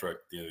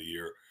contract at the end of the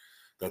year,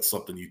 that's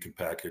something you can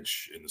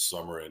package in the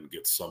summer and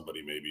get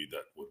somebody maybe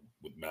that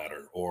would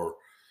matter. Or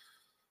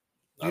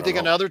you think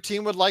another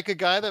team would like a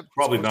guy that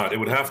probably not? It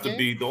would have to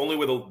be the only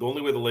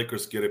way the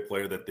Lakers get a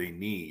player that they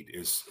need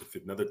is if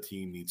another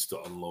team needs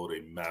to unload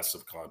a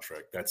massive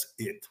contract. That's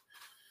it.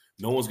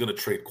 No one's going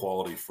to trade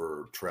quality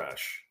for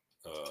trash.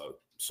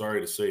 Sorry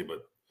to say,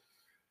 but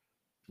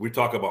we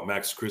talk about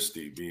Max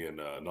Christie being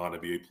a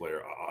non-NBA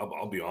player.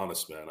 I'll be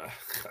honest, man. I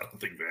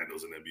don't think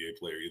Vando's an NBA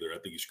player either. I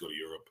think he should go to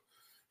Europe.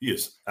 He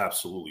is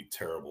absolutely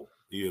terrible.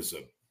 He is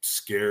a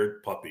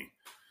scared puppy.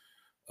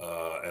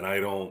 And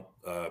I don't,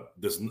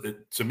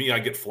 to me, I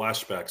get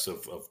flashbacks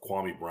of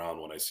Kwame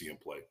Brown when I see him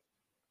play.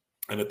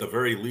 And at the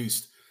very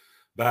least,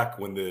 back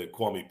when the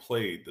Kwame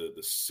played,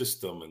 the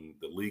system and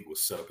the league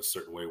was set up a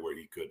certain way where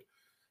he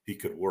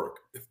could work.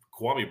 If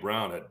Kwame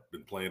Brown had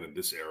been playing in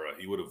this era,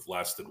 he would have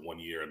lasted 1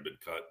 year and been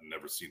cut and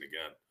never seen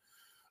again.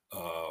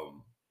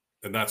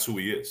 And that's who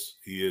he is.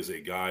 He is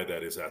a guy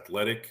that is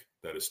athletic,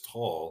 that is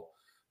tall,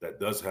 that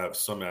does have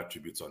some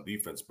attributes on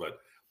defense, but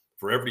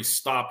for every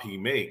stop he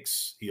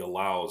makes, he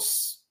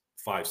allows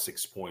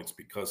 5-6 points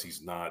because he's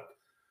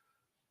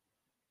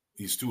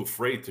too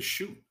afraid to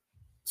shoot.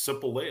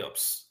 Simple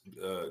layups,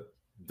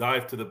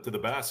 dive to the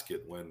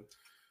basket. When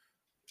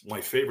my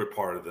favorite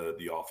part of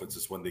the offense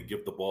is when they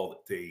give the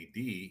ball to AD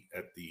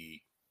at the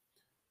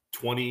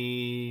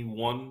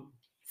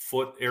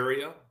 21-foot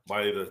area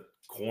by the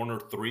corner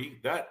three.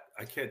 That,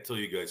 I can't tell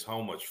you guys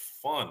how much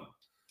fun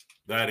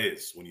that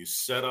is when you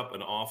set up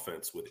an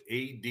offense with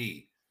AD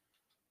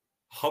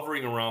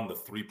hovering around the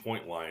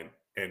 3-point line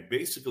and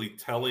basically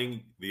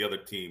telling the other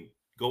team,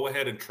 go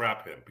ahead and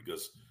trap him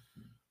because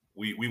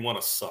we want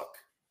to suck.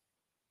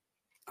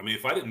 I mean,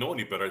 if I didn't know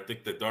any better, I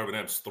think that Darvin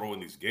Ham's throwing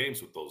these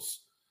games with those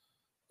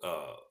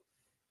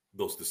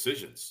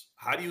decisions.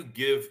 How do you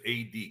give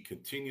AD,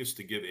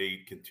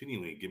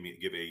 continually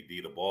give AD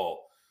the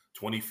ball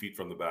 20 feet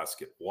from the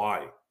basket?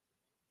 Why?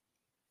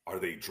 Are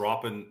they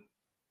dropping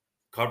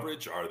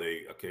coverage? Are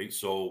they, okay,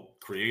 so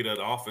create an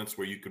offense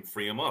where you can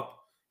free him up.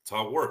 That's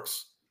how it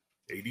works.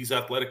 AD's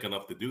athletic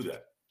enough to do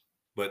that.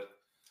 But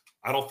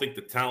I don't think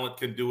the talent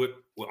can do it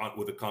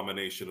with a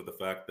combination of the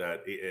fact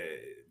that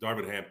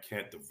Darvin Ham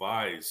can't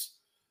devise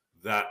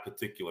that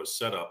particular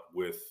setup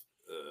with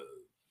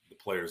the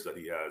players that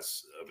he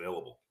has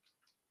available.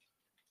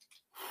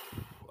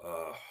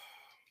 I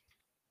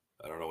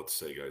don't know what to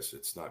say, guys.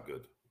 It's not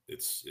good.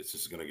 It's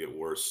just going to get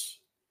worse.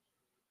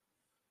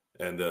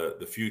 And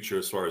the future,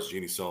 as far as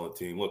Genie selling the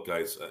team, look,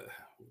 guys.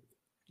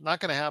 Not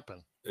going to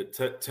happen.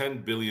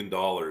 $10 billion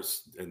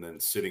and then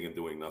sitting and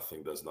doing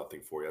nothing does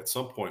nothing for you. At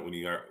some point,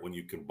 when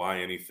you can buy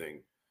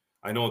anything,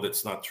 I know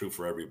that's not true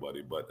for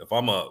everybody, but if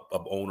I'm a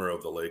owner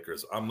of the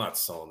Lakers, I'm not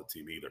selling the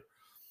team either.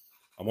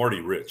 I'm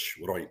already rich.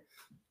 What do I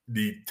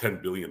need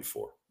 $10 billion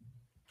for?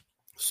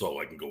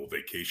 So I can go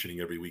vacationing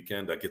every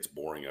weekend. That gets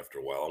boring after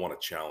a while. I want a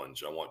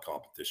challenge. I want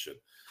competition.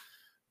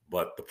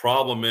 But the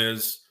problem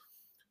is,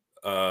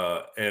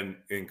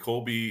 and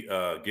Kobe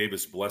gave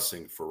his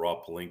blessing for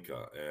Rob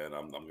Pelinka, and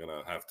I'm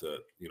gonna have to,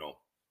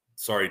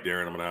 sorry,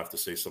 Darren, I'm gonna have to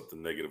say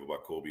something negative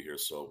about Kobe here.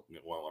 So I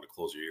want to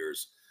close your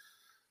ears.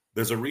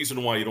 There's a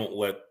reason why you don't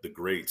let the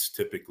greats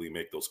typically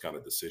make those kind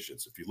of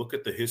decisions. If you look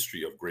at the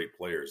history of great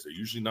players, they're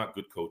usually not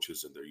good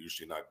coaches and they're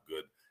usually not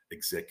good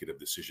executive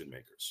decision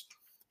makers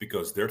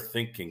because they're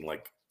thinking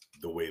like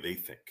the way they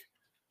think.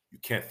 You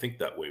can't think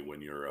that way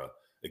when you're an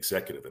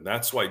executive, and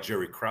that's why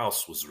Jerry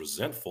Krause was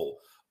resentful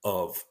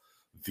of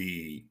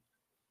the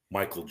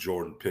Michael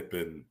Jordan,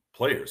 Pippen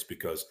players,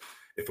 because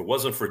if it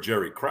wasn't for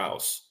Jerry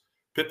Krause,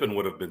 Pippen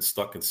would have been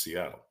stuck in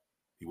Seattle.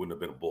 He wouldn't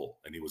have been a Bull,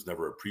 and he was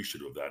never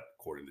appreciative of that,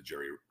 according to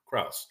Jerry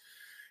Krause.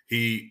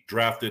 He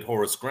drafted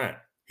Horace Grant.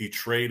 He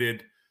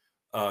traded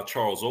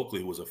Charles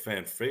Oakley, who was a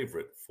fan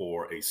favorite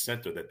for a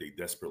center that they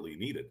desperately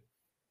needed.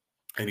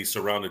 And he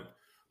surrounded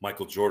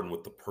Michael Jordan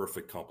with the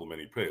perfect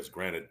complementary players.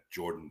 Granted,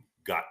 Jordan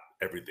got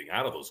everything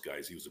out of those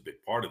guys. He was a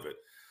big part of it.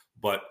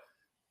 But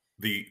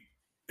the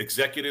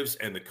executives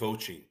and the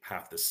coaching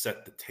have to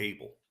set the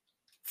table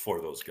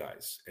for those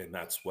guys. And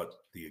that's what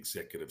the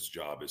executive's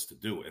job is to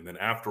do. And then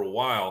after a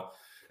while,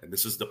 and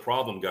this is the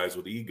problem, guys,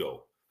 with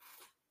ego,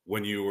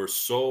 when you were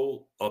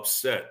so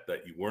upset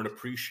that you weren't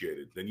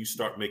appreciated, then you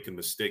start making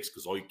mistakes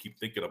because all you keep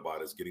thinking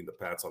about is getting the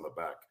pats on the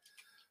back.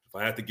 If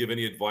I had to give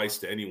any advice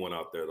to anyone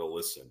out there, they'll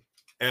listen.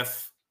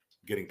 F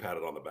getting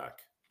patted on the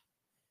back.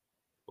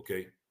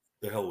 Okay?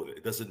 The hell with it.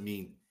 It doesn't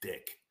mean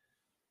dick.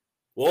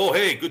 Whoa,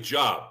 hey, good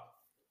job.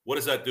 What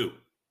does that do?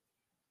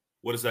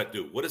 What does that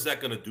do? What is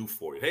that going to do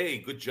for you? Hey,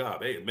 good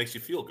job. Hey, it makes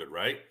you feel good,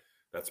 right?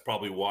 That's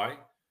probably why.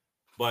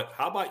 But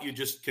how about you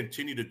just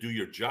continue to do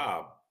your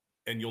job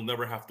and you'll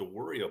never have to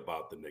worry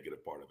about the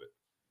negative part of it.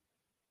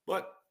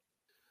 But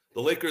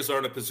the Lakers are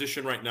in a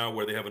position right now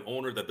where they have an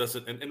owner that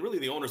doesn't, and really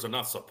the owners are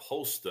not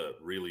supposed to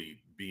really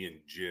be in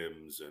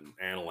gyms and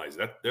analyze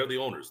that. They're the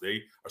owners.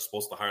 They are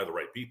supposed to hire the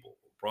right people.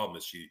 The problem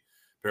is she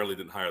apparently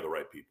didn't hire the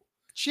right people.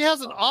 She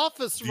has an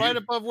office right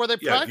above where they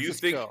practice.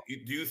 Do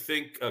you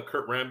think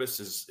Kurt Rambis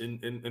is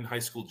in high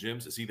school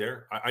gyms? Is he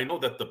there? I know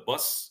that the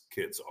bus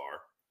kids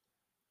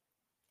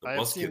are. I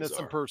have seen this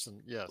in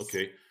person. Yes.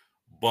 Okay,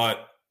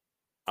 but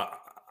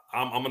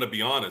I'm going to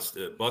be honest.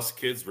 Bus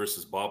kids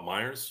versus Bob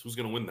Myers. Who's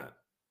going to win that?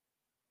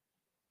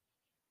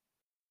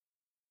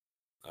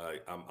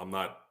 I'm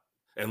not.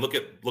 And look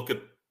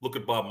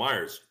at Bob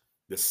Myers.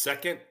 The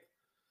second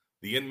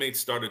the inmates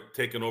started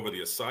taking over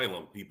the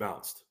asylum, he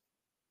bounced.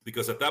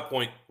 Because at that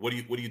point, what are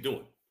you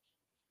doing?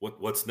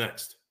 What's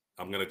next?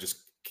 I'm going to just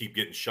keep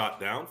getting shot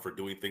down for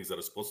doing things that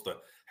are supposed to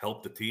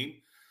help the team.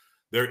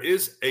 There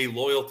is a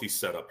loyalty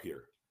set up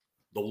here.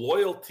 The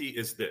loyalty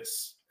is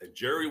this, and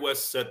Jerry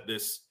West said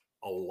this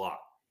a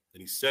lot,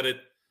 and he said it.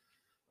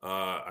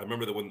 I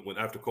remember that when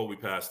after Kobe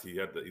passed, he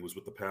was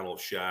with the panel of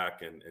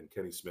Shaq and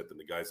Kenny Smith and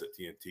the guys at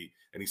TNT,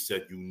 and he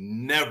said, "You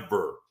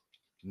never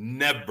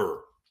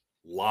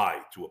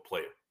lie to a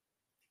player.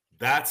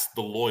 That's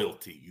the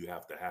loyalty you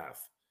have to have.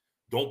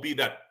 Don't be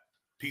that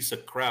piece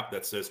of crap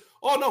that says,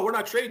 "Oh no, we're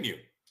not trading you,"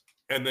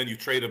 and then you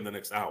trade them the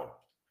next hour.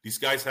 These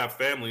guys have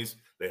families.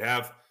 They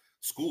have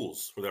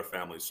schools for their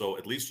families, so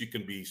at least you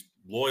can be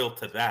loyal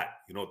to that.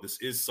 You know,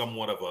 this is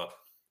somewhat of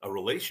a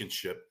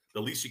relationship.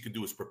 The least you can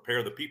do is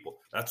prepare the people.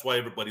 That's why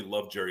everybody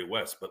loved Jerry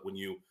West. But when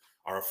you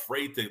are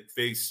afraid to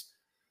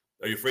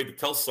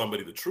tell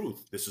somebody the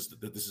truth, this is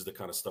the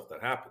kind of stuff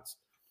that happens.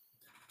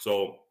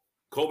 So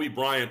Kobe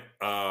Bryant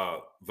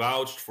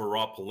vouched for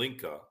Rob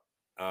Pelinka.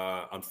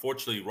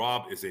 Unfortunately,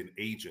 Rob is an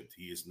agent.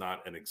 He is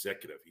not an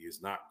executive. He is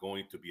not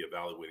going to be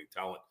evaluating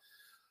talent.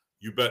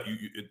 You bet.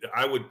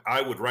 I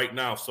would right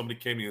now. If somebody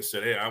came in and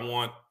said, "Hey, I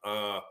want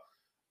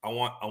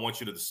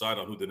you to decide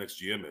on who the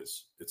next GM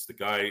is." It's the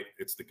guy.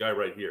 It's the guy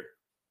right here.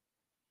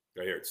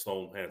 Right here. It's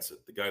Stone Hansen.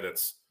 The guy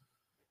that's.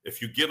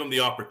 If you give him the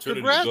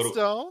opportunity to go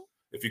to,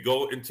 if you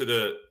go into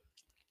the,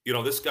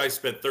 this guy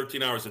spent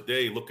 13 hours a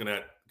day looking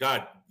at.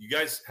 God, you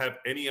guys have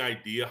any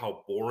idea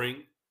how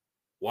boring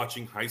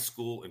watching high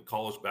school and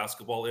college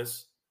basketball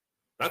is?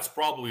 That's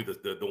probably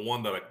the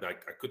one that I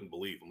couldn't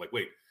believe. I'm like,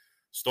 wait,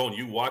 Stone,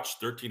 you watch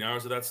 13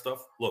 hours of that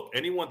stuff? Look,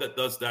 anyone that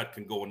does that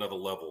can go another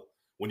level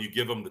when you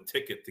give them the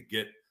ticket to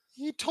get.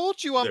 He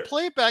told you on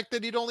playback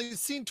that he'd only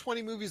seen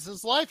 20 movies in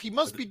his life. He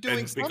must be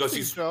doing something, because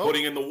he's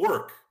putting in the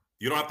work.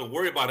 You don't have to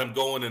worry about him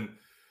going and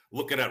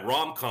looking at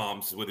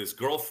rom-coms with his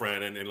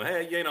girlfriend and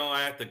hey,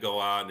 I have to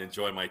go out and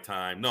enjoy my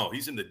time. No,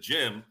 he's in the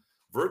gym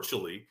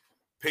virtually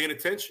paying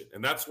attention.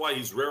 And that's why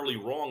he's rarely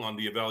wrong on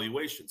the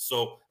evaluation.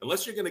 So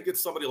unless you're going to get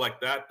somebody like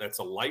that, that's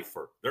a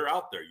lifer. They're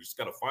out there. You just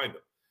got to find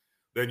them.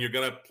 Then you're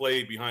going to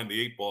play behind the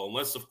eight ball,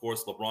 unless, of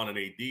course, LeBron and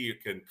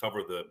AD can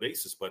cover the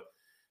bases. But,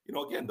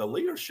 again, the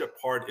leadership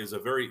part is a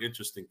very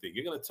interesting thing.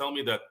 You're going to tell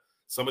me that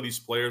some of these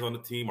players on the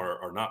team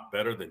are not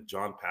better than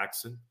John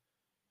Paxson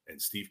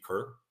and Steve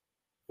Kerr?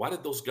 Why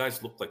did those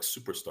guys look like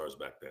superstars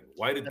back then?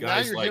 Why did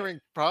guys now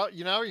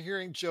you're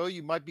hearing, Joe,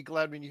 you might be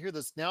glad when you hear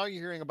this. Now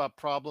you're hearing about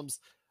problems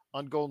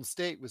on Golden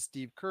State with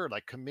Steve Kerr.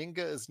 Like Kuminga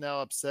is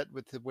now upset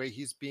with the way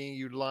he's being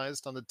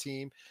utilized on the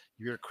team.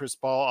 You hear Chris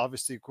Paul,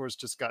 obviously, of course,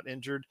 just got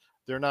injured.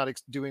 They're not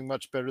doing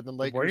much better than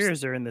Lakers. The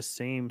Warriors are in the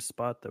same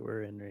spot that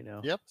we're in right now.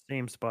 Yep.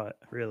 Same spot,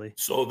 really.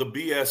 So the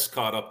BS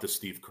caught up to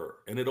Steve Kerr,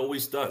 and it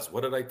always does.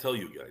 What did I tell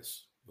you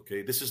guys?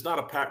 Okay, this is not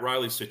a Pat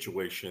Riley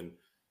situation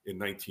in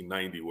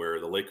 1990 where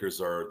the Lakers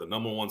are the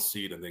number one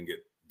seed and then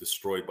get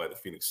destroyed by the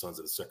Phoenix Suns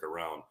in the second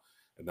round.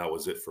 And that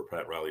was it for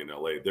Pat Riley in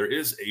LA. There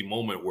is a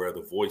moment where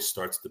the voice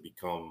starts to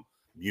become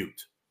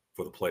mute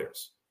for the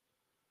players.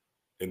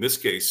 In this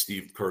case,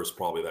 Steve Kerr is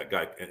probably that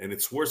guy. And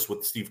it's worse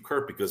with Steve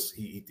Kerr because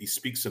he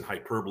speaks in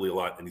hyperbole a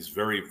lot and he's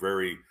very,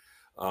 very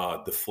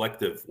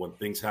deflective when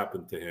things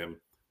happen to him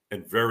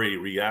and very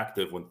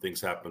reactive when things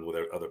happen with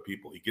other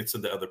people. He gets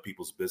into other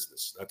people's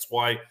business. That's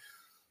why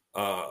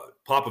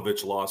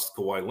Popovich lost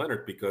Kawhi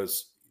Leonard,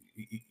 because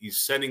he's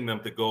sending them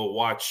to go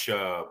watch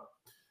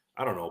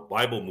I don't know,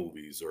 Bible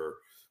movies or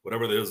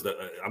whatever it is that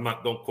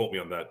don't quote me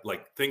on that.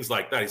 Like things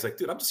like that. He's like,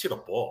 dude, I'm just here to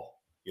ball,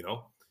 you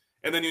know?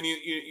 And then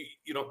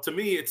you know, to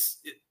me, it's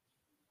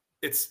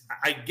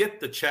I get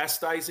the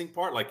chastising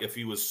part. Like if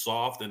he was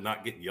soft and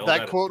not getting yelled at.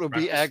 That quote will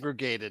be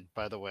aggregated,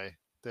 by the way.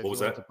 What was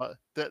that?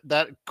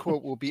 That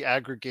quote will be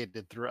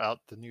aggregated throughout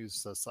the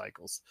news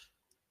cycles.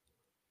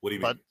 What do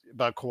you mean?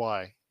 About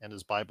Kawhi and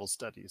his Bible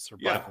studies or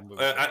Bible movies?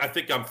 I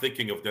think I'm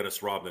thinking of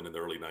Dennis Rodman in the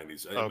early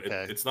 90s.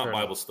 Okay, it's not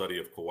Bible study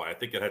of Kawhi. I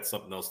think it had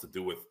something else to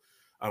do with,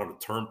 I don't know,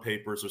 term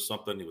papers or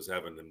something. He was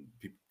having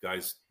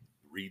guys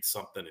read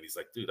something, and he's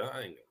like, dude, I ain't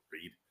going to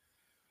read.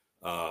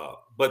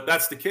 But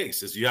that's the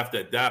case, is you have to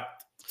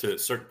adapt to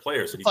certain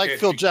players. It's like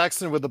Phil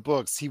Jackson with the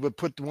books. He would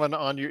put one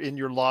in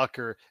your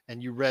locker,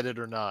 and you read it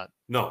or not.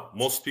 No,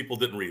 most people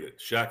didn't read it.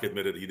 Shaq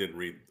admitted he didn't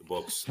read the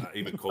books.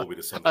 Even Kobe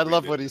to some I degree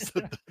love what he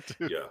said.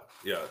 Too.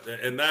 Yeah,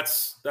 and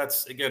that's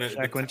again.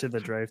 Shaq went to the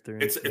drive-thru.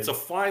 It's a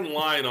fine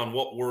line on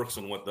what works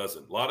and what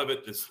doesn't. A lot of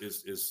it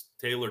is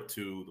tailored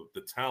to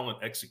the talent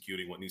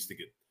executing what needs to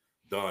get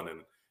done.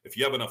 And if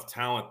you have enough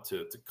talent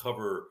to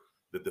cover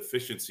the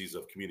deficiencies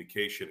of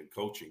communication and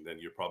coaching, then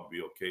you're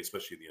probably okay.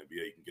 Especially in the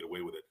NBA, you can get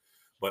away with it.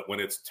 But when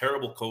it's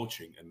terrible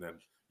coaching, and then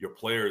your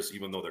players,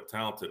 even though they're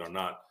talented, are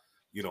not,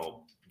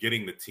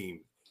 getting the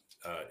team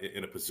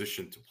in a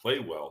position to play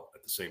well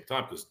at the same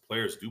time, because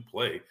players do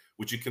play.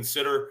 Would you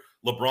consider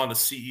LeBron the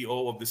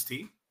CEO of this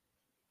team?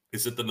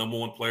 Is it the number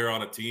one player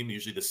on a team,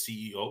 usually the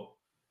CEO?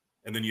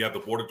 And then you have the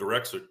board of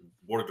directors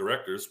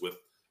with,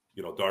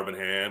 Darvin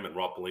Ham and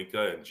Rob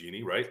Pelinka and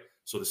Jeannie, right?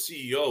 So the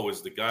CEO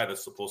is the guy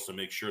that's supposed to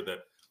make sure that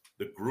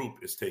the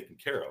group is taken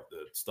care of,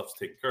 the stuff's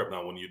taken care of.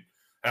 Now, when you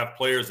have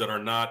players that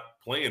are not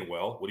playing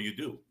well, what do?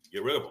 You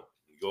get rid of them.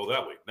 You go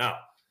that way. Now,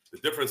 the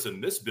difference in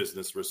this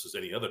business versus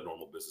any other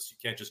normal business, you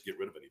can't just get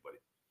rid of anybody.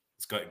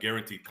 It's got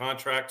guaranteed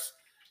contracts.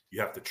 You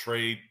have to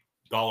trade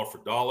dollar for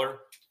dollar.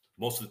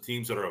 Most of the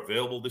teams that are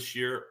available this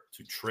year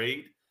to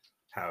trade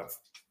have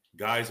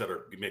guys that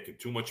are making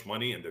too much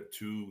money and they're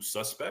too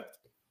suspect.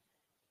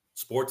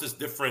 Sports is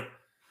different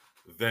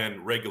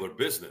than regular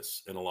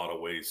business in a lot of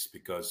ways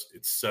because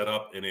it's set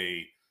up in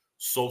a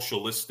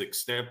socialistic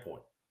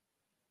standpoint.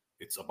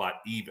 It's about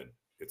even.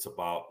 It's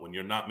about when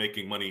you're not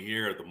making money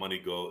here, the money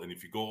go, and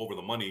if you go over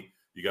the money,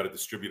 you got to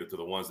distribute it to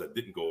the ones that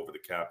didn't go over the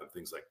cap and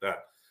things like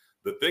that.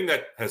 The thing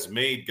that has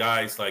made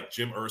guys like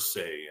Jim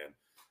Irsay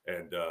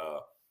and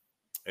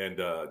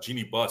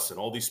Jeannie Buss and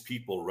all these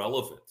people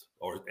relevant,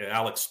 or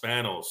Alex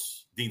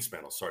Spanos, Dean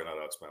Spanos, sorry, not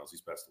Alex Spanos,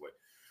 he's passed away.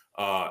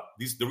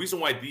 The reason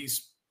why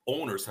these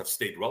owners have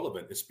stayed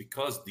relevant is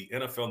because the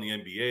NFL and the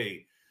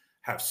NBA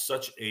have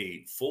such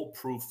a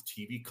foolproof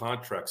TV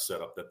contract set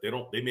up that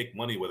they make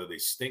money whether they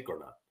stink or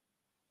not.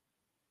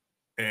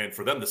 And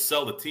for them to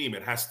sell the team,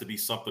 it has to be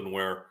something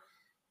where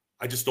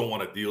I just don't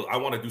want to deal. I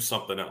want to do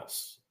something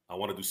else. I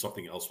want to do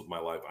something else with my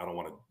life. I don't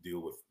want to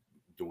deal with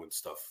doing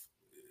stuff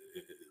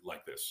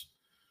like this.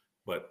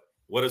 But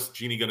what is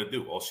Jeannie going to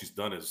do? All she's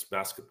done is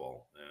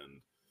basketball,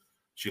 and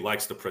she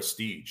likes the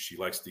prestige. She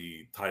likes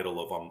the title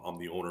of I'm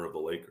the owner of the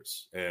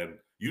Lakers. And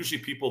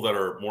usually people that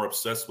are more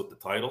obsessed with the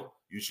title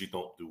usually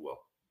don't do well.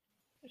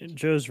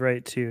 Joe's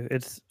right too.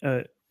 It's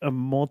a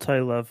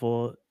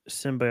multi-level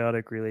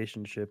symbiotic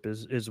relationship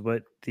is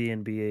what the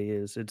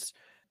NBA is. It's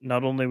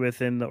not only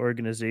within the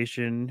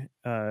organization.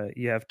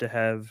 You have to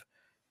have,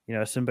 a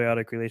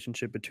symbiotic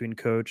relationship between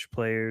coach,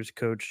 players,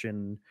 coach,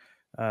 and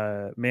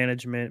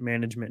management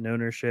and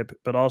ownership.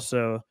 But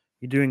also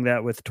you're doing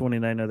that with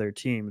 29 other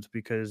teams,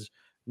 because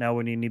now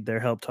when you need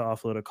their help to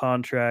offload a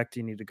contract,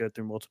 you need to go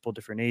through multiple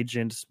different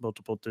agents,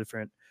 multiple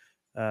different,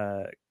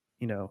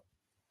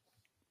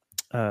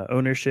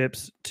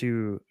 ownerships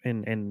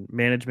and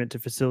management to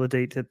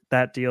facilitate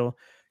that deal.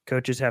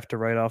 Coaches have to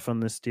write off on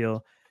this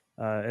deal.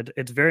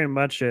 It's very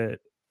much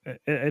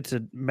it's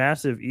a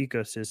massive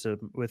ecosystem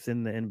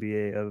within the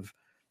NBA of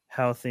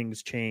how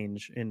things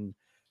change. And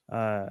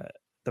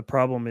the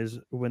problem is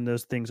when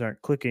those things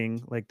aren't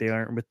clicking like they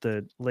aren't with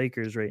the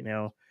Lakers right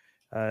now,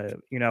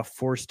 you're now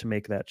forced to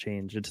make that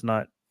change. It's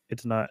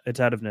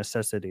out of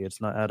necessity. It's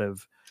not out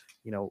of,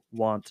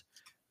 want.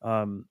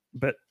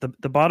 But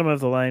the bottom of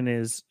the line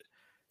is,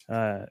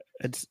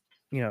 it's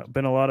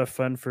been a lot of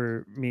fun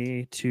for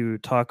me to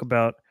talk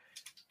about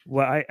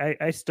what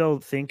I still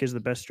think is the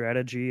best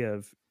strategy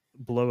of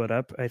blow it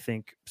up. I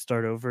think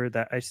start over.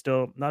 That I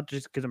still, not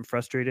just because I'm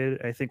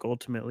frustrated, I think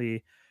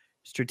ultimately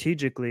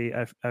strategically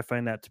I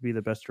find that to be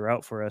the best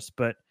route for us.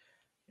 But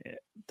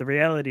the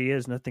reality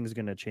is nothing's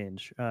going to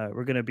change.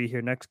 We're going to be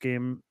here next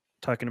game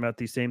talking about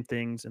these same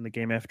things, and the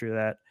game after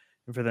that,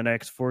 and for the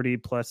next 40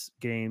 plus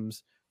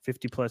games,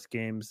 50 plus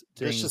games,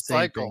 doing the same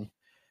cycle.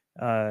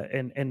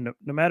 Thing. And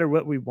no matter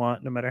what we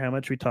want, no matter how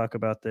much we talk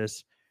about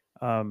this,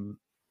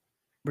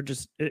 we're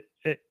just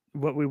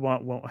what we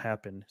want won't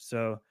happen.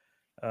 So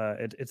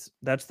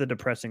that's the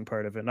depressing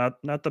part of it.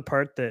 Not the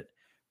part that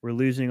we're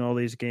losing all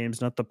these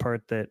games, not the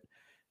part that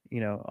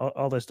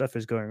all this stuff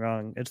is going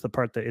wrong. It's the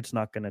part that it's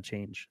not going to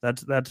change.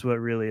 That's what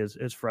really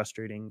is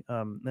frustrating.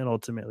 And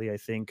ultimately, I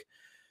think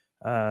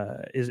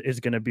is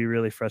going to be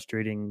really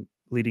frustrating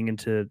leading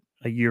into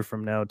a year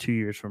from now, 2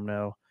 years from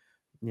now,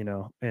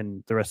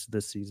 and the rest of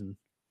this season.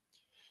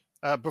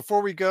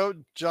 Before we go,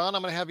 John,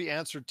 I'm going to have you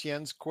answer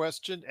Tien's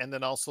question and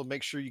then also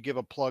make sure you give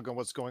a plug on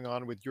what's going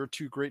on with your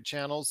two great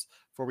channels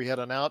before we head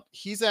on out.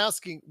 He's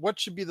asking what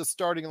should be the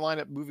starting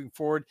lineup moving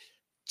forward,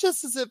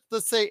 just as if,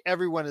 let's say,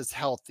 everyone is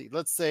healthy.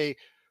 Let's say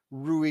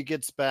Rui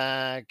gets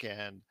back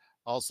and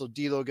also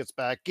D'Lo gets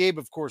back. Gabe,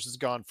 of course, is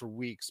gone for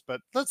weeks,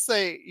 but let's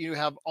say you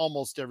have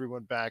almost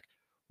everyone back.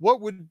 What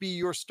would be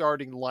your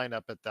starting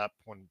lineup at that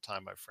point in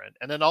time, my friend?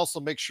 And then also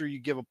make sure you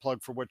give a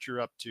plug for what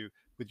you're up to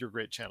with your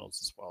great channels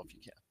as well, if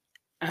you can.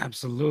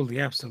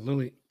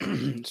 Absolutely.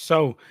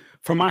 So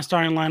for my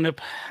starting lineup,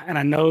 and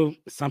I know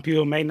some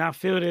people may not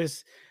feel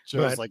this,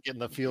 Joe's like getting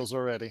the feels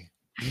already.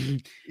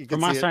 For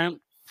my starting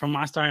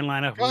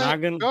lineup,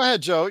 go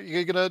ahead, Joe.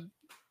 You're gonna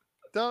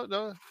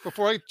no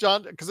before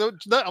John, because I'm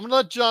gonna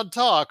let John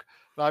talk.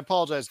 I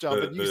apologize,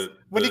 John,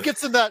 when he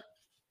gets in that,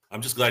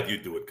 I'm just glad you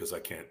do it because I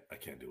can't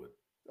do it.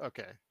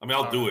 Okay. I mean,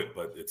 I'll do it,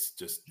 but it's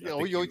just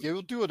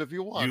you'll do it if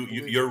you want.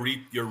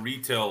 Your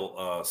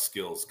retail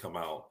skills come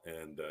out,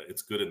 and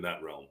it's good in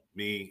that realm.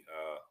 Me,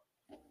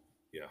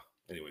 yeah.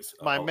 Anyways,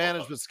 my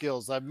management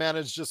skills. I've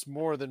managed just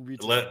more than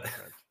retail.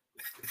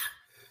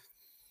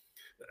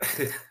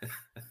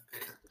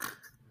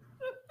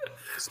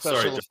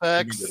 Special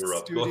effects,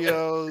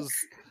 studios.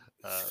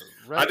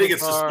 I think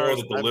it's just more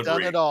the delivery. I've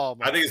done it all.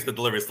 I think it's the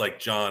delivery. It's like,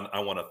 John, I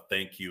want to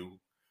thank you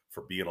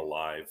for being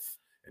alive.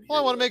 Well,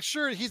 I want to make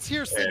sure he's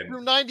here sitting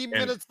through 90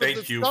 minutes of the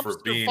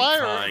dumpster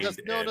fire that's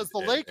known as the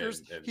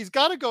Lakers. He's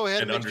got to go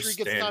ahead and make sure he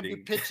gets time to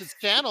pitch his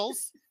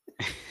channels.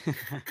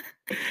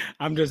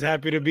 I'm just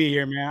happy to be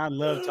here, man. I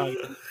love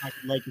talking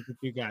Lakers with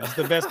you guys. It's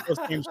the best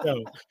post-game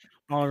show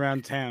all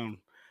around town.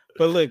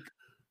 But look,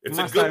 it's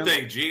a good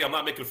thing, G. I'm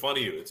not making fun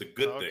of you. It's a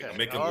good thing. I'm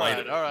making light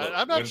of it. All right. Look,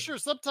 I'm not sure.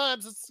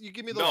 Sometimes you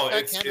give me those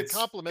backhanded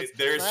compliments.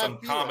 There's some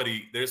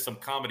comedy. There's some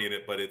comedy in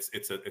it, but it's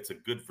a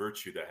good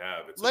virtue to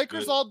have. It's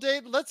Lakers all day.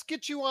 Let's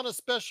get you on a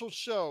special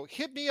show.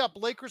 Hit me up,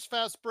 Lakers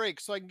Fast Break,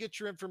 so I can get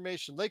your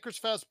information.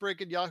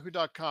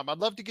 LakersFastBreak@yahoo.com. I'd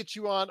love to get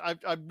you on.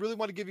 I really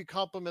want to give you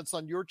compliments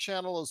on your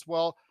channel as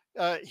well.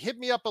 Hit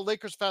me up at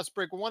Lakers Fast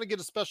Break. We want to get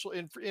a special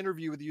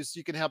interview with you so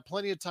you can have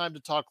plenty of time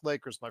to talk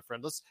Lakers, my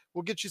friend.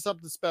 We'll get you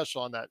something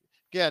special on that.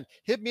 Again,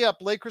 hit me up,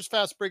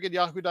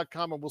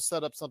 LakersFastBreak@yahoo.com, and we'll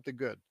set up something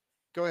good.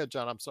 Go ahead,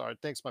 John. I'm sorry.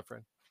 Thanks, my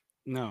friend.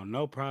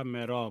 No problem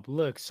at all. But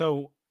look,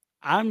 so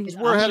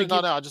we're heading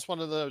on out. I just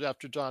wanted to know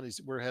after John,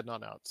 we're heading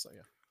on out. So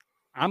yeah.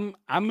 I'm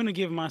gonna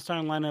give my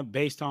starting lineup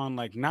based on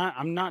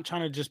I'm not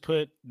trying to just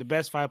put the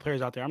best 5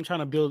 players out there. I'm trying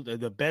to build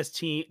the best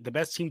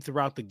team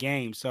throughout the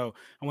game. So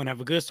I want to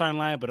have a good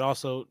starting lineup, but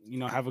also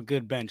have a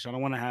good bench. I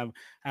don't want to have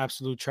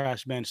absolute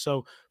trash bench.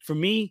 So for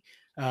me,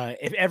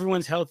 if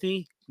everyone's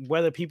healthy,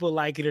 whether people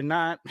like it or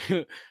not,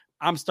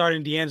 I'm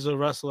starting D'Angelo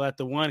Russell at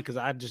the 1 because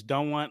I just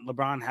don't want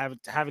LeBron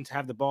having to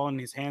have the ball in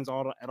his hands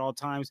at all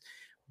times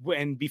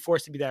and be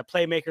forced to be that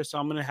playmaker. So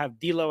I'm going to have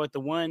D'Lo at the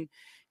 1.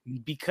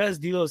 Because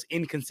D'Lo's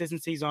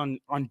inconsistencies on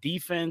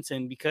defense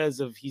and because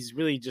of he's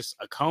really just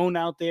a cone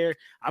out there,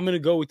 I'm going to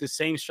go with the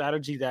same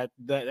strategy that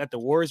the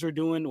Warriors were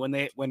doing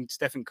when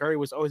Stephen Curry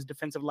was always a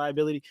defensive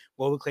liability.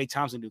 What would Klay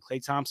Thompson do?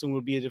 Klay Thompson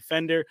would be a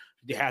defender.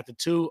 They had the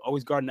 2,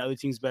 always guarding the other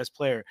team's best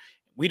player.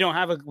 We don't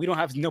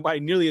have nobody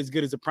nearly as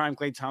good as a prime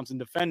Klay Thompson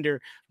defender,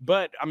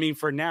 but I mean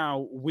for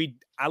now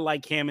I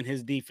like Cam and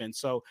his defense,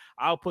 so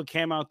I'll put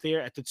Cam out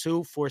there at the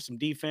 2 for some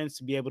defense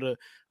to be able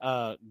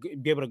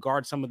to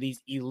guard some of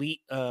these elite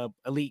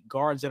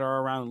guards that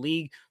are around the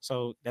league.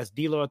 So that's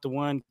D'Lo at the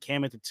 1,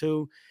 Cam at the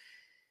 2.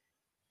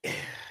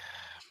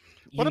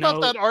 What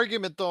about that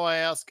argument, though, I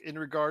ask in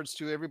regards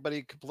to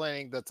everybody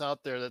complaining that's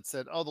out there that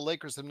said, oh, the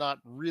Lakers have not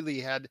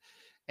really had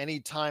any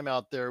time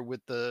out there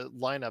with the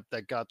lineup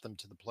that got them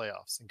to the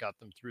playoffs and got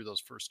them through those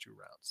first 2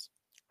 rounds.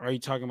 Are you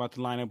talking about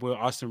the lineup with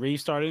Austin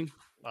Reeves starting?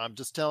 I'm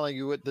just telling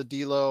you what the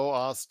D'Lo,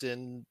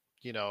 Austin,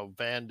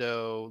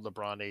 Vando,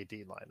 LeBron,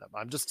 AD lineup.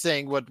 I'm just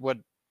saying what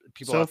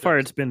people. So far,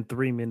 it's been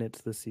 3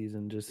 minutes this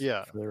season, just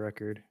for the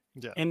record.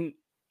 Yeah, and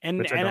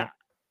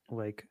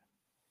like.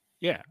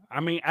 Yeah, I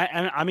mean,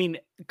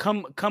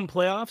 come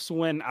playoffs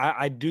when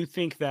I do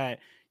think that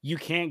you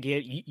can't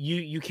get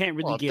you can't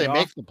really get off. They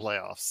make the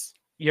playoffs.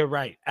 You're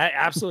right.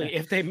 Absolutely.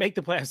 If they make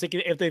the playoffs,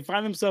 if they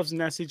find themselves in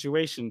that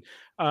situation,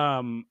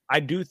 I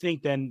do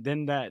think then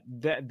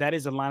that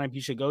is a lineup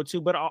you should go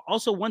to. But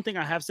also one thing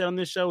I have said on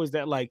this show is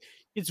that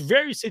it's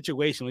very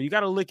situational. You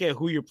got to look at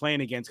who you're playing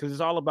against because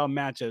it's all about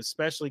matchups,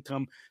 especially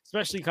come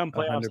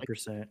playoffs.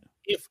 100%.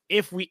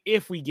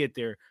 If we get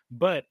there,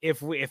 but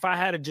if I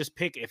had to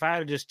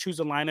just choose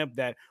a lineup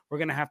that we're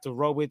gonna have to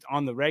roll with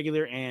on the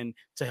regular and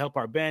to help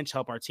our bench,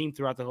 help our team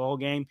throughout the whole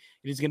game,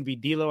 it is gonna be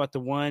D'Lo at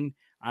the 1.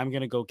 I'm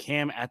going to go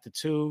Cam at the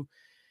 2.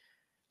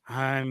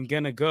 I'm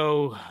going to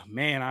go,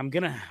 I'm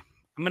going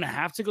to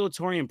have to go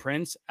Taurean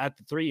Prince at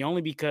the 3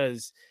 only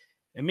because,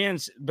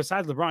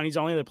 besides LeBron, he's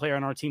the only other player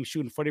on our team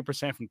shooting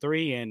 40% from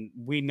 3. And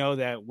we know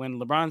that when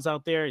LeBron's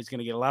out there, he's going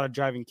to get a lot of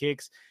driving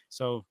kicks.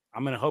 So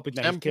I'm going to hope that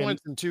 10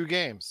 points in 2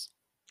 games.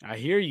 I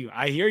hear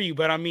you.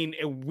 But I mean,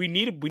 we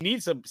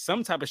need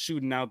some type of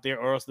shooting out there,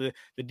 or else the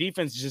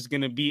defense is just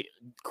going to be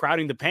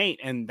crowding the paint,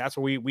 and that's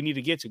where we need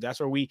to get to. That's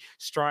where we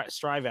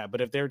strive at.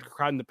 But if they're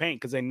crowding the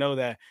paint because they know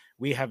that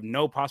we have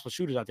no possible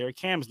shooters out there,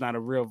 Cam's not a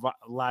real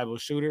reliable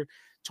shooter.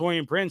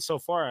 Taurean Prince so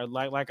far,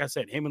 like I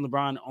said, him and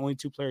LeBron, only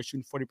two players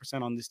shooting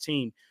 40% on this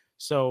team.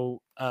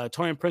 So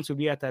Taurean Prince would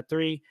be at that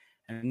 3,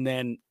 and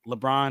then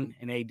LeBron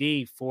and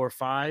AD 4 or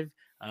 5.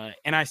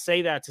 And I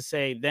say that to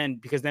say then,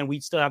 because then we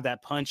still have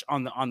that punch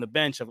on the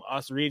bench of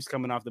Austin Reeves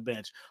coming off the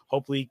bench.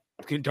 Hopefully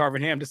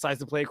Darvin Ham decides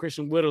to play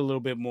Christian Wood a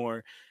little bit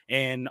more,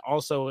 and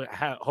also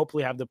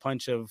hopefully have the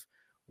punch of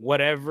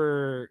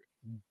whatever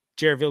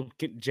Jared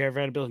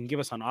Vanderbilt can give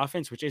us on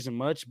offense, which isn't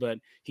much, but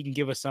he can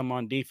give us some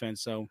on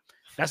defense. So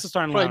that's the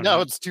starting line. Right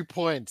now it's 2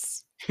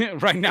 points.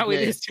 Right now it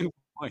is 2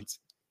 points.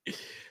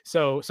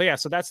 So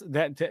that's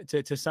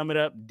that. To sum it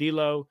up,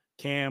 D'Lo,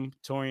 Cam,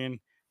 Taurean,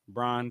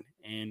 Bron,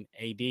 and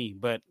AD.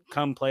 But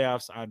come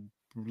playoffs, I'd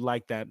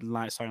like that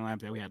starting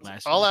lineup that we had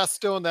last year. I'll ask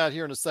Stone that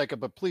here in a second,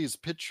 but please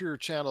pitch your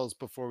channels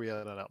before we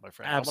head on out, my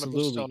friend. Absolutely.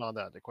 I want to put Stone on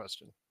that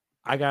question.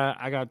 I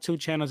got 2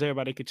 channels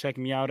everybody could check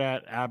me out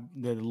at.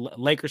 The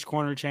Lakers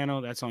Corner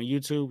channel, that's on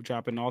YouTube,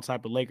 dropping all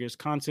type of Lakers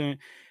content,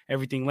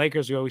 everything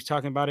Lakers. We're always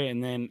talking about it.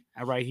 And then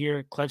right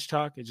here, Clutch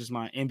Talk, it's just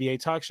my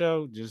NBA talk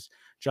show, just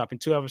dropping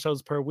 2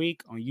 episodes per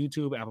week on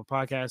YouTube, Apple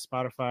Podcasts,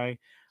 Spotify,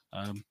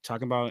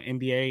 talking about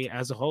NBA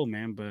as a whole,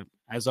 man. But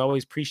as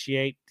always,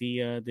 appreciate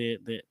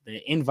the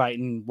invite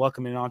and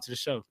welcoming onto the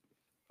show.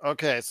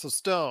 Okay, so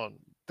Stone,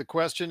 the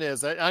question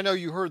is, I know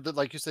you heard that,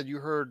 like you said, you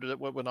heard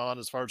what went on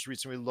as far as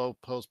recently Low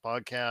Post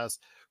podcast,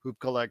 Hoop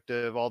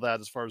Collective, all that,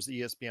 as far as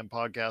the ESPN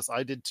podcast.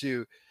 I did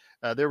too.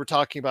 They were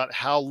talking about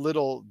how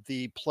little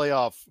the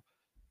playoff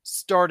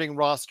starting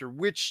roster,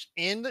 which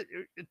and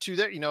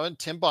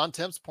Tim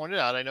Bontemps pointed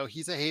out, I know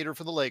he's a hater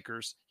for the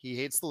Lakers. He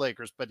hates the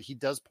Lakers, but he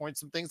does point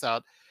some things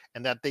out,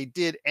 and that they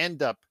did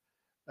end up,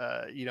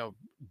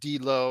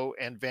 D'Lo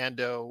and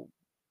Vando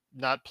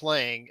not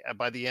playing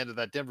by the end of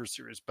that Denver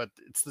series, but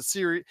it's the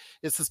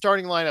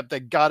starting lineup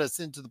that got us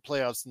into the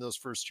playoffs in those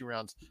first 2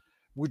 rounds.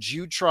 Would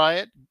you try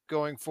it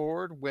going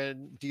forward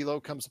when D'Lo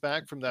comes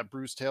back from that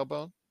bruised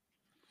tailbone?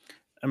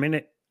 I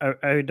mean,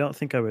 I don't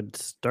think I would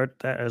start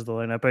that as the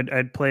lineup.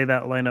 I'd play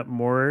that lineup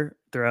more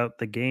throughout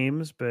the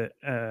games, but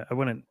that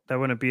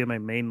wouldn't be in my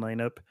main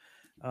lineup.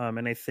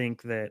 And I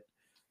think that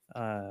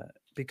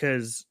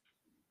because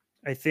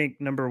I think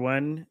number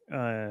 1,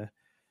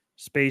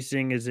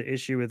 spacing is an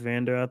issue with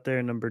Vando out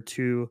there. Number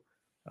 2,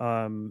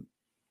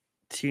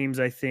 teams,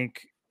 I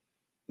think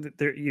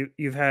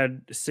you've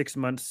had 6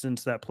 months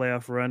since that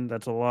playoff run.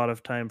 That's a lot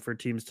of time for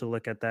teams to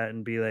look at that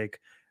and be like,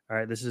 all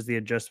right, this is the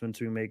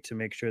adjustments we make to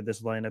make sure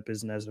this lineup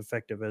isn't as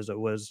effective as it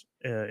was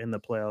in the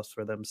playoffs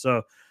for them.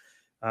 So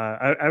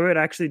I would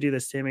actually do the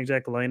same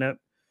exact lineup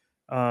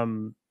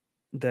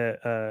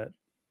that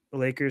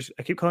Lakers.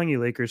 I keep calling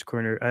you Lakers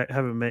Corner. I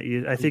haven't met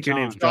you. I think your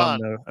name's John,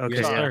 though. Okay,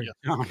 yes,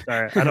 yeah.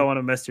 Sorry, I don't want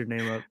to mess your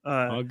name up.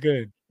 All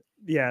good.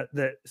 Yeah,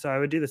 so I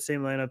would do the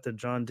same lineup that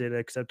John did,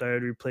 except I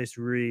would replace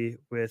Rui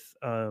with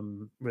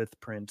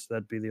Prince.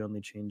 That'd be the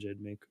only change I'd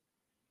make.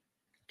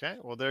 Okay,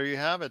 well, there you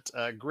have it.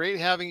 Great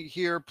having you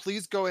here.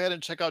 Please go ahead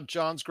and check out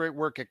John's great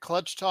work at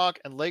Clutch Talk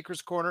and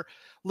Lakers Corner.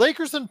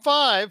 Lakers in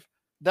 5,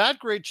 that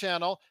great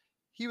channel.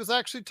 He was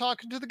actually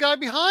talking to the guy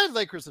behind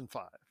Lakers in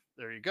 5.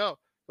 There you go.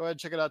 Go ahead and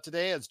check it out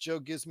today as Joe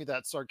gives me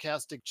that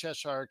sarcastic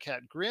Cheshire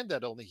cat grin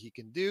that only he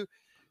can do.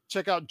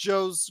 Check out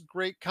Joe's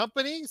great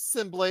company,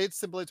 Simblades,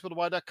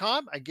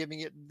 SimBladesWithAY.com. I'm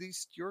giving at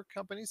least your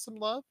company some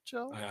love,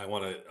 Joe. I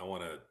want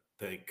to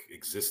thank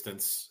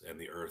existence and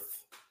the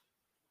earth.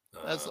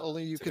 That's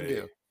only you can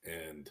do.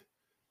 And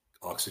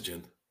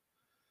oxygen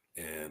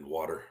and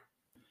water.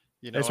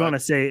 I just want to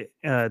say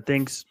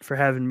thanks for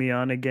having me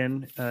on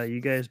again,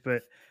 you guys.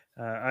 But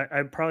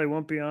I probably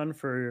won't be on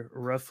for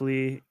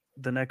roughly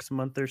the next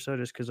month or so,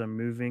 just because I'm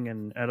moving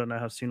and I don't know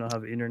how soon I'll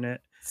have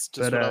internet. It's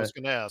just what I was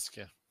going to ask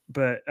you.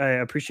 But I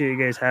appreciate you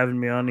guys having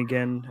me on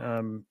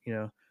again.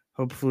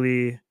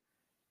 Hopefully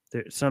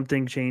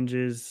something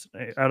changes.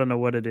 I don't know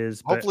what it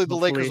is. Hopefully the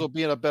Lakers will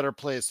be in a better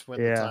place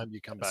when the time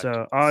you come back.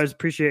 So I always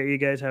appreciate you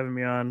guys having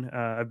me on.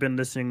 I've been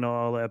listening to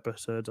all the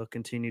episodes. I'll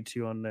continue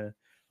to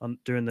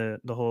during the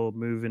whole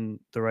move and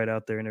the ride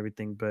out there and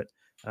everything. But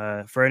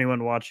for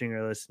anyone watching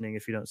or listening,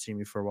 if you don't see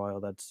me for a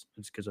while, it's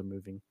because I'm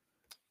moving.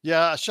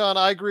 Yeah, Sean,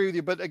 I agree with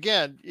you. But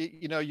again,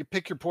 you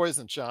pick your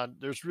poison, Sean.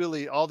 There's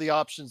really all the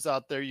options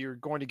out there. You're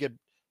going to get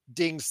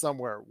dinged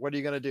somewhere. What are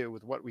you going to do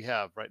with what we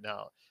have right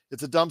now?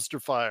 It's a dumpster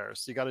fire.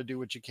 So you got to do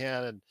what you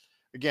can. And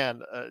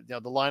again,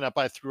 the lineup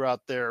I threw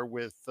out there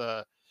with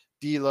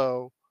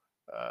D'Lo,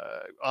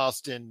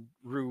 Austin,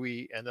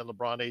 Rui, and then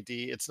LeBron AD,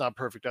 it's not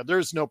perfect.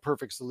 There's no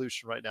perfect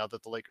solution right now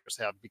that the Lakers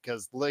have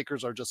because the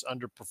Lakers are just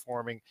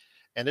underperforming.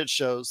 And it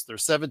shows. They're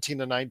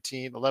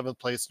 17-19, 11th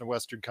place in the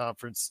Western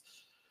Conference.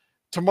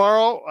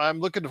 Tomorrow, I'm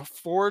looking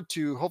forward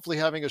to hopefully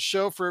having a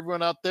show for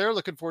everyone out there.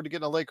 Looking forward to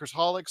getting a Lakers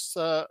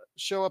Holics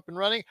show up and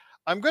running.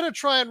 I'm going to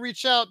try and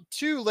reach out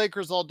to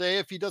Lakers All Day.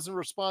 If he doesn't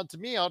respond to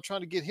me, I'll try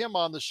to get him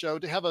on the show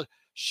to have a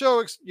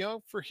show,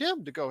 for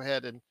him to go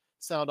ahead and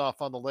sound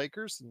off on the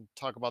Lakers and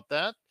talk about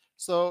that.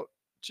 So,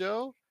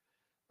 Joe,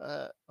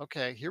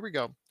 okay, here we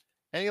go.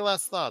 Any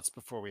last thoughts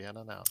before we head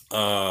on out?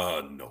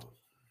 No.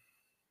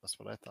 That's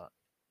what I thought.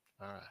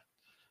 All right.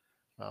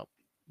 Well,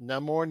 no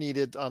more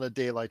needed on a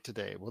day like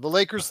today. Will the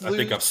Lakers lose? I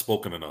think I've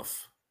spoken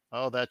enough.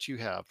 Oh, that you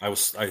have. I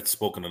had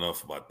spoken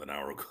enough about an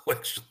hour ago,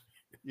 actually.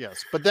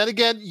 Yes, but then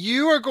again,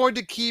 you are going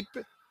to keep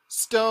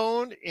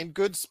Stone in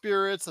good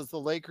spirits as the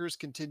Lakers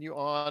continue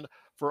on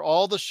for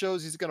all the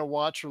shows he's going to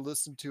watch or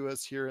listen to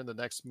us here in the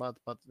next month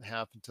and a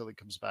half until he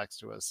comes back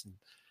to us.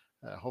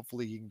 And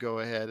hopefully he can go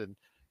ahead and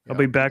I'll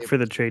be back for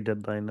the trade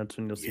deadline. That's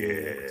when you'll see me.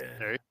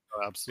 There you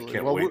go, absolutely.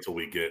 I can't wait till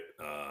we get,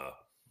 I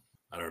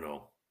don't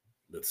know,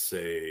 let's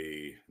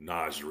say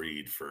Naj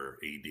Reid for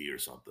AD or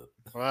something.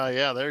 Well,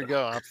 yeah, there you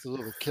go.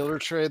 Absolutely. Killer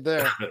trade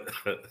there.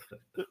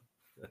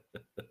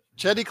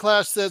 Chetty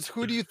Clash says,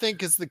 who do you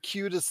think is the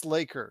cutest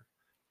Laker?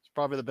 It's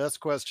probably the best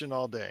question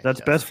all day.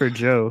 That's best for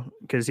Joe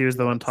because he was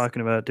the one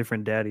talking about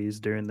different daddies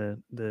during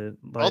the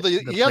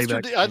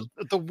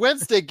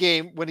Wednesday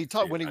game when he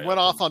went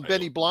off on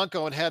Benny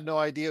Blanco and had no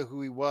idea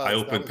who he was. I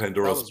opened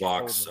Pandora's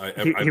box.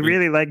 He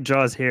really liked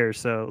Jaw's hair,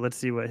 so let's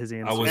see what his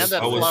answer is. And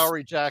that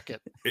flowery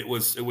jacket. It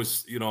was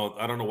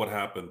I don't know what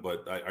happened,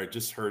 but I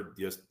just heard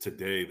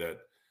today that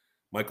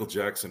Michael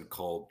Jackson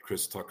called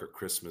Chris Tucker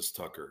Christmas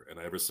Tucker, and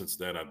ever since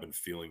then I've been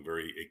feeling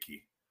very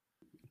icky.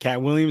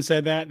 Cat Williams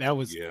said that. That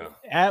was a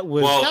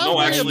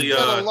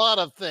lot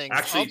of things.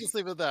 Actually, I'll just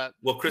leave it at that.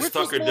 Well, Chris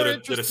Tucker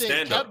did a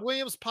stand-up. Cat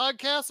Williams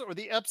podcast or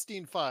the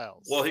Epstein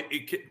files? Well,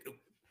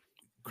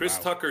 Chris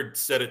Tucker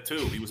said it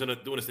too. He was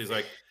doing this. He's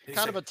like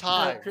a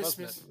tie.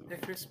 Christmas.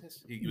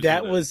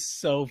 That was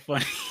so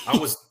funny.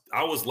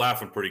 I was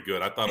laughing pretty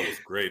good. I thought it was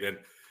great. And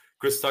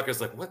Chris Tucker's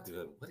like, what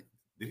did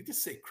he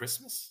just say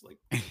Christmas? Like,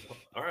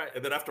 all right.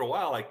 And then after a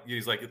while,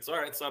 he's like, it's all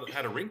right. It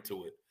had a ring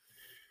to it.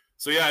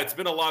 So yeah, it's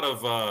been a lot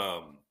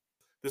of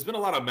there's been a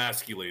lot of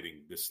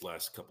emasculating this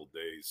last couple of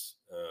days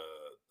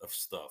of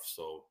stuff.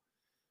 So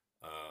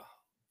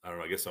I don't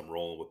know. I guess I'm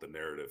rolling with the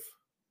narrative.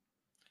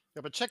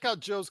 Yeah, but check out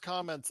Joe's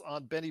comments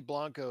on Benny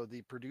Blanco,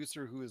 the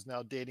producer who is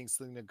now dating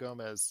Selena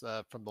Gomez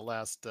from the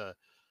last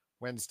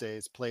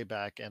Wednesday's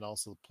playback and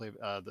also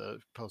the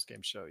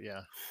postgame show.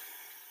 Yeah.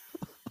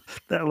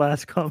 That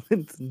last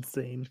comment's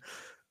insane.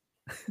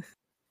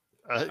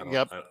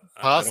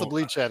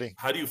 Possibly, Chetty.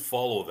 How do you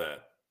follow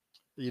that?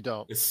 You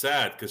don't. It's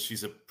sad because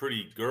she's a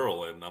pretty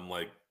girl, and I'm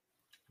like,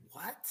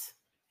 what?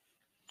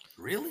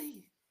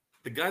 Really?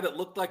 The guy that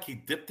looked like he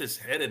dipped his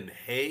head in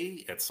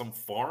hay at some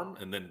farm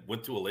and then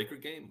went to a Laker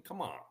game? Come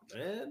on,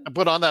 man. I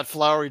put on that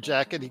flowery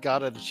jacket he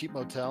got at a cheap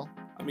motel.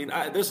 I mean,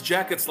 there's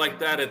jackets like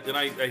that, and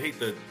I hate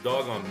the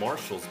dog on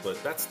Marshalls,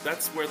 but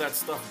that's where that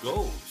stuff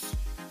goes.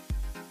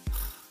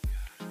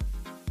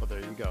 Well, there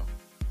you go.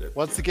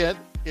 Once again,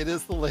 it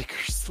is the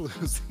Lakers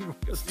losing.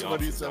 The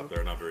options out there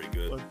are not very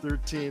good.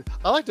 113.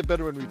 I liked it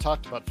better when we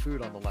talked about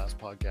food on the last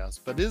podcast.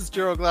 But it is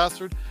Gerald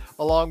Glassford,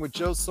 along with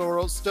Joe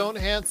Soros, Stone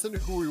Hansen,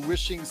 who we're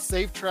wishing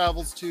safe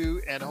travels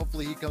to, and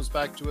hopefully he comes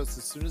back to us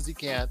as soon as he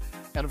can.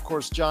 And of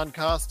course, John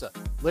Costa,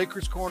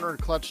 Lakers Corner and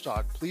Clutch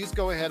Talk. Please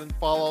go ahead and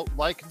follow,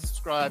 like, and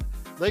subscribe.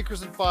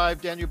 Lakers in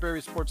 5, Daniel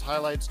Berry Sports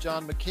Highlights,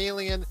 John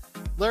McCalian,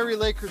 Larry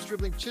Lakers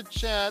Dribbling Chit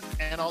Chat,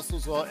 and also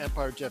as well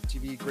Empire Jeff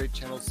TV, great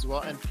channels as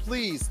well. And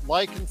please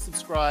like and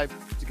subscribe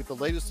to get the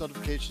latest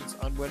notifications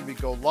on when we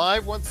go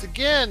live once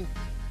again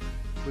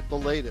with the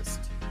latest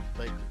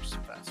Lakers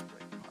Fast Break.